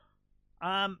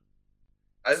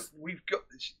 We've got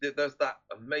there's that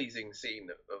amazing scene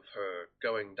of her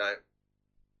going down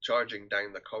charging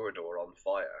down the corridor on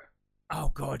fire. Oh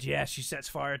god, yeah, she sets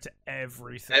fire to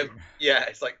everything. Yeah,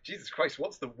 it's like, Jesus Christ,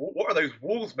 what are those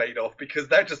walls made of? Because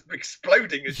they're just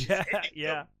exploding as she's hitting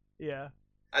them. Yeah.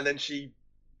 And then she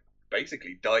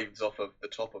basically dives off of the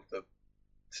top of the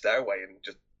stairway and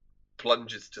just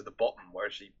plunges to the bottom where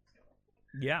she,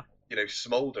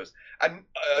 smolders. And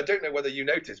I don't know whether you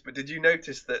noticed, but did you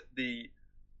notice that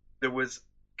there was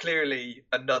clearly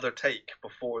another take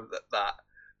before that?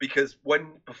 Because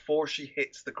before she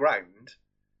hits the ground,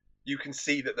 you can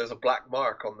see that there's a black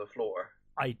mark on the floor.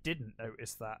 I didn't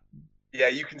notice that. Yeah,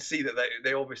 you can see that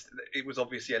it was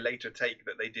obviously a later take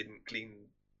that they didn't clean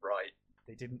right.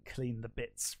 They didn't clean the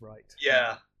bits right.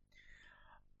 Yeah.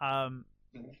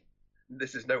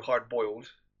 This is no hard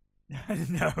boiled.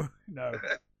 No.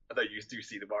 Although you do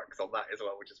see the marks on that as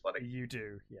well, which is funny. You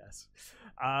do, yes.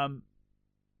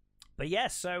 But yeah,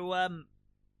 so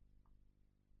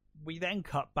we then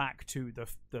cut back to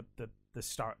the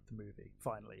start of the movie.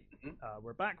 Finally,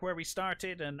 we're back where we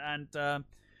started, and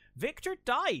Victor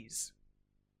dies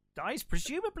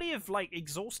presumably of like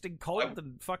exhausting cold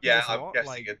and fucking hot,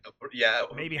 like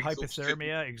maybe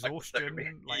hypothermia,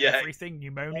 exhaustion, like everything,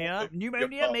 pneumonia.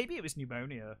 Maybe it was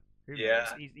pneumonia. Who knows?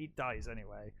 He dies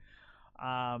anyway.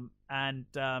 And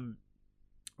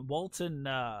Walton,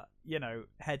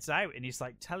 heads out, and he's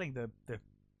like telling the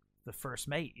first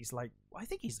mate. He's like, I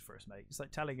think he's the first mate. He's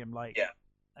like telling him like,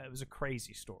 it was a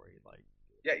crazy story. Like,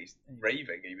 he's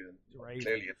raving. He was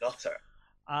clearly a nutter.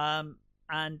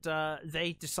 And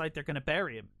they decide they're going to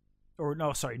bury him, or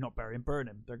no, sorry, not bury him, burn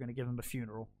him. They're going to give him a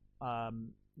funeral,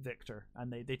 Victor,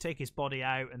 and they take his body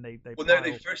out, and they. Well, no,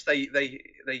 they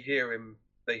hear him.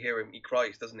 They hear him. He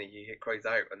cries, doesn't he? He cries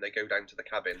out, and they go down to the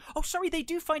cabin. Oh, sorry, they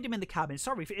do find him in the cabin.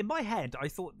 Sorry, in my head, I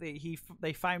thought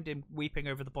they found him weeping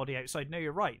over the body outside. No,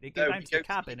 you're right. They go down to the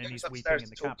cabin, and he's weeping in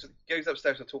the cabin. He goes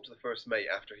upstairs to talk to the first mate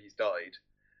after he's died,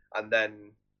 and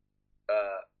then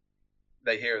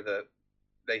they hear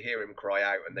him cry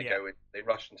out, and they go in. They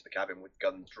rush into the cabin with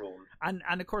guns drawn.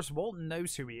 And of course, Walton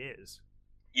knows who he is.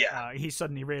 Yeah. He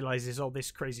suddenly realizes,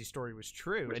 this crazy story was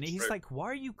true, and he's like, "Why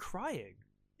are you crying?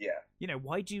 Yeah.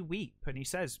 Why do you weep?" And he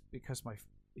says, "Because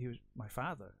he was my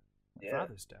father. My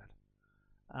father's dead."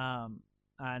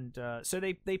 And so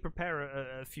they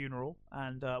prepare a funeral,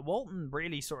 and Walton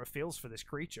really sort of feels for this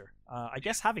creature. I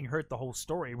guess having heard the whole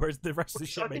story, whereas the rest of the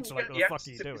shipmates are like, "What the fuck are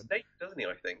you doing?" His name, doesn't he?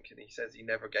 I think, and he says he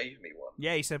never gave me one.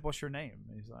 Yeah, he said, "What's your name?"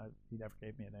 And he's like, "He never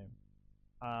gave me a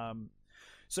name."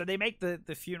 So they make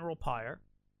the funeral pyre,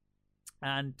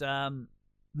 and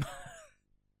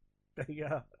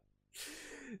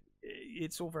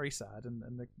it's all very sad,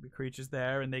 and the creature's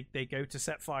there, and they go to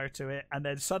set fire to it, and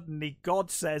then suddenly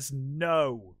God says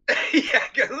no.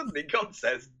 Suddenly God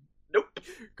says nope.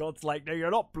 God's like, "No, you're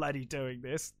not bloody doing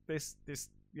this. This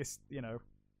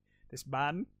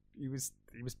man, he was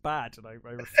bad, and I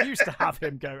refuse to have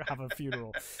him go have a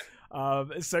funeral."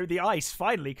 So the ice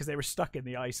finally, because they were stuck in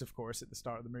the ice, of course, at the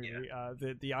start of the movie,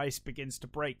 the ice begins to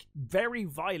break very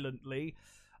violently.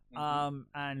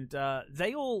 And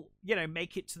they all,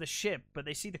 make it to the ship, but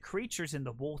they see the creatures in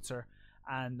the water,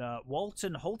 and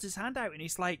Walton holds his hand out, and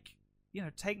he's like,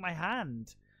 "Take my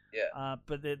hand." Yeah.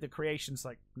 But the creation's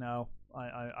like, "No,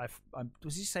 I'm.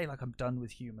 Does he say like I'm done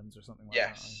with humans or something like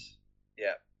that? Yes.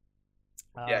 Yeah.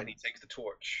 And he takes the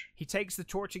torch. He takes the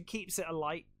torch and keeps it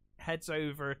alight. Heads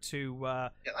over to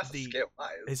that's a skill.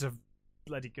 That is a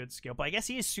bloody good skill, but I guess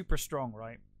he is super strong,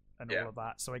 right? And all of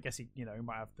that. So I guess he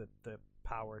might have the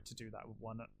power to do that with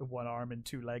one arm and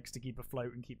 2 legs to keep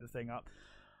afloat and keep the thing up.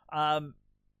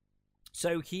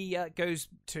 So he goes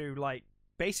to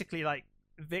basically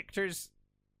Victor's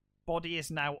body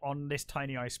is now on this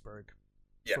tiny iceberg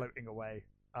floating away.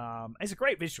 It's a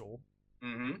great visual.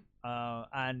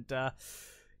 And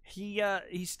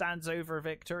he stands over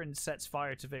Victor and sets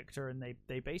fire to Victor, and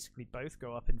they basically both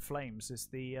go up in flames as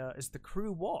the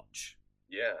crew watch.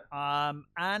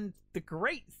 And the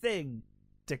great thing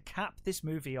to cap this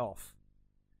movie off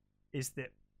is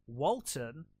that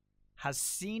Walton has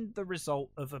seen the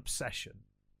result of obsession.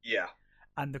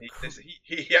 And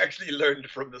he actually learned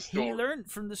from the story. He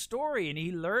learned from the story, and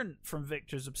he learned from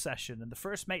Victor's obsession. And the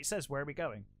first mate says, "Where are we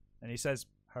going?" And he says,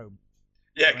 "Home."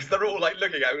 Yeah, because they're all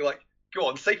looking at him like, "Go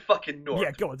on, say fucking north."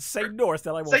 Yeah, go on, say north,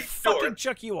 and I will fucking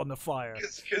chuck you on the fire.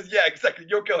 Because exactly,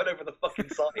 you're going over the fucking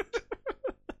side.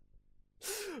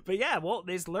 But yeah, Walt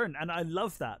is learned, and I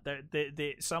love that.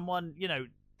 Someone,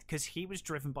 because he was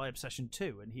driven by obsession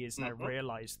too, and he has now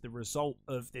realized the result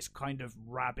of this kind of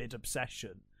rabid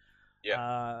obsession.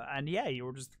 And he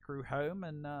orders the crew home,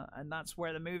 and that's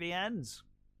where the movie ends.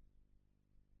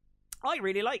 I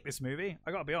really like this movie.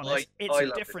 I gotta be honest. It's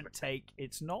a different take.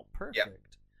 It's not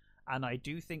perfect. and I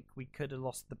do think we could have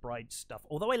lost the bride stuff.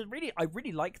 Although I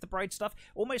really like the bride stuff.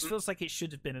 Almost feels like it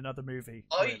should have been another movie.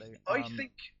 Really. I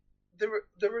think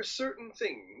there are certain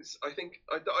things. I think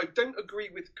I don't agree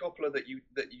with Coppola that you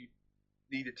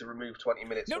needed to remove 20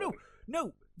 minutes.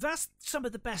 No. That's some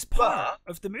of the best part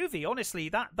of the movie. Honestly,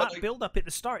 that build up at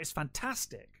the start is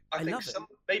fantastic. I love it.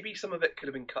 Maybe some of it could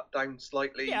have been cut down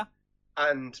slightly. Yeah.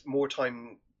 And more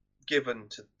time given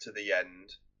to the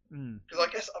end. Because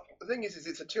I guess the thing is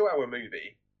it's a 2-hour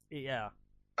movie. Yeah.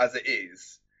 As it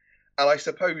is, and I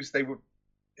suppose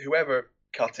whoever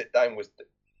cut it down was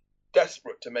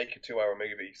desperate to make a 2-hour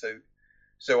movie.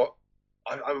 So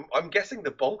I'm guessing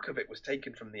the bulk of it was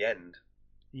taken from the end.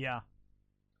 Yeah.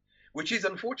 Which is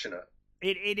unfortunate.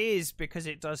 It is, because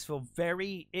it does feel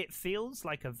it feels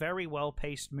like a very well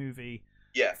paced movie.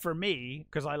 Yeah. For me,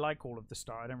 because I like all of the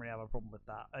start, I don't really have a problem with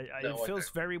that. It feels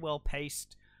very well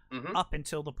paced up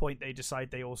until the point they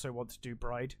decide they also want to do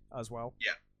Bride as well.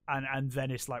 Yeah. And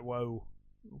then it's like, whoa,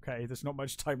 okay, there's not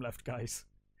much time left, guys.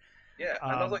 Yeah,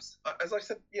 and as I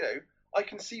said, I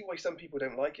can see why some people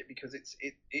don't like it, because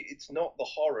it's not the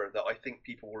horror that I think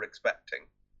people were expecting.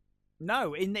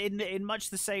 No, in much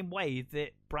the same way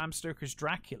that Bram Stoker's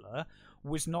Dracula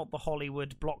was not the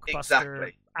Hollywood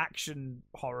blockbuster action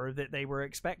horror that they were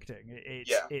expecting.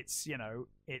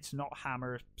 It's not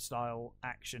Hammer style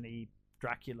actiony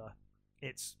Dracula.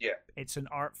 It's an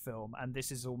art film, and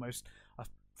this is almost a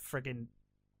friggin'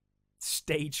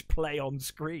 stage play on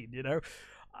screen.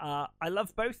 I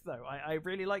love both though. I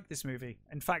really like this movie.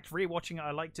 In fact, rewatching it, I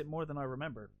liked it more than I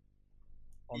remembered.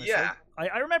 Honestly. Yeah,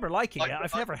 I remember liking it.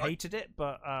 I've never hated it,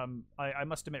 but I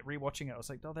must admit, rewatching it, I was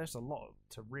like, oh, there's a lot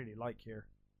to really like here.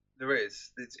 There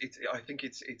is. I think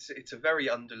it's a very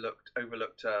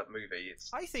overlooked movie.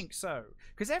 I think so,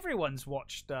 because everyone's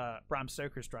watched Bram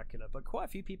Stoker's Dracula, but quite a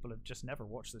few people have just never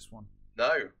watched this one.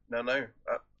 No.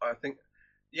 I think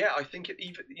it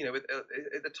even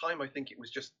at the time, I think it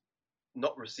was just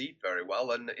not received very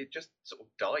well, and it just sort of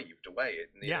dived away.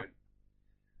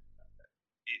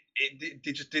 It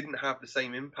just didn't have the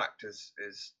same impact as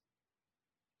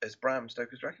Bram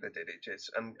Stoker's Dracula did. It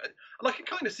just and I can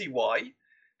kind of see why,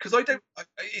 because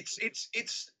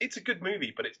it's a good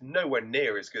movie, but it's nowhere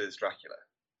near as good as Dracula.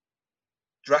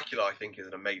 Dracula, I think, is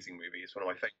an amazing movie. It's one of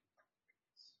my favorites,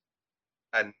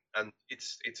 and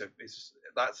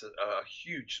that's a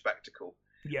huge spectacle.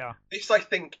 Yeah, this, I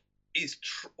think, is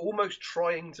almost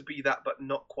trying to be that, but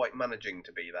not quite managing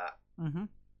to be that.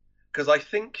 Because I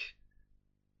think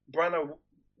Branagh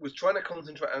was trying to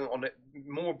concentrate on it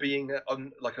more being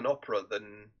like an opera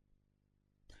than.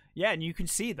 Yeah, and you can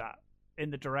see that in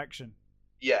the direction.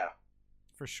 Yeah,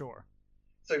 for sure.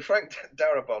 So Frank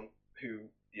Darabont, who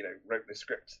wrote the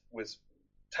script, was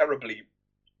terribly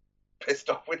pissed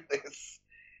off with this.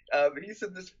 He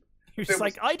said this. He was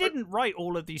like, I didn't write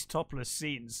all of these topless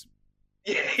scenes.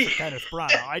 Yeah, Kenneth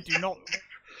Branagh. I did not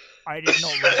write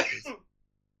this.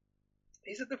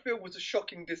 He said the film was a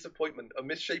shocking disappointment, a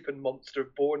misshapen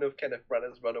monster born of Kenneth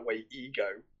Branagh's runaway ego.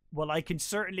 Well, I can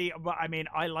certainly. I mean,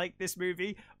 I like this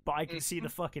movie, but I can see the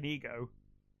fucking ego.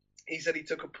 He said he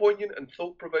took a poignant and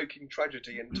thought-provoking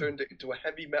tragedy and turned it into a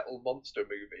heavy metal monster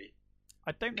movie.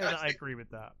 I don't know that I agree with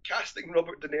that. Casting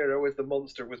Robert De Niro as the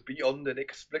monster was beyond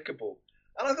inexplicable.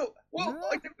 And I thought, well,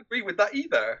 I don't agree with that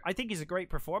either. I think it's a great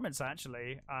performance,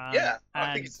 actually. I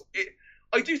think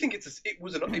I do think it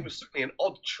was certainly an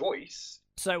odd choice.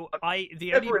 So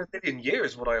never in a million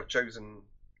years would I have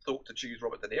thought to choose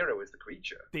Robert De Niro as the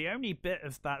creature. The only bit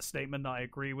of that statement that I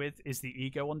agree with is the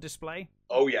ego on display.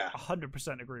 Oh yeah,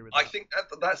 100% agree with that. I think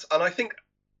that's, and I think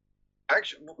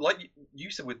actually, like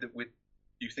you said,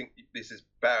 you think this is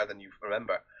better than you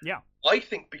remember. Yeah, I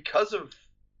think because of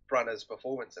Branagh's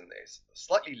performance in this,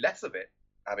 slightly less of it,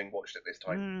 having watched it this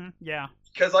time. Yeah,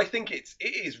 because I think it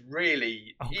is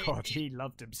really. Oh God, he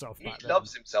loved himself. He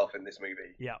loves himself in this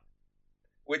movie. Yeah,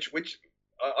 which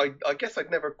I guess I'd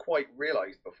never quite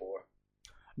realised before.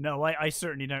 No, I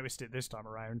certainly noticed it this time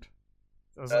around.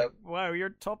 I was like, wow, you're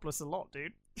topless a lot,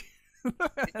 dude.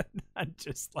 And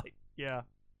just like, yeah.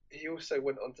 He also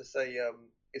went on to say,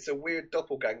 it's a weird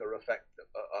doppelganger effect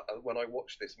when I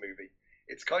watched this movie.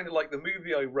 It's kind of like the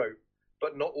movie I wrote,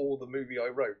 but not all the movie I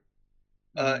wrote.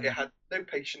 It had no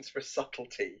patience for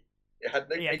subtlety. It had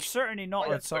no. Yeah, it's certainly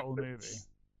not a subtle movie.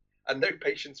 And no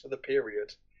patience for the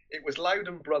period. It was loud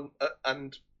and blunt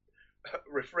and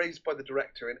rephrased by the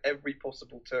director in every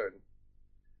possible turn.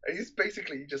 And he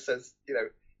just says,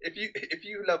 if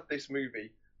you love this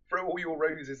movie, throw all your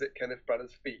roses at Kenneth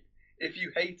Branagh's feet. If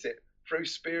you hate it, throw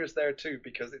spears there too,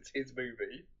 because it's his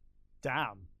movie.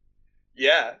 Damn.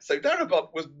 Yeah, so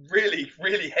Darabont really,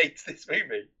 really hates this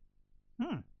movie.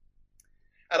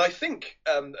 And I think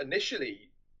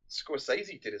initially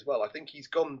Scorsese did as well. I think he's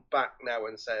gone back now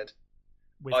and said,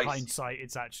 with hindsight,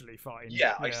 it's actually fine.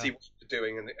 Yeah, I see what you're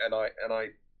doing, and I,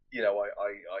 you know,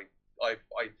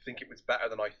 I think it was better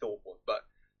than I thought. But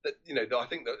that, you know, I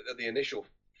think that the initial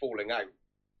falling out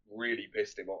really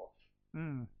pissed him off.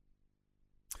 Mm.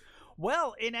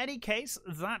 Well, in any case,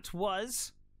 that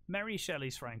was Mary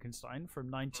Shelley's Frankenstein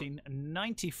from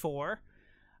 1994,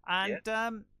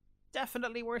 and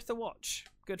definitely worth a watch.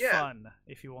 Good fun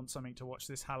if you want something to watch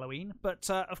this Halloween. But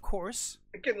of course,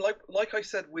 again, like I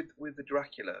said with the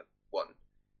Dracula one,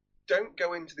 don't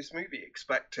go into this movie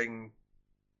expecting,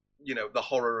 you know, the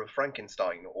horror of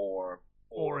Frankenstein or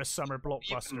a summer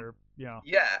blockbuster. Yeah,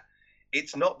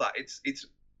 it's not that.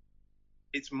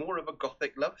 It's more of a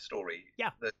gothic love story.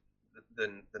 Yeah.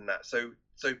 Than that. So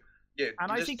yeah.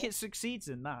 And I think it succeeds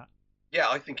in that. Yeah,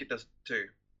 I think it does too.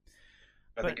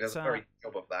 I think it does a very good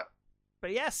job of that.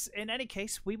 But yes, in any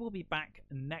case, we will be back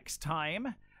next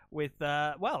time with,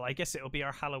 well, I guess it'll be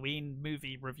our Halloween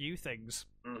movie review things.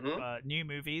 Mm-hmm. New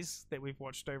movies that we've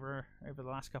watched over the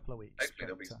last couple of weeks. Hopefully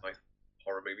there'll be some nice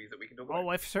horror movies that we can talk about. Oh,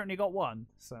 I've certainly got one.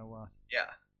 So yeah.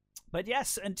 But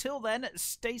yes, until then,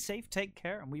 stay safe, take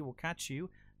care, and we will catch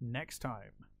you next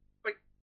time.